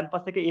থেকে ডান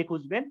পাশ থেকে এ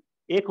খুঁজবেন,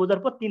 এ খোঁজার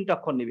পর 3টা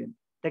অক্ষর নেবেন।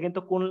 দেখেন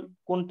তো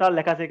কোনটা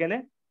লেখা আছে এখানে?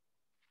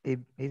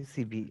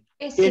 এসিবি।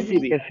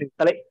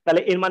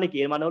 তাহলে এর মানে কি?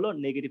 এর মানে হলো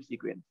নেগেটিভ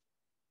সিকোয়েন্স।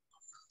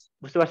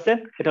 বুঝতে পারছেন?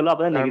 এটা হলো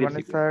আপনাদের নেগেটিভ মানে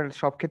সিকোয়েন্স। স্যার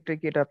সব ক্ষেত্রে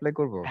কি এটা অ্যাপ্লাই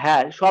করব?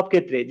 হ্যাঁ সব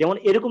ক্ষেত্রে। যেমন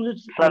এরকম যদি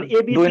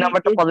এবিসি 2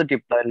 নাম্বারটা পজিটিভ,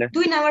 তাহলে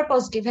 2 নাম্বার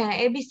পজিটিভ, হ্যাঁ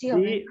এবিসি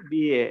হবে।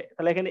 বিএ,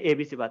 তাহলে এখানে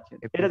এবিসি পাচ্ছেন।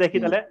 এটা দেখি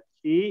তাহলে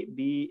সি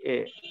বি এ,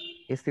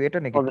 এসিবি এটা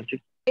নেগেটিভ।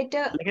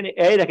 এটা এখানে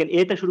এই দেখেন এ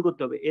তে শুরু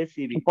করতে হবে,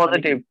 এসিবি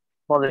পজিটিভ।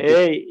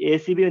 এই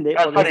এসিবি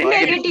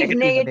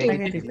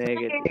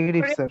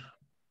নেগেটিভ স্যার।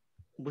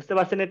 বুঝতে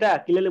পারছেন? এটা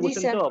ক্লিয়ারলি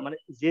বুঝছেন তো? মানে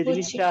যে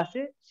জিনিসটা আছে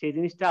সেই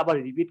জিনিসটা আবার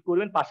রিপিট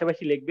করবেন,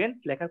 পাশাপাশি লিখবেন,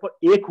 লেখার পর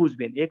এ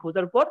খুঁজবেন, এ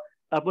খোঁজার পর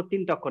তারপর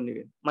 3টা অক্ষর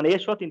নেবেন, মানে এ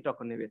সহ 3টা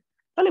অক্ষর নেবেন,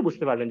 তাহলে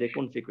বুঝতে পারবেন যে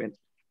কোন সিকোয়েন্স।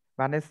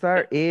 মানে স্যার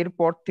এর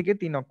পর থেকে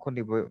 3 অক্ষর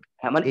নিব,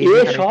 হ্যাঁ মানে এই এ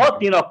যেখানে সহ থাকে।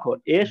 3 অক্ষর,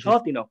 এ সহ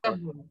 3 অক্ষর।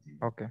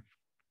 ওকে,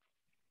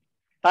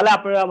 তাহলে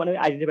আপনারা মানে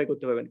আইডেন্টিফাই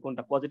করতে পারবেন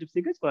কোনটা পজিটিভ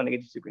সিকোয়েন্স কোনটা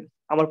নেগেটিভ সিকোয়েন্স।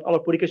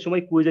 আমার পরীক্ষার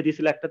সময় কুইজে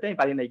দিয়েছিল একটাতে, আমি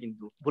পারি নাই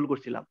কিন্তু ভুল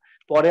করছিলাম,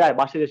 পরে আর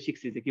বাসায়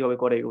শিখছি যে কিভাবে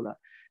করে এগুলা।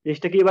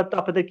 জিনিসটা কি এবার তো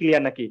আপনাদের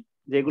ক্লিয়ার নাকি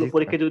যে এগুলো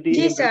পরীক্ষা যদি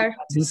জি স্যার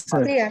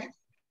ক্লিয়ার।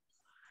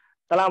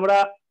 তাহলে আমরা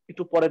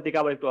একটু পরের দিকে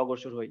আবার একটু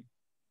অগ্রসর হই।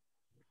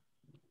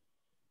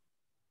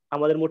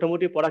 আমাদের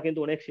মোটামুটি পড়া কিন্তু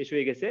অনেক শেষ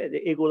হয়ে গেছে, যে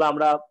এগুলো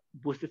আমরা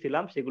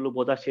বুঝতেছিলাম সেগুলো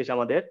বোঝা শেষ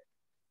আমাদের।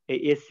 এই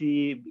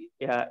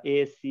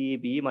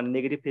এসিবি মানে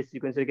নেগেটিভ ফেজ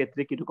সিকোয়েন্সের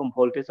ক্ষেত্রে কিরকম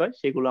ভোল্টেজ হয়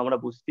সেগুলো আমরা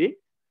বুঝছি।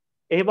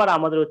 এবার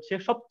আমাদের হচ্ছে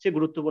সবচেয়ে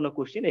গুরুত্বপূর্ণ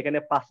কোশ্চিন, এখানে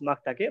 5 মার্ক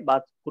থাকে বা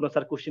কোনো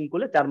স্যার কোশ্চিন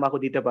করলে 4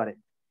 মার্কও দিতে পারে।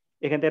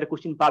 এখান থেকে একটা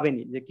কোশ্চিন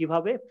পাবেনি যে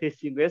কিভাবে ফেজ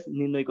সিকোয়েন্স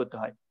নির্ণয় করতে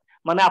হয়।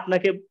 মানে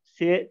আপনাকে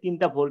সে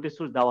 3টা ভোল্টেজ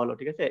সোর্স দেওয়া হলো,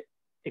 ঠিক আছে,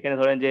 এখানে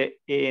ধরেন যে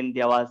এন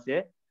দেওয়া আছে,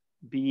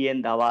 বিএন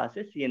দেওয়া আছে,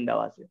 সিএন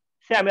দেওয়া আছে।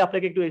 সে আমি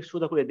আপনাকে একটু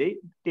সোজা করে দিই,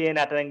 10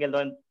 অ্যাট অ্যাঙ্গেল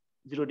ধরেন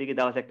 0 ডিগ্রি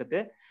দেওয়া আছে একটাতে,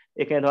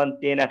 এখানে ধরেন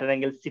 10 অ্যাট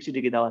অ্যাঙ্গেল 60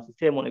 ডিগ্রি দেওয়া আছে,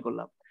 সে মনে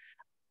করলাম।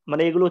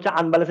 মানে এগুলো হচ্ছে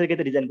আনব্যালেন্সের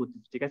ক্ষেত্রে ডিজাইন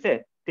করতেছি, ঠিক আছে।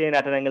 10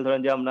 অ্যাট অ্যাঙ্গেল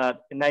ধরেন যে আমরা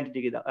 90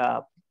 ডিগ্রি,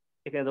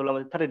 এখানে ধরলাম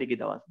 30 ডিগ্রি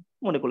দেওয়া আছে,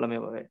 মনে করলাম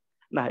এভাবে।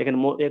 না এখানে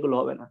এগুলো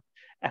হবে না,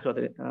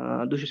 একসাথে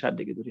 260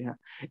 ডিগ্রি ধরি, হ্যাঁ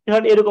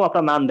ধরেন এরকম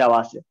আপনার মান দেওয়া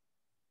আছে।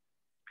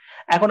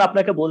 এখন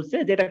আপনাকে বলছে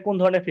যে এটা কোন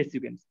ধরনের phase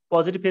sequence,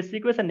 positive phase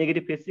sequence আর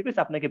নেগেটিভ ফেজ সিকোয়েন্স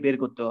আপনাকে বের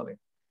করতে হবে।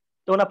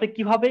 তখন আপনি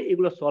কিভাবে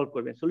এগুলো সলভ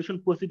করবেন, সলিউশন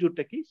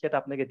প্রসিডিউরটা কি সেটা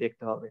আপনাকে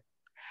দেখতে হবে।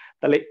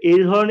 তাহলে এই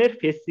ধরনের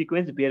ফেজ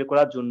সিকোয়েন্স বের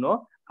করার জন্য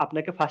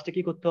আপনাকে ফার্স্টে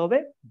কি করতে হবে,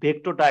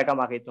 ভেক্টর ডায়াগ্রাম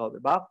আঁকাইতে হবে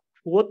বা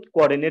 4th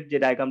কোঅর্ডিনেট যে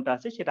ডায়াগ্রামটা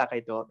আছে সেটা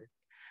আঁকাইতে হবে।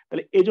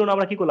 তাহলে এই জন্য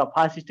আমরা কি করলাম,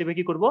 ফার্স্ট স্টেপে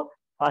কি করব,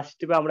 ফার্স্ট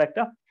স্টেপে আমরা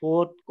একটা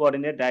 4th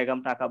কোঅর্ডিনেট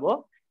ডায়াগ্রামটা আঁকাবো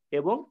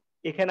এবং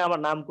এখানে আমরা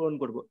নামকরণ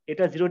করব।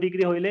 এটা 0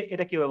 ডিগ্রি হইলে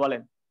এটা কি হবে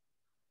বলেন?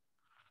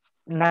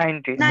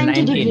 90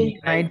 ডিগ্রি।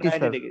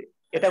 90 ডিগ্রি।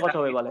 এটা কত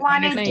হবে বলেন?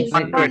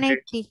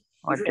 180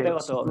 এটা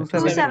কত হবে?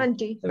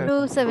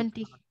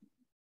 270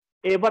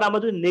 এবার আমরা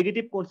যদি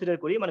নেগেটিভ কনসিডার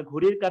করি, মানে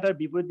ঘড়ির কাঁটার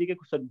বিপরীত দিকে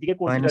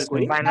কনসিডার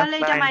করি, তাহলে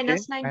এটা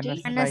 -90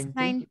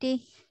 -90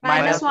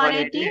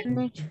 -180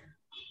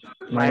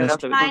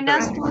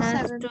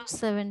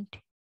 -270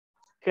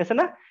 ঠিক আছে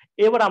না?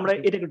 এবার আমরা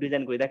এটাকে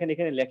ডিজাইন করি, দেখেন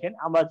এখানে লেখেন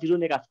আমরা 0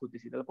 নিয়ে কাজ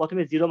করতেছি। তাহলে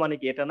প্রথমে 0 মানে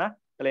কি, এটা না,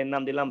 তাহলে এর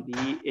নাম দিলাম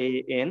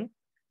BAN,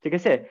 ঠিক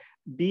আছে।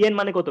 BN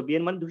মানে কত,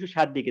 BN মানে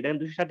 260 ডিগ্রি। দেখেন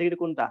 260 ডিগ্রি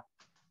কোনটা,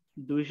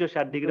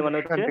 260 ডিগ্রি মানে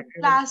হচ্ছে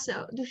প্লাস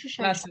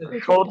 260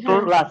 70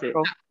 প্লাসে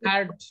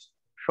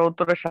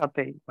 70 এর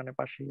সাথেই মানে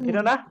পাশেই,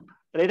 এটা না?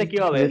 তাহলে এটা কি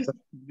হবে,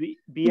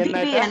 BN না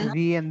এটা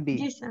VNB।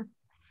 জি স্যার।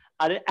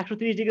 আর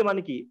 130 ডিগ্রি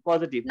মানে কি,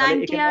 পজিটিভ।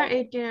 90 আর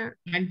 80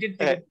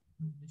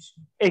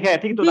 এখানে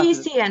ঠিক তো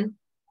BCN।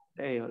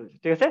 এই হলো,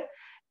 ঠিক আছে।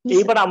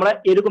 এইবার আমরা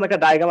এরকম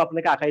একটা ডায়াগ্রাম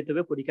আপনাকে আঁকাইতে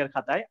হবে পরীক্ষার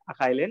খাতায়,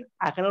 আঁকাইলেন।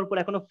 আঁকানোর পর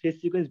এখনো ফেজ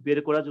সিকোয়েন্স বের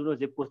করার জন্য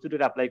যে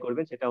প্রস্তুতিটা অ্যাপ্লাই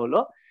করবেন সেটা হলো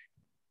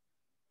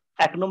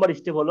 1 নম্বর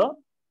স্টেপ হলো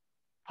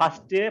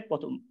ফার্স্টে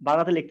প্রথম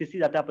বাংলাতে লিখতেছি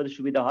যাতে আপনাদের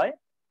সুবিধা হয়।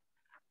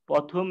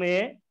 প্রথমে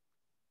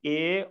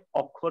এ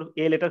অক্ষর,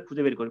 এ লেটার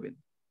খুঁজে বের করবেন,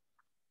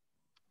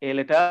 এ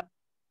লেটার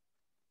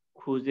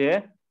খুঁজে,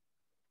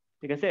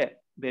 ঠিক আছে,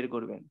 বের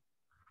করবেন।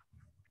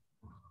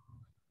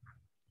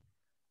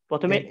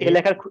 প্রথমে এ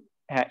লেখার,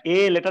 হ্যাঁ এ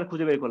লেটার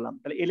খুঁজে বের করলাম।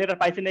 তাহলে এ লেটার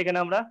পাইছেন এখানে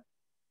আমরা?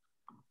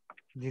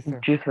 জি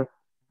স্যার।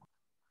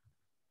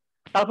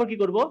 তারপর কি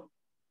করব,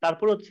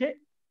 তারপর হচ্ছে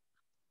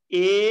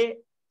এ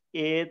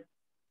এর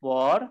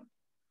পর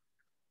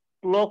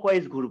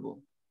ক্লকওয়াইজ ঘুরবো,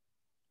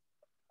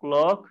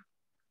 ক্লক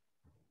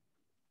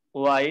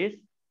ওয়াইজ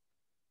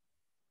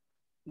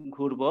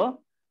ঘুরবো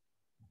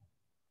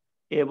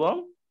এবং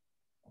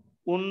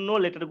অন্য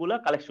লেটার গুলা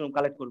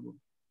কালেক্ট করব,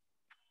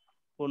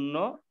 অন্য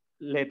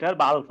লেটার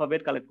বা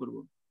আলফাবেট কালেক্ট করব,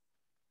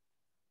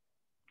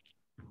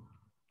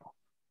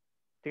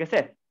 ঠিক আছে।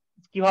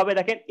 কিভাবে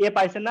দেখেন, এ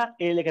পাইছেন না,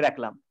 এ লিখে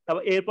রাখলাম।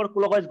 তারপর এরপর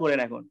ক্লকওয়াইজ ঘোরেন,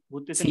 এখন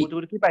ঘুরতেছেন, ঘুরতে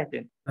ঘুরতে কি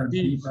পাইছেন,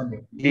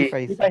 বি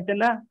পাইছেন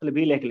না, তাহলে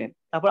বি লিখলেন।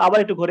 তারপর আবার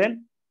একটু ঘোরেন,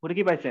 ঘুরে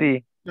কি পাইছেন,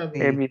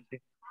 এবিসি।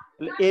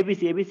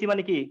 এবিসি, এবিসি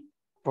মানে কি,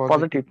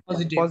 পজিটিভ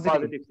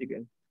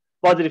সিকোয়েন্স,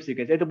 পজিটিভ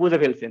সিকোয়েন্স। এই তো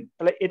বুঝে ফেলছেন।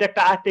 তাহলে এটা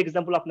একটা আরেকটা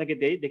এক্সাম্পল আপনাকে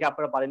দেই, দেখে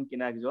আপনারা পারেন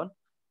কিনা একজন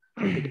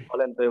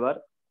বলেন তো এবার।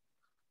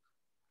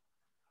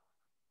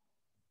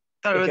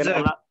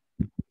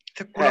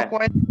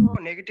 ক্লকওয়াইজ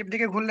নেগেটিভ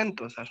দিকে ঘুরলেন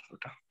তো স্যার,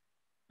 ওটা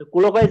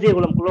ক্লকওয়াইজ দিয়ে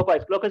ঘুরলাম।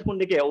 ক্লকওয়াইজ কোন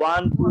দিকে,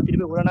 1 2 3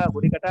 এ ঘোরে না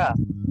ঘড়ি কাঁটা,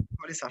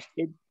 সরি স্যার,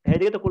 এই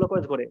দিকে তো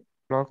ক্লকওয়াইজ ঘোরে,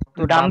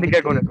 ডান দিকে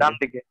ঘোরে, ডান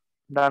দিকে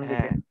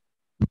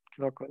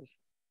ক্লকওয়াইজ।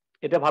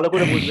 এটা ভালো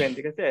করে বুঝবেন,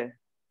 ঠিক আছে।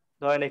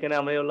 ধরেন এখানে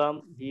আমরা হলাম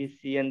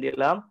VCN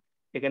দিলাম,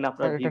 এখানে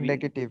আপনার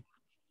নেগেটিভ,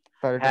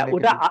 হ্যাঁ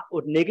ওটা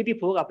নেগেটিভ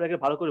হোক, আপনাকে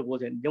ভালো করে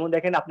বোঝেন। যেমন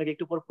দেখেন আপনাকে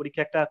একটু পর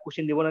পরীক্ষা একটা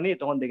কোশ্চেন দিব না নি,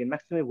 তখন দেখেন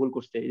ম্যাক্সিমাম ভুল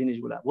করছে, এই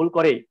জিনিসগুলা ভুল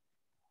করে,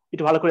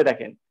 একটু ভালো করে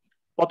দেখেন।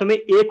 প্রথমে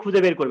এ খুঁজে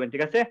বের করবেন,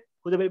 ঠিক আছে,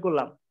 খুঁজে বের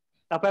করলাম।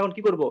 তারপর এখন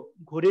কি করব,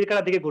 ঘড়ির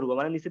কাঁটার দিকে ঘুরবো,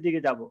 মানে নিচের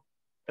দিকে যাব।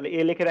 তাহলে এ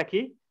লিখে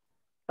রাখি।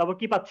 তারপর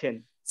কি পাচ্ছেন,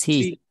 সি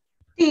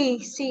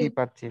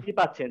পাচ্ছি, কি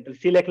পাচ্ছেন, তাহলে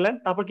সি লিখলেন।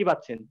 তারপর কি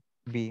পাচ্ছেন,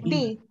 বি।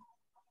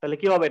 তাহলে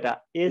কি হবে, এটা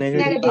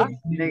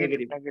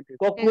নেগেটিভ।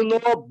 কখনো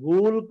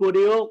ভুল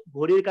করেও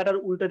ঘড়ির কাঁটার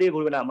উল্টা দিয়ে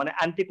ঘুরবে না, মানে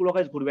অ্যান্টি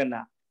ক্লকওয়াইজ ঘুরবেন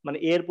না, মানে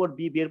এর পর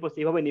বি, বি এর পর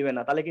সেভাবে নেবেন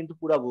না, তাহলে কিন্তু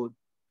পুরো ভুল।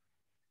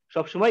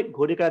 সবসময়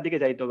ঘড়ি কাটার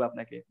দিকে যাইতে হবে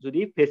আপনাকে যদি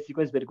ফেজ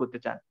সিকোয়েন্স বের করতে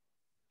চান।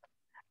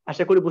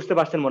 আশা করি বুঝতে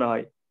পারছেন মনে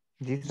হয়।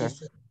 জি স্যার।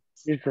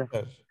 জি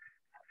স্যার।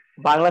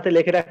 বাংলাতে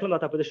লিখে রাখলাম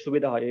না আপনাদের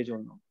সুবিধা হয় এই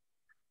জন্য।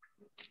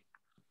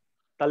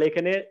 তাহলে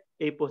এখানে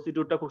এই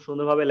প্রসিডিউরটা খুব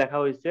সুন্দরভাবে লেখা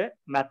হয়েছে।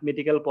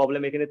 ম্যাথমেটিক্যাল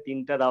প্রবলেম এখানে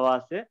 3টা দেওয়া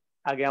আছে।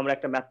 আগে আমরা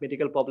একটা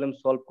ম্যাথমেটিক্যাল প্রবলেম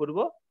সলভ করব,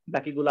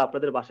 বাকিগুলো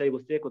আপনাদের বাসায়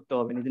বসে করতে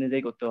হবে, নিজে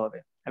নিজেই করতে হবে,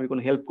 আমি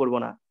কোনো হেল্প করব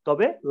না।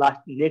 তবে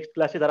নেক্সট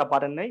ক্লাসে যারা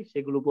পারেন নাই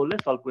সেগুলো বললে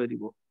সলভ করে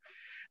দিব।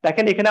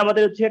 দেখেন এখানে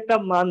আমাদের হচ্ছে একটা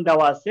মান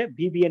দেওয়া আছে,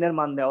 ভিবিএন এর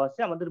মান দেওয়া আছে,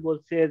 আমাদের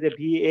বলছে যে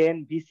ভিএন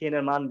ভিসিএন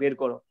এর মান বের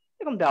করো,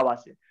 এরকম দেওয়া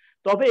আছে।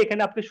 তবে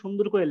এখানে আপনি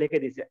সুন্দর করে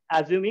লিখে দিয়েছে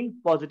অ্যাজিউমিং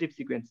পজিটিভ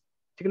সিকোয়েন্স,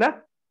 ঠিক না?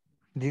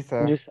 জি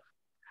স্যার।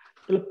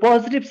 তাহলে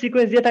পজিটিভ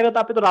সিকোয়েন্স দিয়ে থাকে তো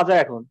আপনি তো রাজা।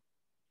 এখন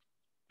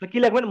কি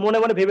লিখবেন মনে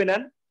মনে ভেবে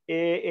নেন,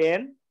 A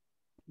N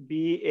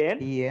B N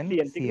C N,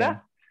 ঠিক না?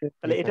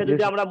 তাহলে এটা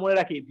যদি আমরা মনে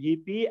রাখি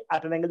ভিপি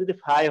অ্যাট অ্যান অ্যাঙ্গেল যদি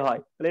ফাই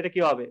হয় তাহলে এটা কি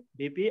হবে?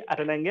 VP at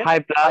an angle phi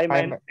plus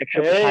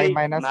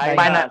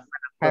minus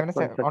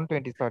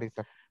 120, sorry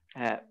sir.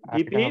 হ্যাঁ,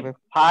 ভিপি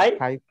ফাই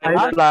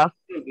প্লাস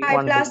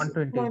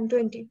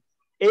 120।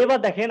 এইবার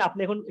দেখেন আপনি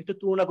এখন একটু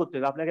তুলনা করতে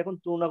হবে, আপনাকে এখন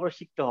তুলনা করে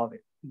শিখতে হবে।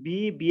 বি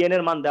বিএন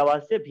এর মান দেওয়া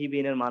আছে, ভি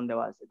বিএন এর মান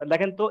দেওয়া আছে।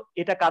 দেখেন তো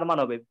এটা কার মান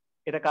হবে?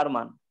 এটা কার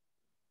মান?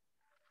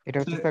 এটা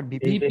হচ্ছে স্যার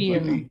ভিপি।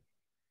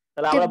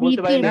 তাহলে আমরা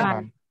বলতে পারি না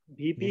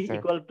ভিপি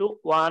ইকুয়াল টু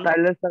 1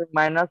 তাহলে স্যার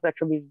মাইনাস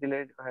 120 দিলে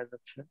হয়ে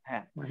যাচ্ছে।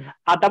 হ্যাঁ,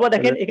 আর তারপর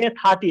দেখেন এখানে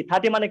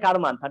 30 মানে কার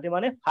মান? 30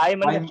 মানে ফাই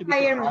মানে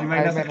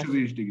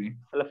 120 ডিগ্রি।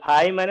 তাহলে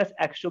ফাই মাইনাস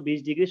 120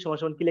 ডিগ্রি সমান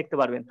সমান কি লিখতে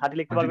পারবেন? 30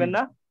 লিখতে পারবেন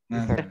না?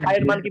 ফাই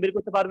এর মান কি বের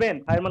করতে পারবেন?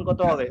 ফাই এর মান কত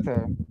হবে?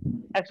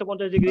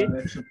 150 ডিগ্রি।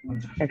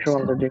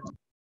 150 ডিগ্রি।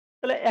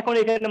 তাহলে এখন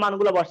এখানে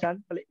মানগুলো বসান।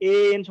 তাহলে এ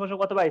এন সমান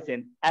কত পাইছেন?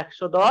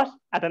 110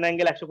 at an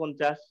angle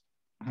 150।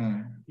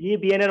 V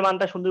BN এর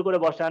মানটা সুন্দর করে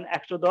বসান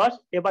 110।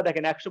 এবার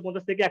দেখেন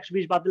 150 থেকে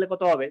 120 বাদ দিলে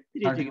কত হবে?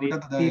 30 ডিগ্রি।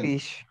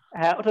 30।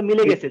 হ্যাঁ, ওটা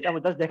মিলে গেছে, আমি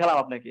জাস্ট দেখালাম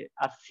আপনাকে।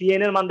 আর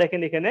সিএন এর মান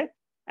দেখেন এখানে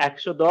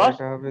 110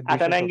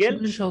 অ্যাট অ্যান অ্যাঙ্গেল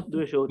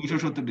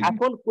 270।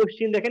 এখন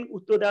কোশ্চেন দেখেন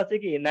উত্তর দেওয়া আছে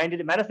কি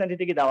 90 মাইনাস 90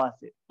 থেকে দেওয়া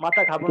আছে।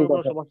 মাথা ঘামানোর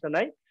কোনো সমস্যা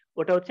নাই,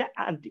 ওটা হচ্ছে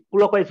অ্যান্টি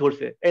ক্লকওয়াইজ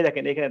ধরছে। এই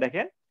দেখেন এখানে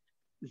দেখেন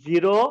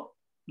 0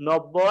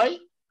 90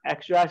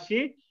 180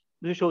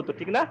 270,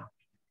 ঠিক না?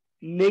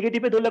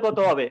 নেগেটিভে ধরলে কত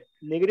হবে?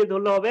 নেগেটিভ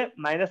ধরলে হবে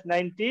মাইনাস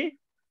 90,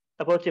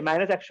 তারপর হচ্ছে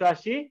মাইনাস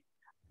 180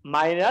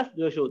 মাইনাস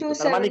 270।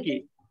 তার মানে কি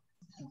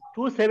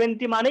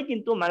 270 মানে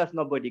কিন্তু মাইনাস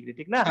 90 ডিগ্রি,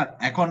 ঠিক না?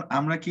 এখন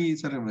আমরা কি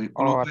স্যার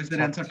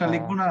ক্লকওয়াইজের অ্যানসারটা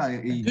লিখবো না?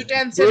 এই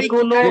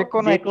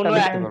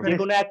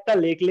যেকোনো একটা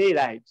লিখলেই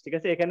রাইট, ঠিক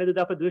আছে? এখানে যদি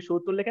আপনি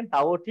 270 লেখেন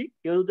তাও ঠিক।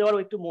 কেউ যদি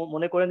আবার একটু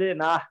মনে করেন যে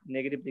না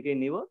নেগেটিভ দিকেই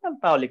নিব,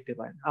 তাও লিখতে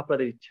পারেন,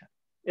 আপনাদের ইচ্ছা,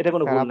 এটা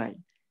কোনো ভুল নাই।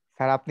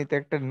 স্যার আপনি তো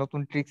একটা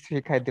নতুন ট্রিক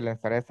শেখাই দিলেন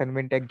স্যার।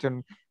 অ্যাসাইনমেন্ট একজন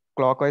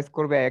ক্লকওয়াইজ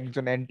করবে,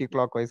 একজন অ্যান্টি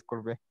ক্লকওয়াইজ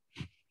করবে।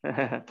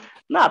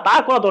 না, তা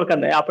করা দরকার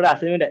নাই, আপনারা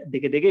অ্যাসাইনমেন্ট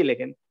দেখে দেখেই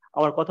লেখেন।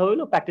 আমার কথা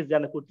হলো প্র্যাকটিস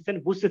জানা করতেছেন,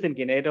 বুঝতেছেন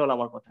কিনা, এটা হলো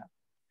আমার কথা।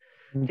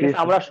 ঠিক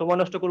আছে, আমরা সময়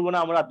নষ্ট করবো না,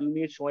 আমরা 2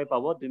 মিনিট সময়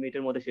পাবো, 2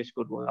 মিনিটের মধ্যে শেষ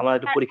করবো, আমরা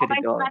একটু পরীক্ষা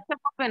দিতে হবে।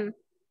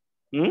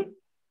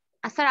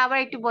 স্যার আবার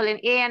একটু বলেন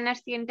A N R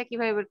C N টা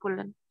কিভাবে বের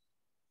করলেন?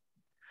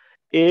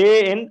 A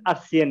N R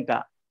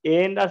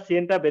C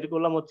N টা বের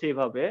করলাম হচ্ছে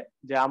এইভাবে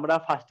যে আমরা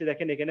ফার্স্টে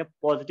দেখেন এখানে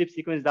পজিটিভ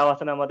সিকোয়েন্স দেওয়া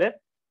আছে না আমাদের,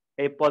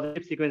 এই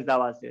পজিটিভ সিকোয়েন্স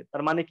দেওয়া আছে।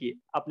 তার মানে কি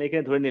আপনি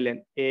এখানে ধরে নিলেন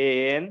এ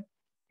এন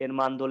এর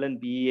মান ধরলেন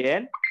বি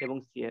এন এবং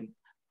সি এন।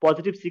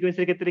 পজিটিভ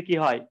সিকোয়েন্সের ক্ষেত্রে কি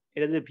হয়,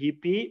 এটা যদি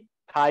ভিপি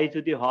ফাই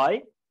যদি হয়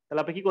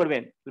তাহলে আপনি কি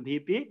করবেন?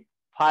 ভিপি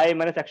ফাই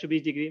মাইনাস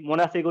 120 ডিগ্রি,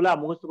 মনে আছে এগুলো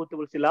মুখস্থ করতে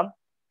বলছিলাম?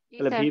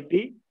 তাহলে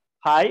ভিপি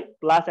ফাই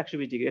প্লাস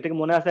 120 ডিগ্রি, এটা কি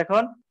মনে আছে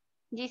এখন?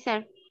 জি স্যার।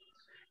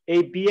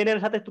 এই বিএন এর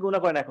সাথে তুলনা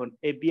করেন। এখন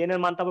এই বিএন এর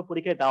মানটা আমার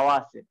পরীক্ষায় দেওয়া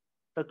আছে,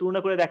 তা তুলনা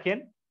করে দেখেন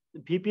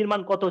ভিপির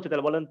মান কত হচ্ছে।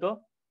 তাহলে বলেন তো,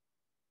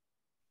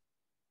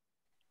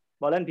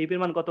 বলেন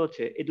ভিপির মান কত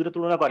হচ্ছে? এই দুটো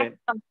তুলনা করেন।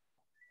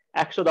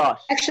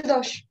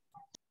 110,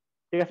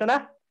 ঠিক আছে না?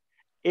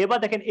 এবার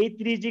দেখেন এই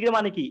 30 ডিগ্রি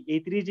মানে কি? এই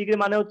 30 ডিগ্রি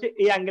মানে হচ্ছে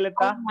এই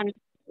অ্যাঙ্গেলটা,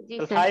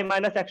 ফাই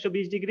মাইনাস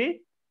 120 ডিগ্রি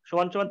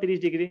সমান সমান 30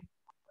 ডিগ্রি।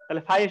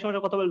 তাহলে ফাই এর সমান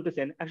কত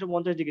বলতেছেন?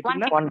 150 ডিগ্রি, ঠিক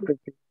না?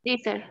 জি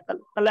স্যার।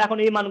 তাহলে এখন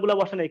এই মানগুলো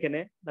বসান এখানে।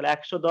 তাহলে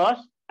 110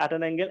 অ্যাট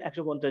অ্যান অ্যাঙ্গেল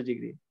 150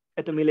 ডিগ্রি,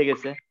 এটা মিলে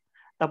গেছে।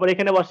 তারপর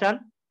এখানে বসান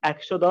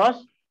 110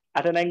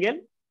 অ্যাট অ্যান অ্যাঙ্গেল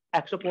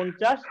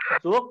 150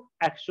 যোগ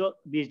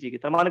 120 ডিগ্রি,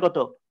 তার মানে কত?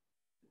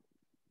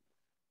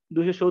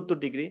 270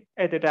 ডিগ্রি।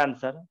 এটা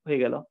আনসার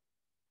হয়ে গেল।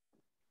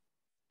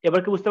 এবার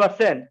কি বুঝতে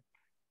পারছেন?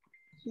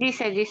 জি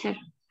স্যার, জি স্যার।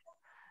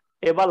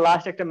 এবার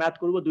লাস্ট একটা ম্যাথ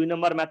করব। 2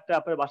 নম্বর ম্যাথটা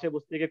আপনার বাসায়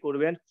বসে থেকে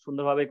করবেন,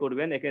 সুন্দরভাবে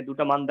করবেন। এখানে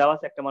দুটো মান দেওয়া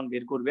আছে, একটা মান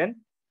বের করবেন।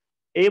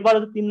 এইবার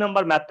 3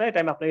 নম্বর ম্যাথটা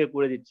এটা আমি আপনাকে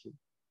করে দিচ্ছি।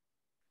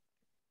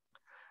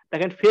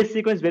 দেখেন ফেজ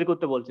সিকোয়েন্স বের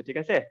করতে বলছে, ঠিক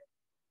আছে?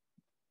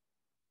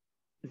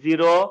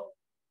 0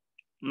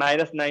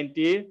 মাইনাস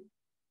 90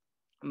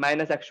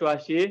 মাইনাস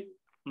 180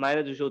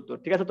 মাইনাস 270,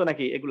 ঠিক আছে তো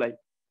নাকি? এগুলাই।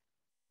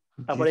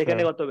 তারপর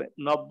এখানে কত হবে?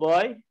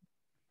 90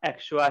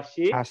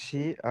 180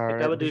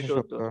 এটা হবে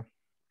 270।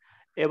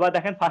 এবার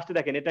দেখেন ফার্স্টে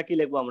দেখেন এটা কি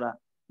লিখবো আমরা?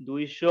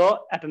 200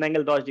 অ্যাট অ্যান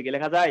অ্যাঙ্গেল 10 ডিগ্রি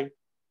লেখা যায়?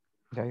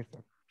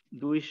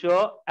 200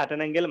 at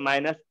an angle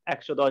minus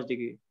 110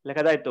 degree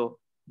লেখা যায় তো?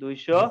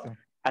 200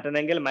 at an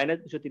angle minus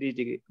 230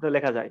 degree তো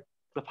লেখা যায়।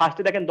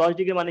 ফার্স্টে দেখেন 10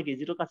 ডিগ্রি মানে কি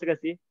 0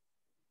 কাছাকাছি,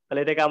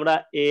 তাহলে এটাকে আমরা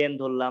an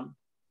ধরলাম,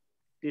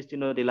 তীর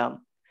চিহ্ন দিলাম।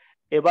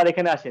 এবার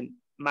এখানে আসেন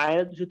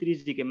 -230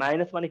 ডিগ্রি,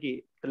 মাইনাস মানে কি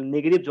তাহলে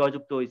নেগেটিভ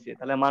জয়যুক্ত হয়েছে,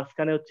 তাহলে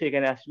মাঝখানে হচ্ছে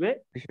এখানে আসবে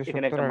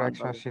এখানে 270 একটা আর মান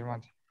পাবে, 180 এর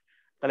মাঝে।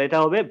 তাহলে এটা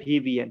হবে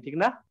VBN, ঠিক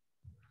না?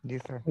 জি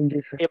স্যার।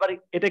 এবার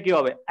এটা কি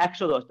হবে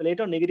 110, তাহলে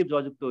এটাও নেগেটিভ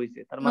জয়যুক্ত হয়েছে,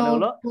 তার মানে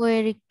হলো 90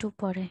 এর একটু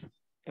পরে।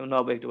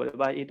 90 একটু বলে,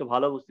 বা এই তো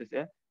ভালো বুঝতেছে,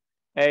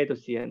 এই তো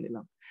CN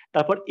দিলাম।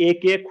 তারপর A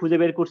কে খুঁজে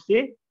বের করছি,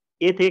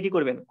 A থেকে কি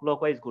করবেন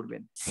ক্লকওয়াইজ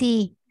ঘুরবেন, সি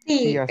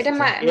এটা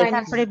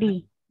তারপরে বি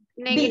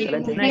নেগেটিভ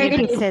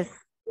নেগেটিভ ফেজ।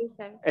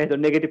 এই তো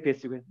নেগেটিভ ফেজ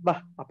সিকোয়েন্স। বাহ,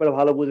 আপনারা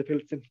ভালো বুঝে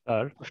ফেলছেন,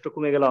 স্যার কষ্ট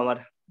কমে গেল আমার।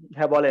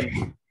 হ্যাঁ বলেন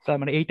স্যার,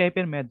 মানে এই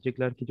টাইপের ম্যাথ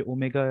যেগুলো আর কি, যে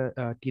ওমেগা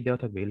টি দেওয়া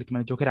থাকবে, এগুলো কি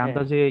মানে চোখের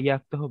আন্দাজে ইয়ে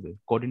আঁকতে হবে,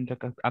 কোঅর্ডিনেট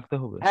আঁকতে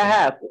হবে? হ্যাঁ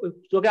হ্যাঁ,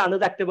 চোখে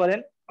আন্দাজ রাখতে পারেন।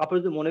 আপনি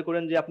যদি মনে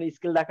করেন যে আপনি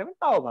স্কেল দেখাবেন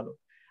তাও ভালো।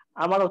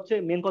 আমার হচ্ছে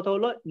মেন কথা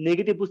হলো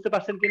নেগেটিভ বুঝতে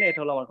পারছেন কিনা,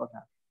 এটা হলো আমার কথা।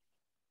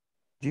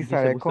 জি জি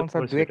স্যার, স্যার, এখন বুঝতে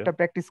স্যার পারছি দু এটা। একটা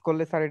প্র্যাকটিস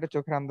করলে স্যার এটা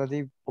চোখের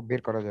আন্দাজেই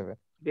বের করা যাবে।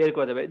 বের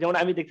করা যাবে, যেমন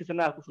আমি দেখতেছি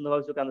না খুব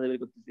সুন্দরভাবে চোখে আন্দাজ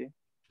বের করতেছি।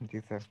 জি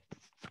স্যার।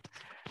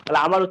 তাহলে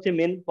আমার হচ্ছে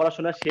মেন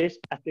পড়াশোনা শেষ,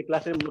 আজকে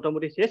ক্লাসের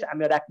মোটামুটি শেষ।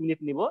 আমি আর 1 মিনিট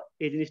নিব,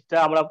 এই জিনিসটা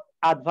আমরা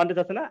অ্যাডভান্টেজ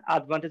আছে না,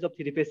 advantage of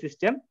three phase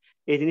system,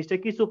 এই জিনিসটা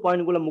কিছু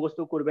পয়েন্ট গুলো মুখস্থ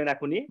করবেন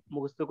এখনই,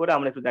 মুখস্থ করে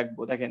আমরা একটু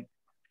দেখবো। দেখেন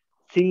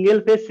সিঙ্গেল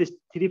ফেজ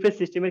থ্রি ফেজ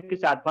সিস্টেমের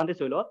কিছু অ্যাডভান্টেজ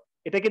হলো,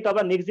 এটা কিন্তু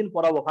আমরা নেক্সট দিন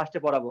পড়াবো, ফার্স্টে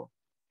পড়াবো।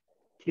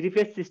 থ্রি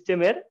ফেজ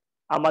সিস্টেমের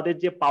আমাদের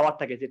যে পাওয়ার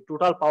থাকে, যে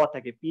টোটাল পাওয়ার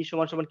থাকে, পি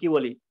সমান সমান কি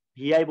বলি,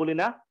 ভিআই বলি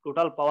না,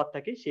 টোটাল পাওয়ার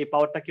থাকে, সেই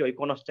পাওয়ারটা কি হয়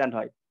কনস্ট্যান্ট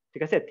হয়,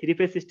 ঠিক আছে? থ্রি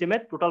ফেজ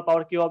সিস্টেমের টোটাল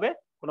পাওয়ার কি হবে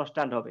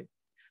কনস্ট্যান্ট হবে।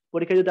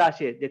 পরীক্ষা যদি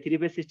আসে যে থ্রি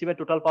ফেজ সিস্টেমের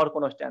টোটাল পাওয়ার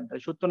কনস্ট্যান্ট,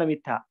 তাহলে সত্য না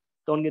মিথ্যা,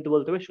 তখন কিন্তু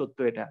বলতে হবে সত্য,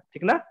 এটা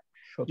ঠিক না?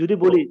 যদি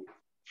বলি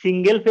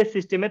সিঙ্গেল ফেজ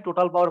সিস্টেমের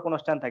টোটাল পাওয়ার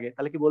কনস্ট্যান্ট থাকে,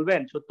 তাহলে কি বলবেন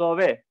সত্য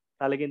হবে?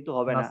 তাহলে কিন্তু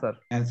হবে না।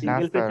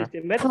 সিঙ্গেল ফেজ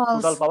সিস্টেমের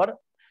টোটাল পাওয়ার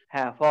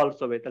হ্যাঁ ফলস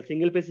হবে, তাহলে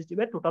সিঙ্গেল ফেজ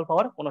সিস্টেমের টোটাল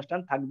পাওয়ার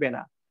কনস্ট্যান্ট থাকবে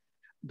না।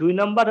 2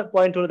 নম্বর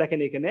পয়েন্ট হলো, দেখেন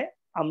এখানে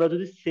আমরা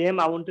যদি সেম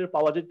অ্যামাউন্টের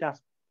পাওয়ার যদি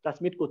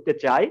ট্রান্সমিট করতে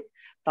চাই,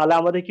 তাহলে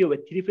আমাদের কি হবে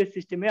থ্রি ফেজ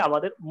সিস্টেমে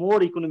আমাদের মোর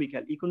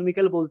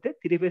ইকোনমিক্যাল বলতে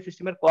থ্রি ফেজ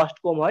সিস্টেমের কস্ট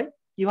কম হয়।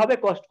 কিভাবে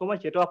কস্ট কম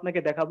হয় সেটাও আপনাকে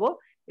দেখাবো,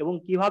 এবং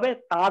কিভাবে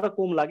তার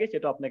কম লাগে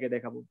সেটাও আপনাকে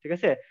দেখাবো, ঠিক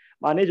আছে?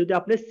 মানে যদি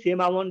আপনি সেম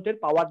অ্যামাউন্টের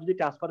পাওয়ার যদি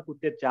ট্রান্সফার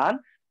করতে চান,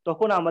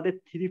 তখন আমাদের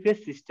থ্রি ফেজ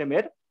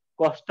সিস্টেমের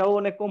কস্টটাও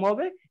অনেক কম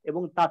হবে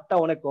এবং তারটা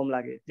অনেক কম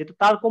লাগে, যেহেতু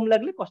তার কম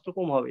লাগলে কষ্ট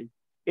কম হবেই।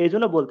 এই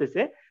জন্য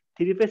বলতেছে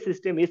three phase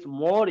system is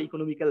more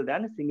economical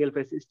than single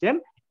phase system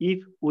if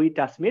we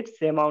transmit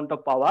same amount of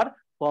power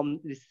from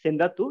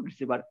sender to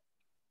receiver.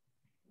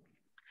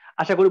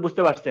 আশা করি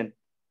বুঝতে পারছেন।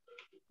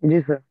 জি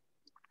স্যার।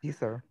 জি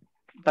স্যার।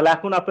 তাহলে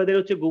এখন আপনাদের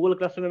হচ্ছে গুগল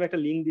ক্লাসরুমে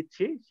একটা লিংক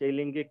দিচ্ছি, সেই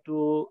লিংকে একটু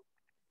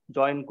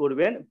জয়েন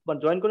করবেন বা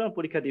জয়েন করে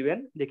পরীক্ষা দিবেন,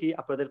 দেখি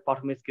আপনাদের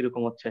পারফরম্যান্স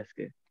কিরকম হচ্ছে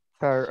আজকে।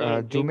 স্যার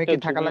জুমে কি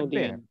থাকা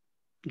লাগবে?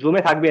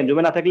 জুমে থাকবেন,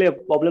 জুমে না থাকলে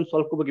প্রবলেম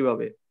সলভ করব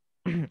কিভাবে?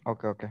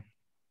 ওকে ওকে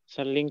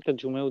স্যার লিংকটা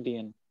জুমেও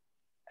দিয়েন।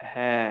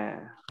 হ্যাঁ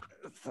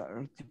স্যার,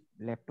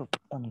 ল্যাপটপ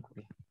অন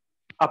করি।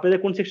 আপনাদের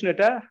কোন সেকশন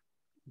এটা?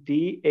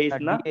 ডিএইচ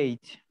না?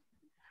 ডিএইচ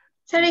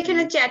স্যার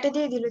এখানে চ্যাটে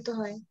দিয়ে দিলে তো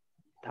হয়।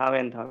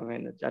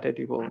 থামেন চ্যাটে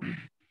দিব,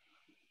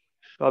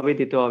 সবই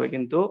দিতে হবে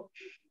কিন্তু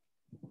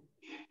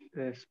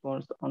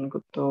রেসপন্স অন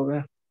করতে হবে।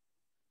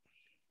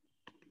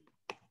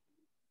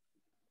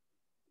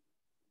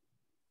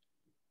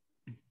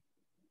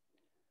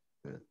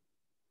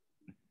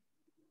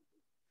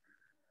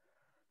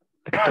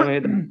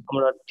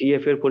 আমরা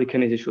টিএফ এর পরীক্ষা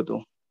নিয়েছি শুধু।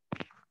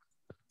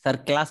 স্যার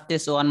ক্লাস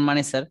টেস্ট 1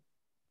 মানে স্যার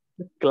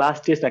ক্লাস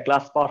টেস্ট না,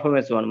 ক্লাস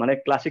পারফরম্যান্স 1 মানে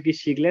ক্লাসে কি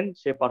শিখলেন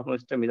সে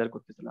পারফরম্যান্সটা মেজার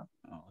করতেছিলাম।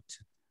 আচ্ছা,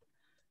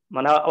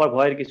 মানে আবার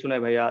ভয়ের কিছু নাই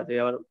ভাইয়া, যে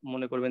আবার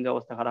মনে করবেন যে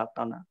অবস্থা খারাপ,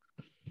 তা না।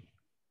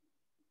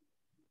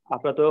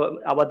 আপনারা তো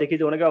আবার দেখি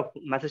যে অনেকে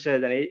মেসেজ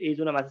ছেড়ে দেন, এই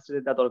জন্য মেসেজ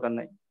ছেড়ে দেওয়ার দরকার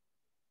নাই,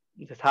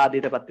 যে সাড়া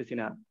দিতে পারতেছি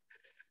না।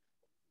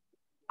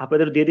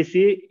 আপনাদের দিয়ে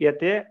দিচ্ছি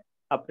ইয়েতে,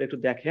 আপনি একটু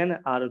দেখেন,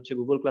 আর হচ্ছে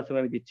গুগল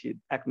ক্লাসরুমে আমি দিচ্ছি,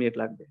 1 মিনিট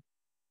লাগবে।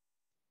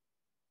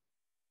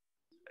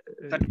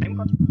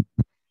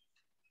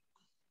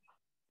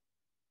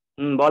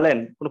 বলেন,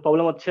 কোনো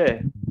প্রবলেম হচ্ছে?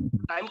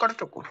 টাইম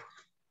কতটুকু?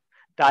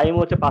 টাইম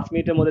হচ্ছে 5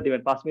 মিনিটের মধ্যে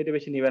দিবেন, 5 মিনিটের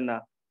বেশি নেবেন না।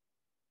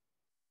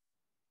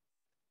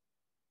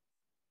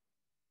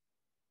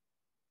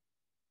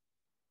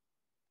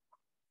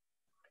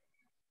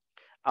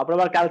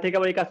 আপনারা কাল থেকে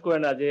আবার এই কাজ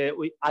করেন না যে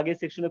ওই আগের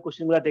সেকশনের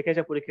কোশ্চেন গুলো দেখে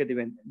এসে পরীক্ষা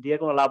দিবেন, দিয়ে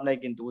কোনো লাভ নাই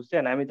কিন্তু,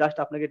 বুঝছেন? আমি জাস্ট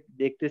আপনাকে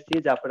দেখতেছি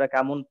যে আপনারা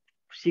কেমন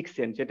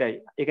শিখছেন সেটাই,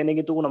 এখানে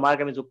কিন্তু কোনো মার্ক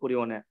আমি যোগ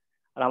করিও না,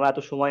 আর আমার এত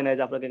সময় নাই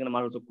যে আপনাকে এখানে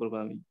মার্ক যোগ করবো।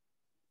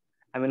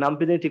 আমি নাম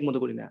পেতে ঠিক মতো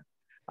করি না,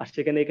 আর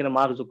সেখানে এখানে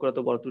মার্ক যোগ করা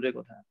তো বড় দূরের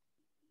কথা।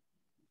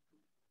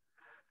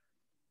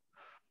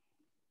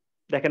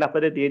 দেখেন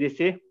আপনাদের দিয়ে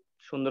দিচ্ছি,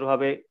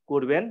 সুন্দরভাবে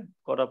করবেন,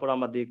 করার পর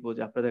আমরা দেখবো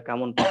যে আপনাদের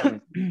কেমন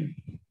পারফরম্যান্স।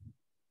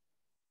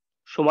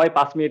 সময়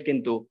 5 মিনিট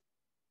কিন্তু।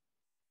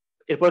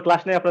 এরপর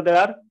ক্লাস নেই আপনাদের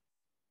আর?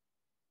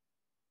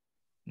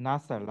 না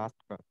স্যার, লাস্ট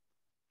ক্লাস।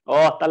 ও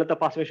তাহলে তো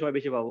 5 মিনিট সময়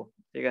বেশি পাবো,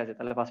 ঠিক আছে,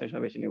 তাহলে 5 মিনিট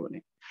সময় বেশি নেবো নি।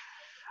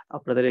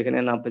 আপনাদের এখানে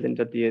নাম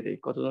প্রেজেন্টটা দিয়ে দিই।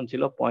 কতজন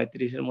ছিল?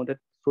 35 এর মধ্যে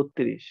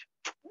 36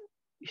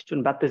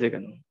 স্টুডেন্ট বাড়তেছে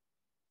কেন?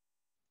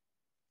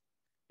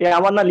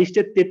 আমার না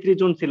লিস্টে 33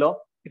 জন ছিল,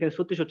 এখানে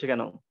 36 হচ্ছে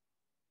কেন?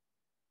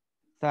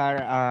 স্যার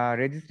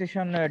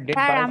রেজিস্ট্রেশন ডেট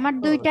স্যার বাড়াইছে আমার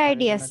তো, দুইটা স্যার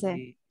আইডি এই জন্য আছে।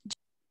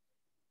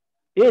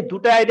 কি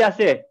দুটা আইডি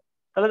আছে?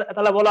 তাহলে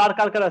তাহলে বলো আর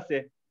কার কার আছে?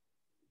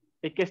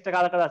 এই কেসটা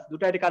কার কার আছে?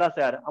 দুটো আইডি কার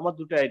আছে? আর আমার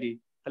দুটো আইডি,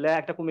 তাহলে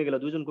একটা কমে গেল,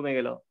 দুজন কমে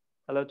গেল,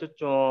 তাহলে হচ্ছে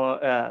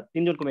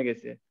 3 জন কমে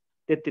গেছে,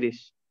 33।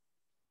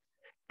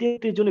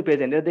 33 জনই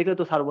প্রেজেন্ট। এটা দেখলে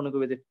তো স্যার মনে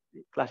করবে যে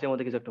ক্লাসের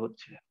মধ্যে কিছু একটা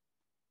হচ্ছে,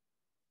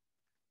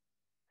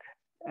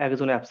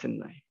 একজন অ্যাবসেন্ট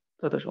নাই,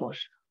 তো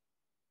সমস্যা।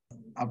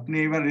 আপনি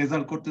এবার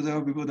রেজাল্ট করতে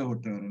যাওয়া বিপদে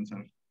পড়তে পারেন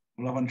স্যার,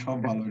 পোলাপান সব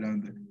ভালো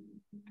জানতে,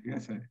 ঠিক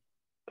আছে?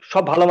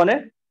 সব ভালো মানে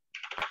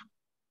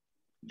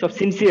সব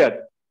সিনসিয়ার?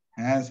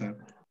 হ্যাঁ স্যার।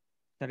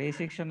 স্যার এই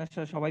সেকশনে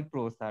সবাই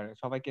প্রো স্যার,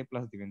 সবাইকে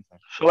প্লাস দিবেন স্যার।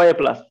 সবাই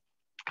প্লাস,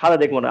 খাতা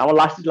দেখবো না, আমার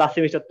লাস্ট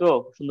সেমিস্টার তো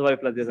সুন্দরভাবে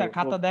প্লাস দিয়ে স্যার দেবো।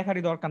 খাতা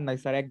দেখারই দরকার নাই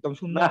স্যার, একদম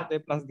সুন্দর না, মতো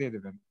প্লাস দিয়ে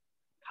দিবেন।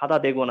 খাতা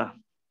দেখবো না,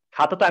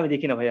 খাতা তো আমি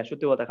দেখি না ভাইয়া,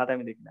 সত্যি কথা, খাতা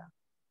আমি দেখি না।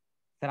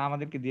 স্যার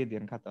আমাদেরকে দিয়ে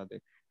দেন খাতা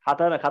দেখ।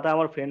 খাতা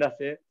আমার ফ্রেন্ড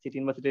আছে, সিটি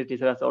ইউনিভার্সিটির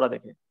টিচার আছে, ওরা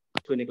দেখে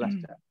সৈনিক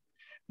ক্লাসটা।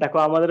 দেখো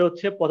আমাদের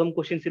হচ্ছে প্রথম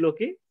কোশ্চেন ছিল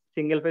কি,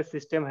 single phase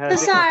system has a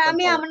sir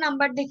আমি আমার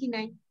নাম্বার দেখি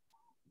নাই।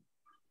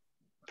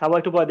 সাবা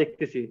একটু পরে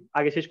দেখতেছি,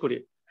 আগে শেষ করি।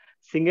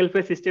 Single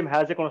phase system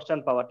has a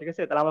constant পাওয়ার, ঠিক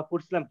আছে? তাহলে আমরা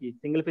পড়ছিলাম কি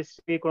সিঙ্গেল ফেজ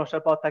কি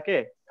কনস্ট্যান্ট পাওয়ার থাকে?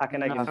 থাকে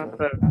না, কিন্তু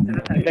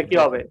এটা কি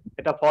হবে?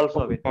 এটা ফলস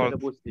হবে, এটা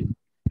বুঝছি।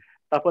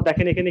 তারপর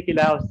দেখেন এখানে কি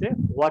লেখা হচ্ছে,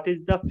 what is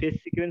the phase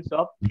sequence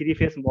of 3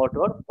 phase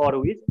motor for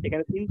which,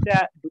 এখানে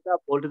দুটা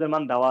ভোল্টেজের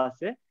মান দেওয়া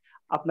আছে।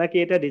 আপনাকে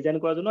এটা ডিজাইন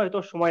করার জন্য হয়তো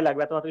সময়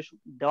লাগবে, এত তাড়াতাড়ি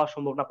দেওয়া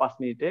সম্ভব না, 5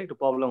 মিনিটে একটু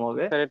প্রবলেম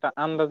হবে। স্যার এটা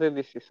আন্দাজে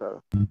দিছি স্যার।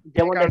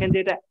 যেমন দেখেন যে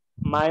এটা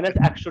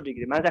 -100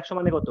 ডিগ্রি, -100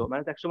 মানে কত?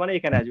 -100 মানে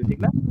এখানে আসবে,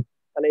 ঠিক না?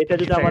 তাহলে এটা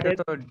যদি আমাদের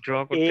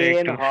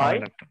এন হয়,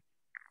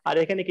 আর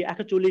এখানে কি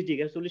 140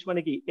 ডিগ্রি, 40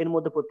 মানে কি এর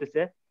মধ্যে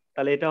পড়তেছে,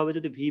 তাহলে এটা হবে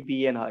যদি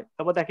VBN হয়।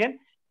 তারপর দেখেন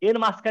এর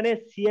মাঝখানে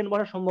CN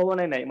বসার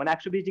সম্ভাবনাই নাই, মানে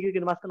 120 ডিগ্রি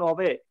এর মাঝখানে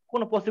হবে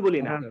কোনো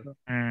পসিবলই না,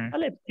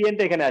 তাহলে CN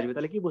টা এখানে আসবে।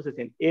 তাহলে কি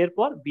বুঝতেছেন,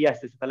 এরপর বি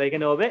আসতেছে, তাহলে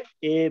এখানে হবে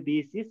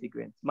ABC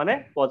সিকোয়েন্স, মানে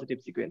পজিটিভ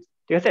সিকোয়েন্স,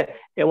 ঠিক আছে?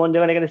 এমন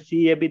যখন এখানে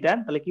CAB দেন,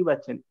 তাহলে কি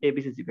পাচ্ছেন?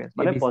 ABC সিকোয়েন্স,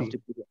 মানে পজিটিভ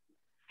সিকোয়েন্স।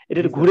 এটা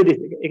একটু ঘুরে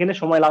দিচ্ছে, এখানে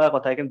সময় লাগার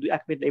কথা, এখানে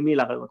 1 মিনিট এমনি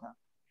লাগার কথা।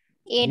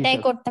 এটাই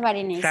করতে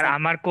পারিনি স্যার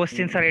আমার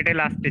কোশ্চেন স্যার এটাই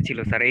লাস্টে ছিল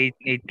স্যার, এই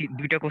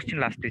দুইটা কোশ্চেন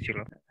লাস্টে ছিল।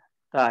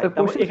 তাই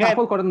কোশ্চেন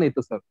শাফল করেন নাই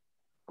তো স্যার?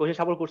 কোশ্চেন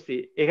শাফল করছি।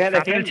 এখানে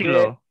দেখেন ছিল,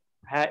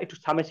 হ্যাঁ একটু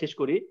সামনে শেষ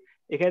করি।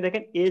 এখানে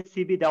দেখেন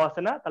ACB দেওয়া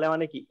আছে না, তাহলে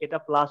মানে কি এটা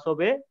প্লাস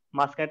হবে,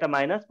 মাঝখানে একটা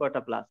মাইনাস,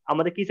 পরটা প্লাস।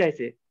 আমাদের কি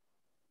চাইছে?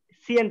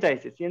 CN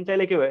চাইছে। CN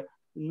চাইলে কি হবে?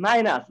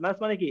 মাইনাস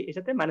মানে কি এর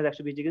সাথে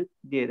 -120 ডিগ্রি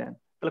দিয়ে দেন,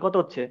 তাহলে কত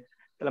হচ্ছে?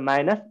 তাহলে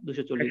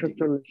 -240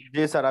 ডিগ্রি।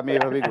 জি স্যার, আমি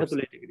এইভাবেই করছি।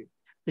 140 ডিগ্রি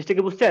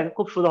জিনিসটাকে বুঝছেন?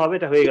 খুব সোজা হবে,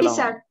 এটা হয়ে গেল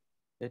আমার।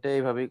 এটা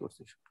এইভাবেই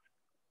করছি।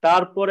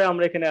 তারপরে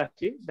আমরা এখানে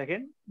আসছি,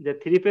 দেখেন যে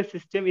 3 phase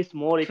system is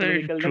more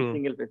economical than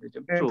single phase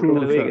system. True,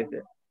 তাহলে হয়ে গেছে।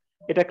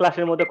 এটা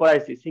ক্লাসের মধ্যে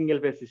করাইছি, single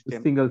phase system.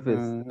 Single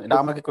phase এটা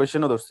আমাকে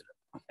কোশ্চেনও ধরছিল।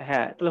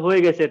 হ্যাঁ, তাহলে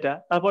হয়ে গেছে এটা।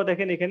 তারপর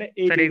দেখেন এখানে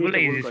এই এগুলো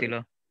ইজি ছিল,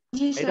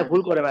 এটা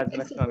ভুল করে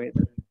ম্যাক্সিমাম।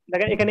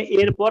 দেখেন এখানে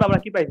এরপর আমরা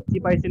কি পাইছি? সি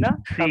পাইছি না,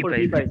 তারপর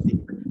বি পাইছি,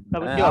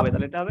 তারপর কি হবে?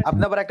 তাহলে এটা হবে,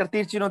 আপনি আবার একটা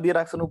তীর চিহ্ন দিয়ে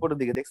রাখছেন উপরের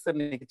দিকে, দেখছেন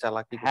নাকি?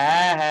 চালাকি।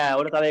 হ্যাঁ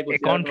ওটা তারাই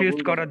করছে, কনফিউজ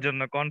করার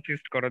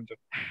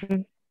জন্য।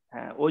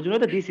 হ্যাঁ ওই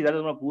জন্যই তো দিছি, যাতে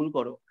তোমরা ভুল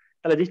করো।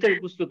 তাহলে জিনিসটা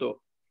বুঝছো তো?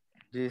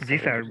 জি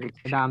স্যার,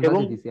 এটা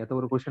আন্দাজে দিছি, এত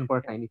বড় কোশ্চেন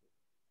পড়া টাইম।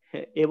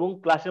 এবং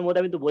ক্লাসের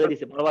মধ্যে আমি তো বলে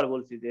দিছি, বারবার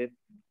বলছি যে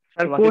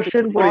স্যার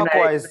কোশ্চেন পড়ি না,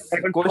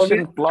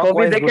 কোশ্চেন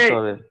ক্লকওয়াইজ করতে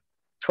হবে।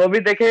 ছবি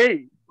দেখেই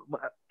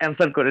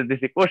অ্যানসার করে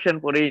দিছি, কোশ্চেন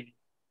পড়েই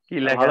কি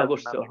লেখা ভালো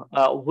করছো।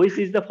 Which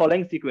is the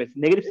following sequence,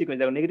 negative sequence.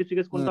 দেখো নেগেটিভ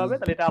সিকোয়েন্স কোনটা হবে,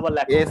 তাহলে এটা আবার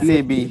লেখো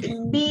ACB।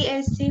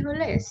 BSC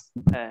হলে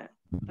হ্যাঁ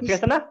ঠিক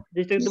আছে না?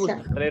 জিনিসটা কিন্তু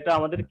বুঝছো, তাহলে এটা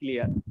আমাদের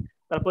ক্লিয়ার।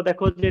 তারপর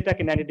দেখো যে এটা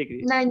কি 90 ডিগ্রি,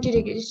 90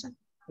 ডিগ্রি।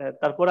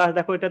 তারপর আর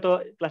দেখো এটা তো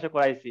ক্লাসে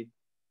করাইছি,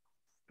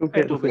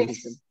 টু ফেজ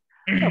সিস্টেম।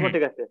 তারপর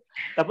ঠিক আছে।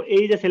 তারপর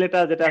এই যে ছেলেটা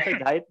যেটা আছে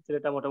জাহিদ,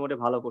 ছেলেটা মোটামুটি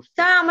ভালো করছে।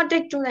 স্যার আমারটা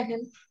একটু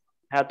দেখেন।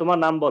 হ্যাঁ তোমার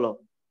নাম বলো।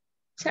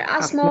 স্যার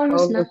আসমাউল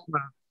হোসনা।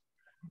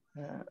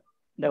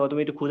 দেখো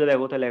তুমি একটু খুঁজে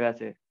দেখো কোথায় লেখা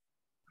আছে।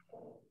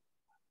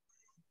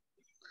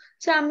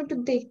 স্যার আমি একটু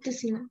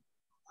দেখতেছি না।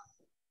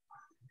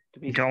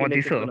 তুমি জমা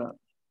দিছো?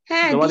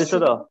 হ্যাঁ জমা দিছো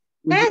তো?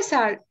 হ্যাঁ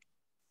স্যার,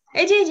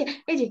 এই যে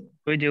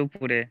ওই যে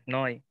উপরে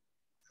 9।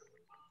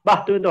 বাহ,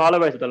 তুমি তো ভালো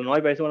পাইছো, তাহলে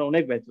 9 পাইছো মানে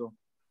অনেক পাইছো।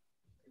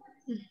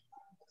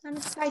 আমি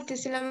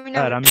পাইতেছিলাম না।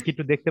 স্যার আমি কি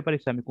একটু দেখতে পারি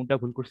স্যার আমি কোনটা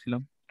ভুল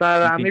করছিলাম? স্যার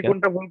আমি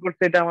কোনটা ভুল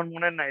করছি এটা আমার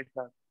মনে নাই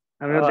স্যার,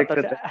 আমিও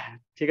দেখতে চাই।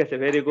 ঠিক আছে,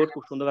 ভেরি গুড,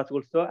 খুব সুন্দর কাজ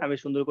করছো। আমি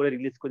সুন্দর করে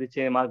রিলিজ করে দিচ্ছি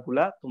এই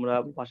মার্কগুলা, তোমরা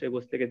পাশে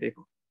বসে থেকে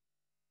দেখো,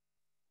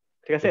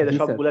 ঠিক আছে? এটা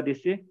সবগুলা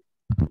দিচ্ছি।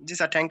 জি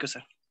sir, thank you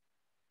sir.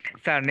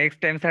 Sir next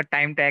time sir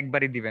টাইমটা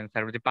একবারই দিবেন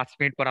স্যার, যে 5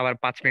 মিনিট পর আবার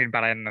 5 মিনিট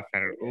বাড়ায়েন না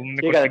স্যার।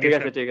 ঠিক আছে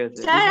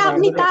স্যার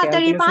আপনি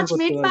তাড়াতাড়ি 5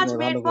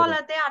 মিনিট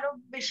বলাতে আরো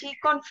বেশি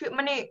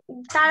মানে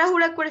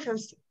তাড়াহুড়া করে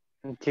ফেলছি।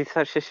 জি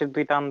স্যার, শেষের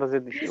দুইটা আন্দাজে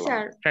দিছিলাম।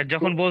 স্যার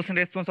যখন বলছেন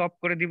রেসপন্স অফ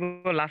করে দিব,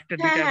 লাস্টের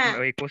দুইটা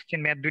ওই কোশ্চেন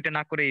ম্যাথ দুইটা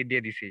না করে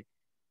দিয়ে দিছি।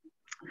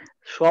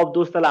 সব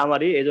দোষ তাহলে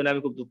আমারই, এজন্য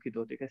আমি খুব দুঃখিত,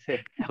 ঠিক আছে?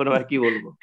 এখন আর কি বলবো।